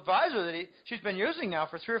financial advisor that she's been using now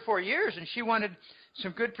for 3 or 4 years, and she wanted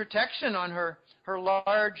some good protection on her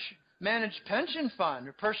large managed pension fund,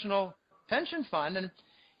 her personal pension fund, and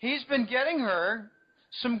he's been getting her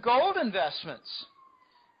some gold investments.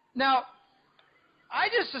 Now, I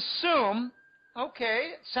just assume,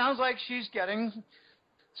 okay, it sounds like she's getting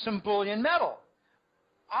some bullion metal.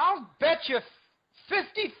 I'll bet you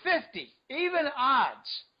 50-50, even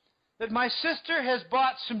odds, that my sister has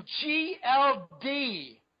bought some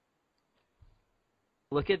GLD.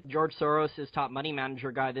 Look at George Soros' top money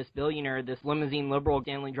manager guy, this billionaire, this limousine liberal,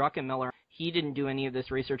 Stanley Druckenmiller. He didn't do any of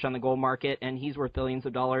this research on the gold market, and he's worth billions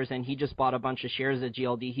of dollars, and he just bought a bunch of shares of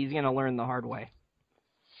GLD. He's going to learn the hard way.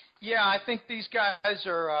 Yeah, I think these guys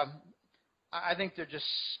are, I think they're just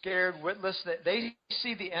scared witless. They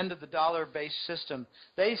see the end of the dollar-based system.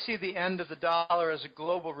 They see the end of the dollar as a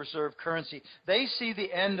global reserve currency. They see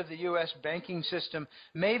the end of the U.S. banking system,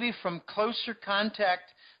 maybe from closer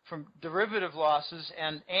contact from derivative losses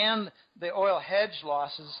and the oil hedge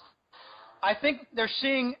losses. I think they're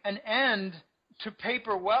seeing an end to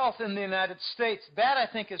paper wealth in the United States. That,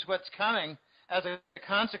 I think, is what's coming as a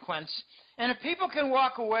consequence. And if people can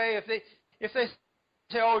walk away, if they say,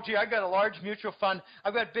 oh, gee, I've got a large mutual fund,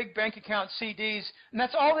 I've got big bank account CDs, and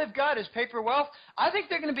that's all they've got is paper wealth, I think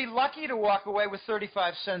they're going to be lucky to walk away with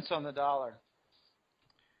 35 cents on the dollar.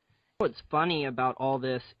 What's funny about all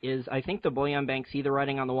this is I think the bullion banks see the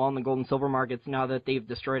writing on the wall in the gold and silver markets now that they've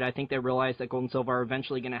destroyed. I think they realize that gold and silver are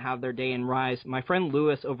eventually going to have their day and rise. My friend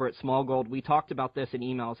Lewis over at Small Gold, we talked about this in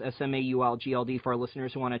emails, SMAULGLD, for our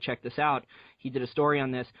listeners who want to check this out. He did a story on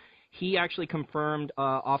this. He actually confirmed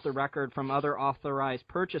off the record from other authorized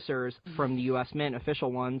purchasers from the U.S. Mint,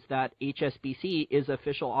 official ones, that HSBC is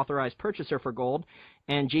official authorized purchaser for gold,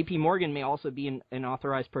 and J.P. Morgan may also be an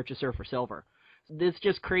authorized purchaser for silver. It's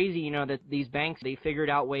just crazy, that these banks, they figured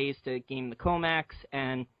out ways to game the COMEX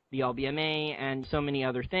and the LBMA and so many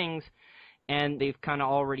other things, and they've kind of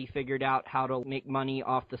already figured out how to make money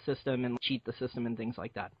off the system and cheat the system and things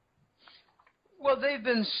like that. Well, they've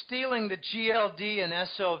been stealing the GLD and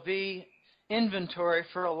SLV inventory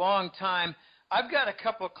for a long time. I've got a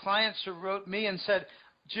couple of clients who wrote me and said,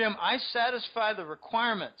 Jim, I satisfy the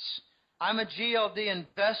requirements. I'm a GLD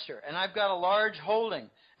investor, and I've got a large holding,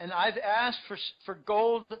 and I've asked for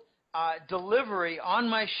gold delivery on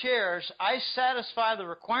my shares. I satisfy the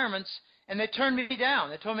requirements, and they turned me down.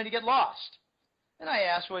 They told me to get lost. And I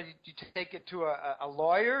asked, well, did you take it to a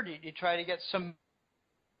lawyer? Did you try to get some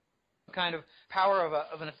kind of power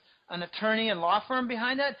of an attorney and law firm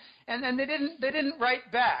behind that? And they didn't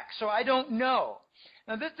write back, so I don't know.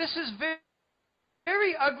 Now, this is very,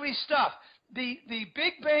 very ugly stuff. The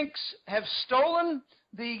big banks have stolen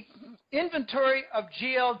the inventory of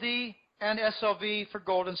GLD and SLV for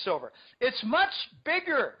gold and silver. It's much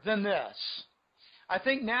bigger than this. I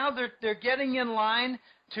think now they're getting in line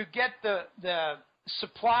to get the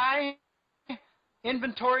supply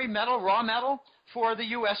inventory metal, raw metal, for the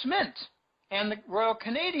U.S. Mint and the Royal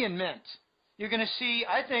Canadian Mint. You're going to see,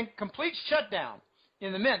 I think, complete shutdown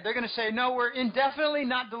in the Mint. They're going to say, no, we're indefinitely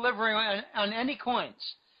not delivering on any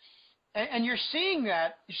coins. And you're seeing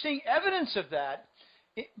that, you're seeing evidence of that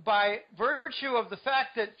by virtue of the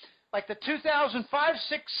fact that, like the 2005,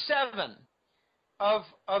 6, 7 of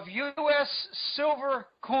U.S. silver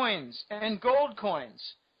coins and gold coins,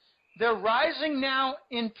 they're rising now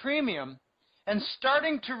in premium and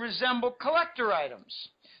starting to resemble collector items.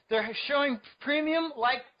 They're showing premium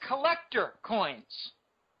like collector coins.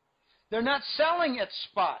 They're not selling at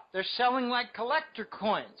spot. They're selling like collector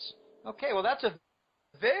coins. Okay, well, that's a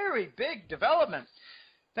very big development.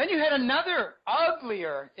 Then you had another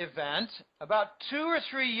uglier event about 2 or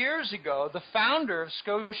 3 years ago. The founder of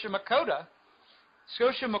Scotia Mocatta,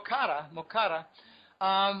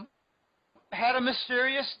 had a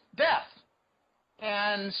mysterious death,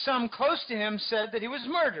 and some close to him said that he was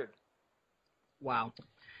murdered. Wow.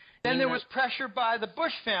 Then there was pressure by the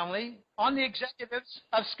Bush family on the executives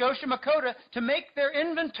of Scotia Mocatta to make their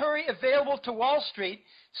inventory available to Wall Street.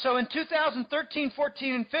 So in 2013,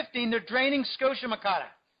 14, and 15, they're draining Scotia Mocatta.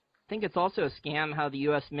 I think it's also a scam how the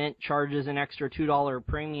U.S. Mint charges an extra $2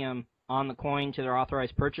 premium on the coin to their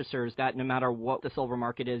authorized purchasers, that no matter what the silver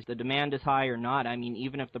market is, the demand is high or not. I mean,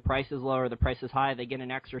 even if the price is low or the price is high, they get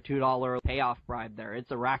an extra $2 payoff bribe there.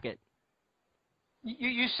 It's a racket.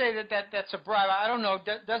 You say that's a bribe. I don't know.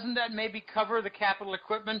 Doesn't that maybe cover the capital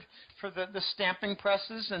equipment for the stamping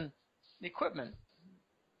presses and the equipment?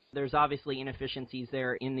 There's obviously inefficiencies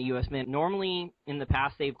there in the U.S. Mint. Normally, in the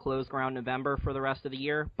past, they've closed around November for the rest of the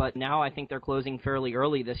year, but now I think they're closing fairly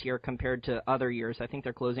early this year compared to other years. I think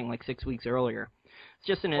they're closing like 6 weeks earlier. It's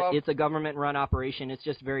just it's a government-run operation. It's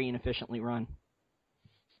just very inefficiently run.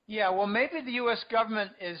 Yeah, well, maybe the U.S.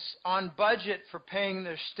 government is on budget for paying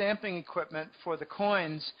their stamping equipment for the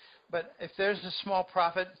coins, but if there's a small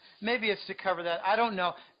profit, maybe it's to cover that. I don't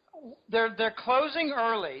know. They're closing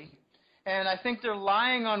early, and I think they're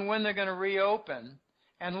lying on when they're going to reopen.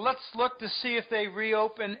 And let's look to see if they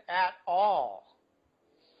reopen at all.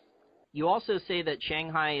 You also say that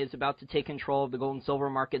Shanghai is about to take control of the gold and silver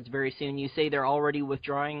markets very soon. You say they're already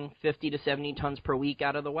withdrawing 50 to 70 tons per week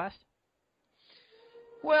out of the West?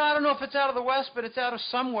 Well, I don't know if it's out of the West, but it's out of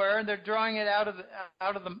somewhere, and they're drawing it out of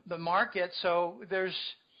the market. So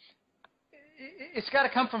it's got to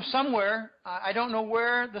come from somewhere. I don't know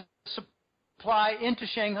where the supply into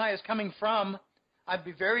Shanghai is coming from. I'd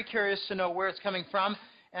be very curious to know where it's coming from,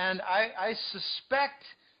 and I suspect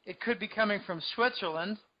it could be coming from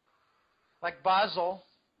Switzerland, like Basel,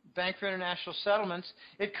 Bank for International Settlements.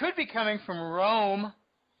 It could be coming from Rome,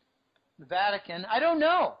 the Vatican. I don't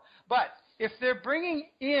know, but if they're bringing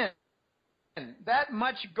in that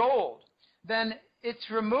much gold, then it's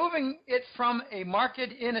removing it from a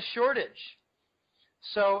market in a shortage.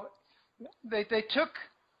 So they took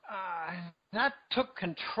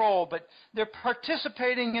control, but they're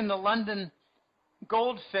participating in the London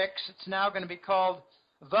gold fix. It's now going to be called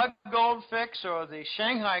the gold fix or the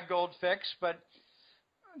Shanghai gold fix, but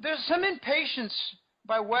there's some impatience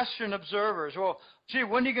by Western observers. Well, gee,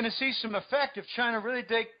 when are you going to see some effect if China really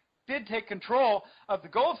did take control of the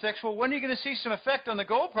gold fix? Well, when are you going to see some effect on the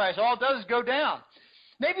gold price? All it does is go down.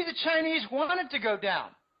 Maybe the Chinese want it to go down.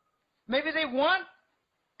 Maybe they want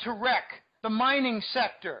to wreck the mining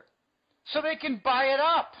sector so they can buy it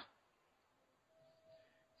up.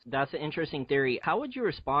 That's an interesting theory. How would you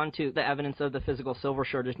respond to the evidence of the physical silver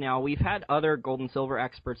shortage now? We've had other gold and silver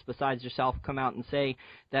experts besides yourself come out and say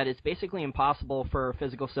that it's basically impossible for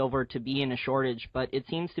physical silver to be in a shortage, but it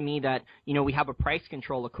seems to me that, we have a price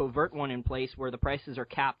control, a covert one in place where the prices are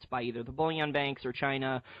capped by either the bullion banks or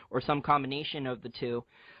China or some combination of the two.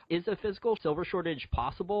 Is a physical silver shortage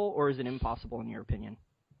possible, or is it impossible in your opinion?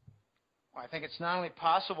 Well, I think it's not only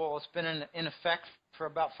possible, it's been in effect for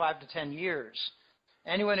about 5 to 10 years.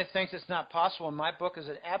 Anyone who thinks it's not possible in my book is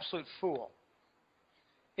an absolute fool.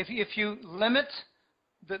 If you limit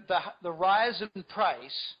the rise in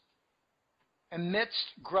price amidst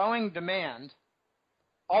growing demand,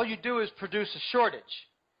 all you do is produce a shortage.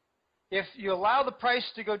 If you allow the price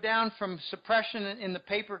to go down from suppression in the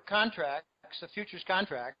paper contracts, the futures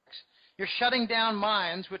contracts, you're shutting down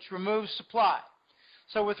mines, which removes supply.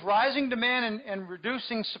 So with rising demand and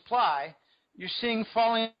reducing supply, you're seeing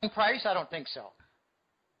falling price? I don't think so.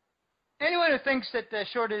 Anyone who thinks that the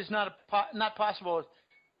shortage is not possible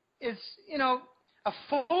is, a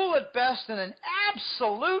fool at best and an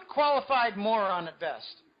absolute qualified moron at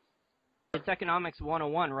best. It's economics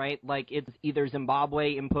 101, right? Like, it's either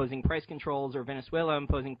Zimbabwe imposing price controls or Venezuela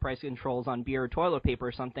imposing price controls on beer or toilet paper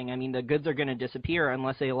or something. I mean, the goods are going to disappear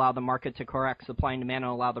unless they allow the market to correct supply and demand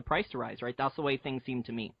and allow the price to rise, right? That's the way things seem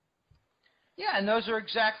to me. Yeah, and those are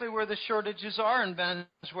exactly where the shortages are in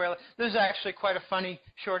Venezuela. There's actually quite a funny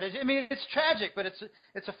shortage. I mean, it's tragic, but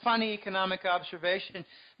it's a funny economic observation.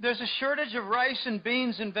 There's a shortage of rice and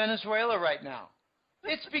beans in Venezuela right now.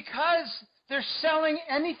 It's because they're selling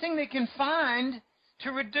anything they can find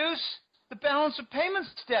to reduce the balance of payments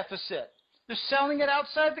deficit. They're selling it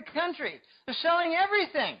outside the country. They're selling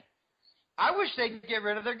everything. I wish they'd get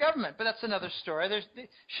rid of their government, but that's another story.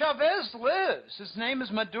 Chavez lives. His name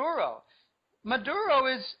is Maduro. Maduro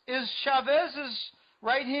is Chavez's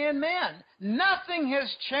right-hand man. Nothing has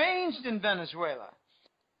changed in Venezuela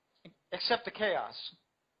except the chaos.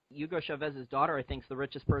 Hugo Chavez's daughter, I think, is the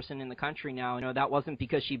richest person in the country now. That wasn't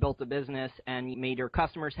because she built a business and made her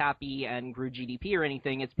customers happy and grew GDP or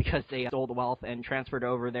anything. It's because they stole the wealth and transferred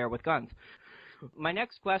over there with guns. My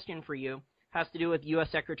next question for you has to do with U.S.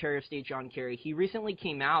 Secretary of State John Kerry. He recently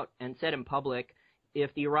came out and said in public,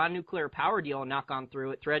 if the Iran nuclear power deal had not gone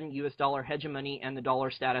through, it threatened U.S. dollar hegemony and the dollar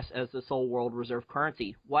status as the sole world reserve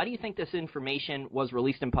currency. Why do you think this information was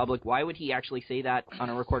released in public? Why would he actually say that on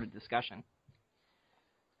a recorded discussion?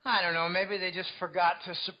 I don't know. Maybe they just forgot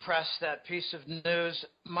to suppress that piece of news.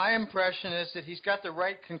 My impression is that he's got the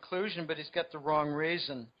right conclusion, but he's got the wrong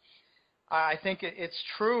reason. I think it's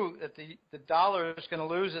true that the dollar is going to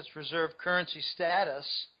lose its reserve currency status,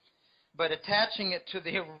 but attaching it to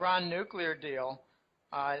the Iran nuclear deal,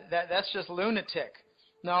 that's just lunatic.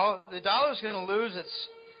 No, the dollar is going to lose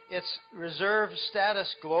its reserve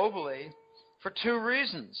status globally for two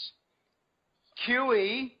reasons.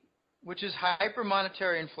 QE, which is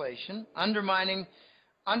hypermonetary inflation, undermining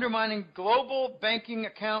global banking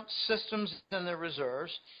account systems and their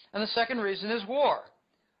reserves. And the second reason is war.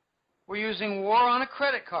 We're using war on a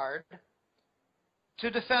credit card to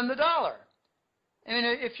defend the dollar. I mean,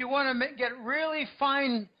 if you want to get really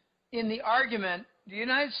fine in the argument, the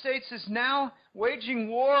United States is now waging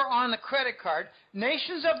war on the credit card.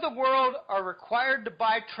 Nations of the world are required to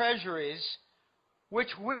buy treasuries, which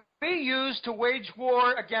we use to wage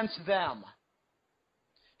war against them,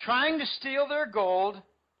 trying to steal their gold,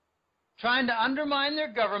 trying to undermine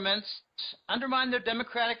their governments, undermine their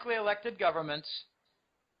democratically elected governments,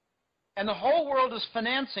 and the whole world is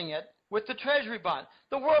financing it with the treasury bond.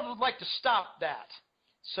 The world would like to stop that.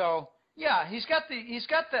 So, yeah, he's got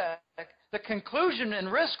the conclusion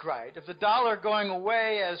and risk right of the dollar going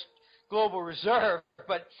away as global reserve,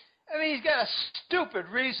 but, I mean, he's got a stupid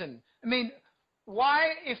reason. I mean, why,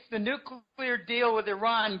 if the nuclear deal with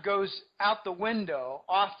Iran goes out the window,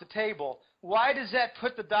 off the table, why does that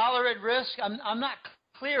put the dollar at risk? I'm not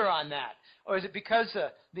clear on that. Or is it because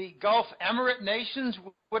the Gulf Emirate nations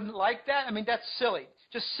wouldn't like that? I mean, that's silly,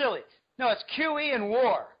 just silly. No, it's QE and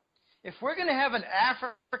war. If we're going to have an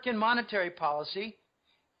African monetary policy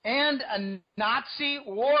and a Nazi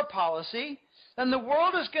war policy, then the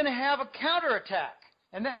world is going to have a counterattack,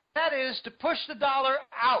 and that is to push the dollar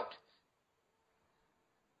out.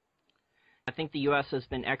 I think the U.S. has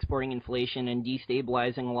been exporting inflation and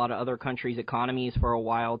destabilizing a lot of other countries' economies for a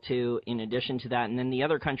while, too, in addition to that. And then the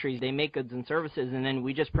other countries, they make goods and services, and then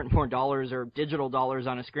we just print more dollars or digital dollars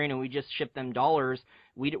on a screen, and we just ship them dollars.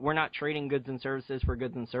 We're not trading goods and services for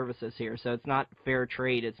goods and services here, so it's not fair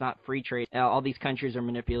trade. It's not free trade. All these countries are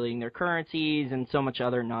manipulating their currencies and so much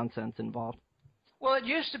other nonsense involved. Well, it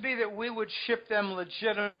used to be that we would ship them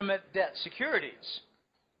legitimate debt securities,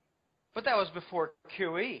 but that was before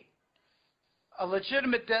QE. A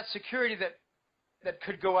legitimate debt security that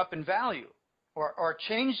could go up in value or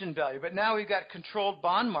change in value. But now we've got a controlled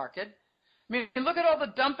bond market. I mean, look at all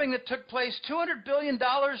the dumping that took place, $200 billion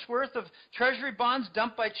worth of treasury bonds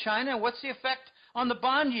dumped by China. What's the effect on the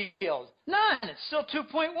bond yield? None. It's still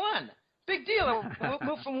 2.1. Big deal. It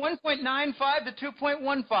moved from 1.95 to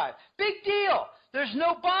 2.15. Big deal. There's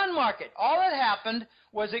no bond market. All that happened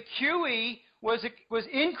was that QE was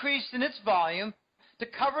increased in its volume to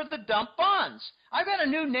cover the dump bonds. I've got a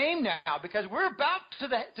new name now because we're about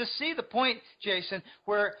to see the point, Jason,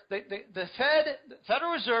 where the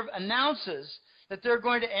Federal Reserve announces that they're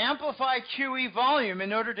going to amplify QE volume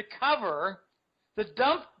in order to cover the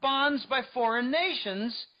dump bonds by foreign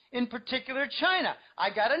nations, in particular China. I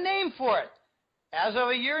got a name for it. As of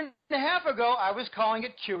a year and a half ago, I was calling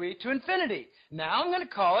it QE to infinity. Now I'm going to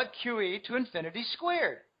call it QE to infinity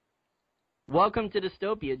squared. Welcome to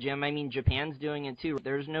dystopia, Jim. I mean, Japan's doing it too.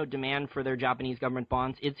 There's no demand for their Japanese government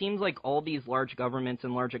bonds. It seems like all these large governments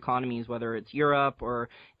and large economies, whether it's Europe or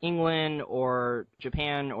England or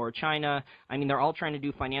Japan or China, I mean, they're all trying to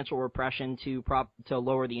do financial repression to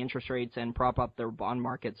lower the interest rates and prop up their bond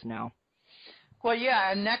markets now. Well,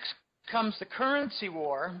 yeah, and next comes the currency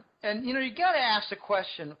war. And, you know, you got to ask the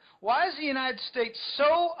question, why is the United States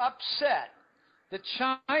so upset that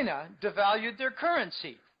China devalued their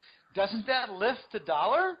currency? Doesn't that lift the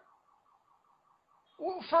dollar?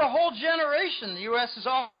 Well, for a whole generation, the U.S. has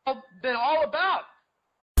been all about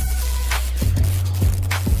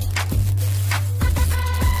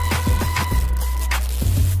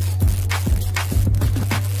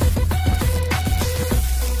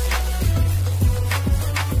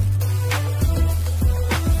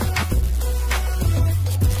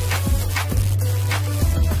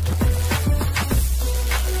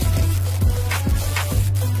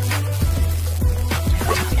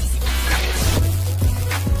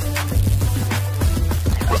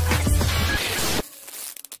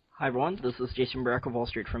Hi everyone, this is Jason Barrack of Wall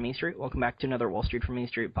Street from Main Street. Welcome back to another Wall Street from Main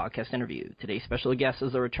Street podcast interview. Today's special guest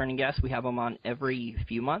is a returning guest. We have him on every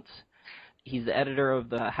few months. He's the editor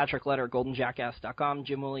of the hat-trick letter, goldenjackass.com.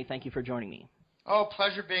 Jim Willie, thank you for joining me. Oh,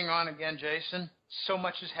 pleasure being on again, Jason. So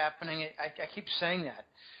much is happening. I keep saying that.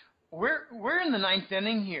 We're in the ninth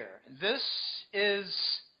inning here. This is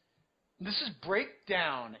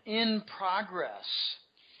breakdown in progress.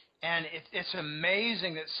 And it's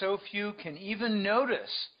amazing that so few can even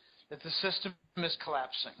notice that the system is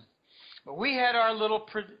collapsing. But we had our little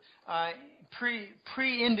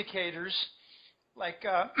pre-indicators, like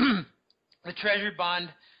the Treasury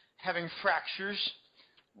bond having fractures.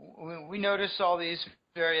 We noticed all these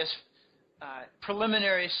various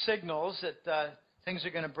preliminary signals that things are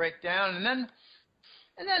going to break down, and then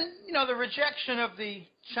you know, the rejection of the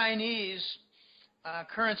Chinese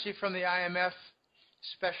currency from the IMF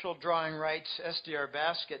special drawing rights SDR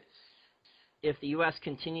basket. If the U.S.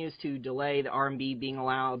 continues to delay the RMB being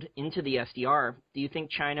allowed into the SDR, do you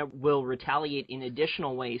think China will retaliate in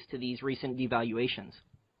additional ways to these recent devaluations?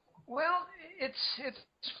 Well, it's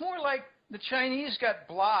more like the Chinese got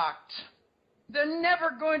blocked. They're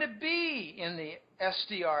never going to be in the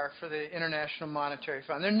SDR for the International Monetary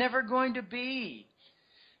Fund. They're never going to be.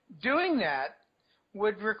 Doing that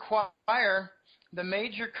would require the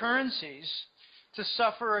major currencies to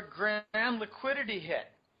suffer a grand liquidity hit,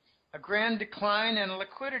 a grand decline and a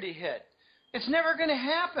liquidity hit. It's never going to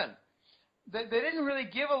happen. They didn't really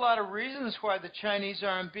give a lot of reasons why the Chinese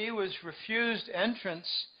RMB was refused entrance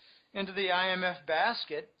into the IMF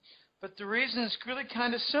basket, but the reason is really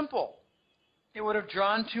kind of simple. It would have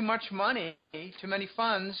drawn too much money, too many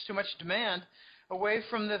funds, too much demand away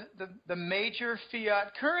from the major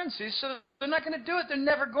fiat currencies, so they're not going to do it. They're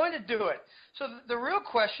never going to do it. So the real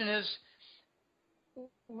question is,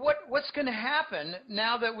 what's going to happen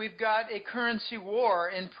now that we've got a currency war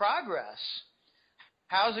in progress?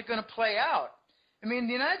 How's it going to play out? I mean,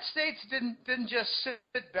 the United States didn't just sit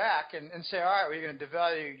back and say, all right, we're going to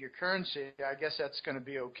devalue your currency. I guess that's going to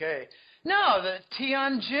be okay. No, the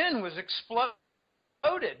Tianjin was exploded.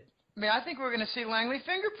 I mean, I think we're going to see Langley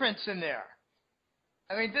fingerprints in there.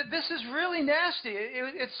 I mean, this is really nasty.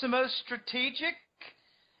 It's the most strategic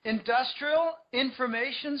industrial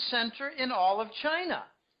information center in all of China.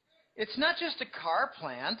 It's not just a car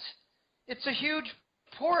plant. It's a huge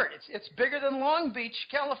port. It's bigger than Long Beach,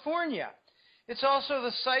 California. It's also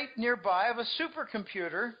the site nearby of a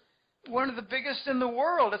supercomputer, one of the biggest in the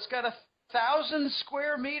world. It's got 1,000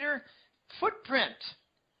 square meter footprint.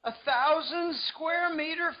 1,000 square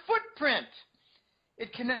meter footprint.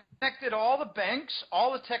 It connected all the banks,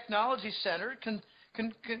 all the technology center,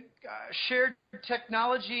 shared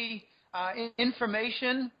technology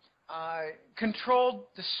information, controlled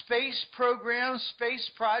the space programs, space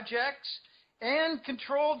projects, and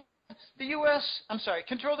controlled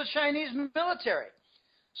controlled the Chinese military.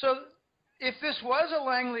 So if this was a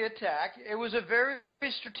Langley attack, it was a very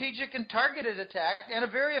strategic and targeted attack and a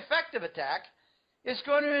very effective attack. It's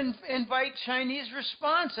going to invite Chinese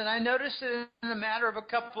response. And I noticed that in a matter of a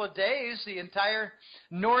couple of days, the entire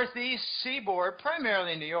northeast seaboard,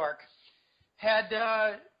 primarily New York, had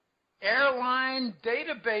airline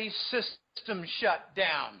database system shut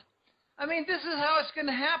down. I mean, this is how it's going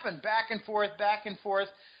to happen, back and forth, back and forth.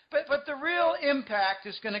 But the real impact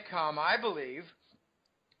is going to come, I believe,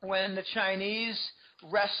 when the Chinese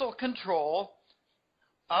wrestle control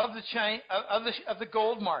of the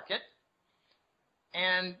gold market,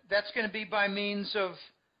 and that's going to be by means of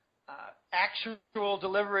actual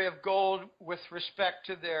delivery of gold with respect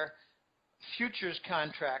to their futures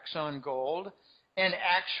contracts on gold and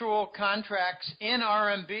actual contracts in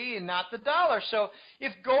RMB and not the dollar. So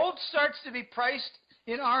if gold starts to be priced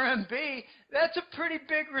in RMB, that's a pretty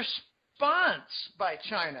big response by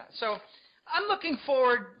China. So I'm looking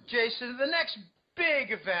forward, Jason, to the next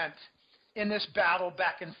big event in this battle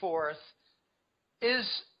back and forth is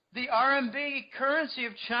the RMB currency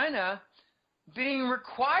of China being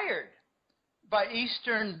required by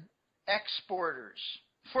Eastern exporters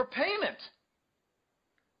for payment,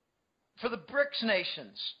 for the BRICS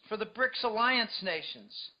nations, for the BRICS alliance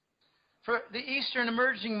nations, for the Eastern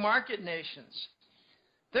emerging market nations.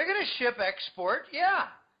 They're going to ship export, yeah,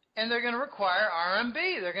 and they're going to require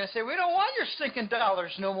RMB. They're going to say, we don't want your stinking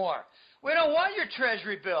dollars no more. We don't want your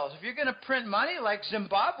treasury bills. If you're going to print money like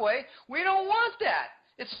Zimbabwe, we don't want that.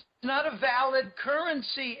 It's not a valid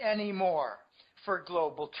currency anymore for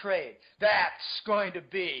global trade. That's going to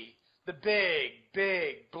be the big,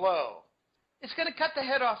 big blow. It's going to cut the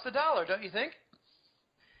head off the dollar, don't you think?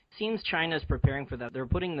 Seems China's preparing for that. They're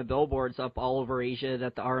putting the billboards up all over Asia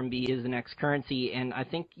that the RMB is the next currency, and I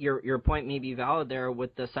think your point may be valid there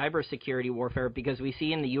with the cybersecurity warfare, because we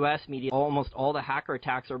see in the U.S. media almost all the hacker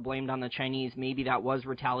attacks are blamed on the Chinese. Maybe that was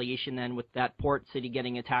retaliation then with that port city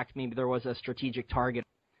getting attacked. Maybe there was a strategic target.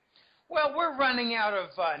 Well, we're running out of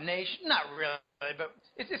not really, but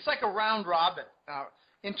it's like a round robin.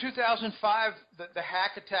 In 2005, the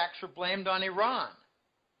hack attacks were blamed on Iran.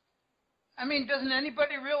 I mean, doesn't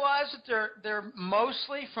anybody realize that they're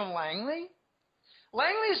mostly from Langley?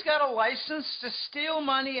 Langley's got a license to steal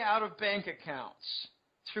money out of bank accounts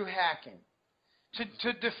through hacking,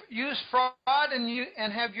 to use fraud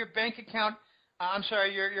and have your bank account,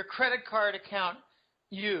 your credit card account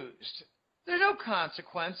used. There are no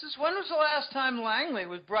consequences. When was the last time Langley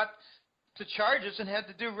was brought to charges and had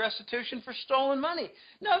to do restitution for stolen money?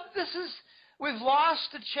 No, we've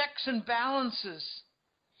lost the checks and balances.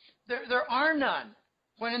 There are none.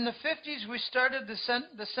 When in the 50s we started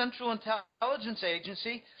the Central Intelligence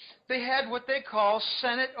Agency, they had what they call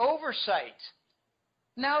Senate oversight.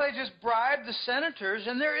 Now they just bribe the senators,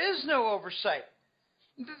 and there is no oversight.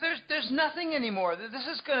 There's nothing anymore. This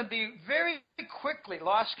is going to be very quickly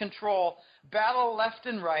lost control, battle left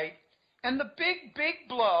and right, and the big, big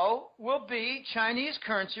blow will be Chinese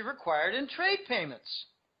currency required in trade payments.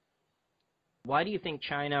 Why do you think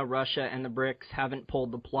China, Russia, and the BRICS haven't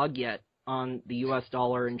pulled the plug yet on the U.S.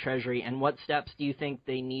 dollar and Treasury, and what steps do you think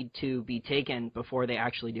they need to be taken before they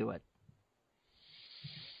actually do it?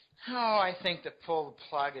 Oh, I think that pull the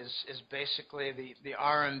plug is basically the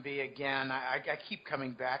RMB again. I keep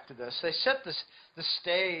coming back to this. They set the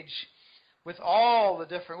stage with all the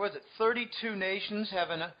different, 32 nations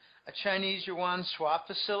having a Chinese yuan swap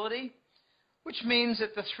facility, which means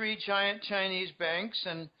that the 3 giant Chinese banks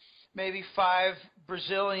and maybe 5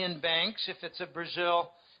 Brazilian banks, if it's a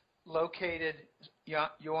Brazil-located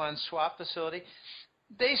yuan swap facility,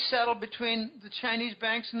 they settle between the Chinese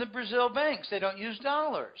banks and the Brazil banks. They don't use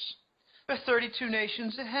dollars. There are 32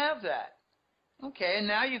 nations that have that. Okay, and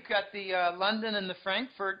now you've got the London and the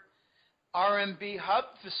Frankfurt RMB hub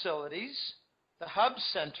facilities, the hub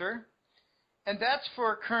center, and that's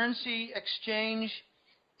for currency exchange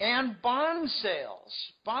and bond sales,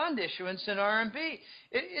 bond issuance in RMB.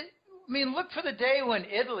 I mean, look for the day when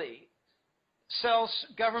Italy sells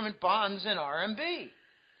government bonds in RMB.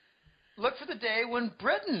 Look for the day when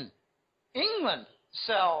Britain, England,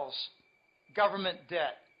 sells government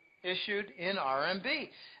debt issued in RMB.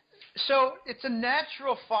 So it's a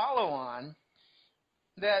natural follow-on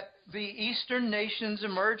that the Eastern nations,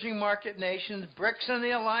 emerging market nations, BRICS and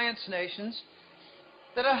the alliance nations,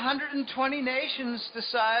 that 120 nations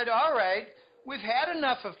decide, all right, we've had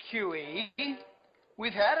enough of QE,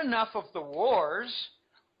 we've had enough of the wars,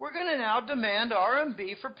 we're going to now demand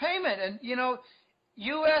RMB for payment. And, you know,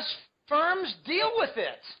 U.S. firms deal with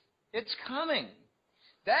it. It's coming.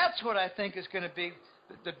 That's what I think is going to be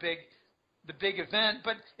the big event.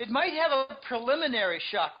 But it might have a preliminary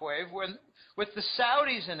shockwave with the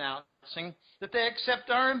Saudis announcing that they accept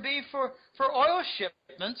RMB for oil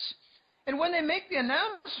shipments. And when they make the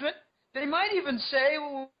announcement, they might even say,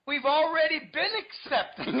 well, we've already been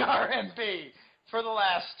accepting RMB for the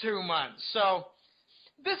last 2 months. So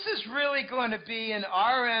This is really going to be an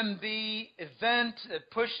RMB event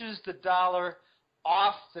that pushes the dollar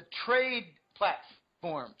off the trade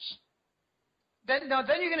platforms. Then you're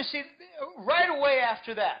going to see right away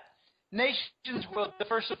after that, nations will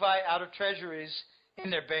diversify out of treasuries in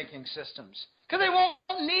their banking systems because they won't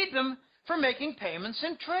need them for making payments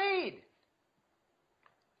in trade.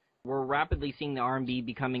 We're rapidly seeing the RMB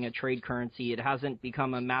becoming a trade currency. It hasn't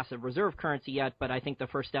become a massive reserve currency yet, but I think the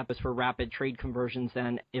first step is for rapid trade conversions.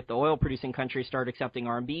 Then if the oil-producing countries start accepting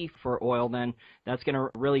RMB for oil, then that's going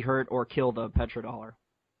to really hurt or kill the petrodollar.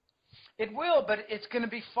 It will, but it's going to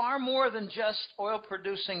be far more than just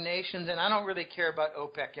oil-producing nations, and I don't really care about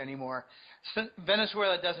OPEC anymore.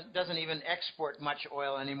 Venezuela doesn't even export much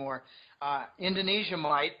oil anymore. Indonesia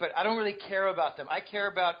might, but I don't really care about them. I care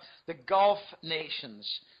about the Gulf nations,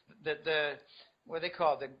 what are they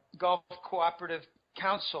called? The Gulf Cooperative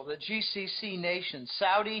Council, the GCC nations,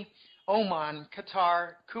 Saudi, Oman,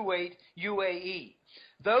 Qatar, Kuwait, UAE.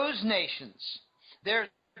 Those nations,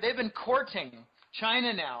 they've been courting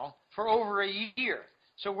China now for over a year.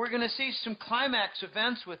 So we're going to see some climax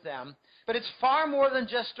events with them, but it's far more than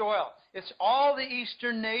just oil. It's all the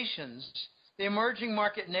Eastern nations, the emerging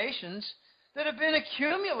market nations, that have been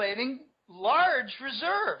accumulating large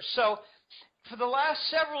reserves. So for the last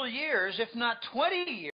several years, if not 20 years,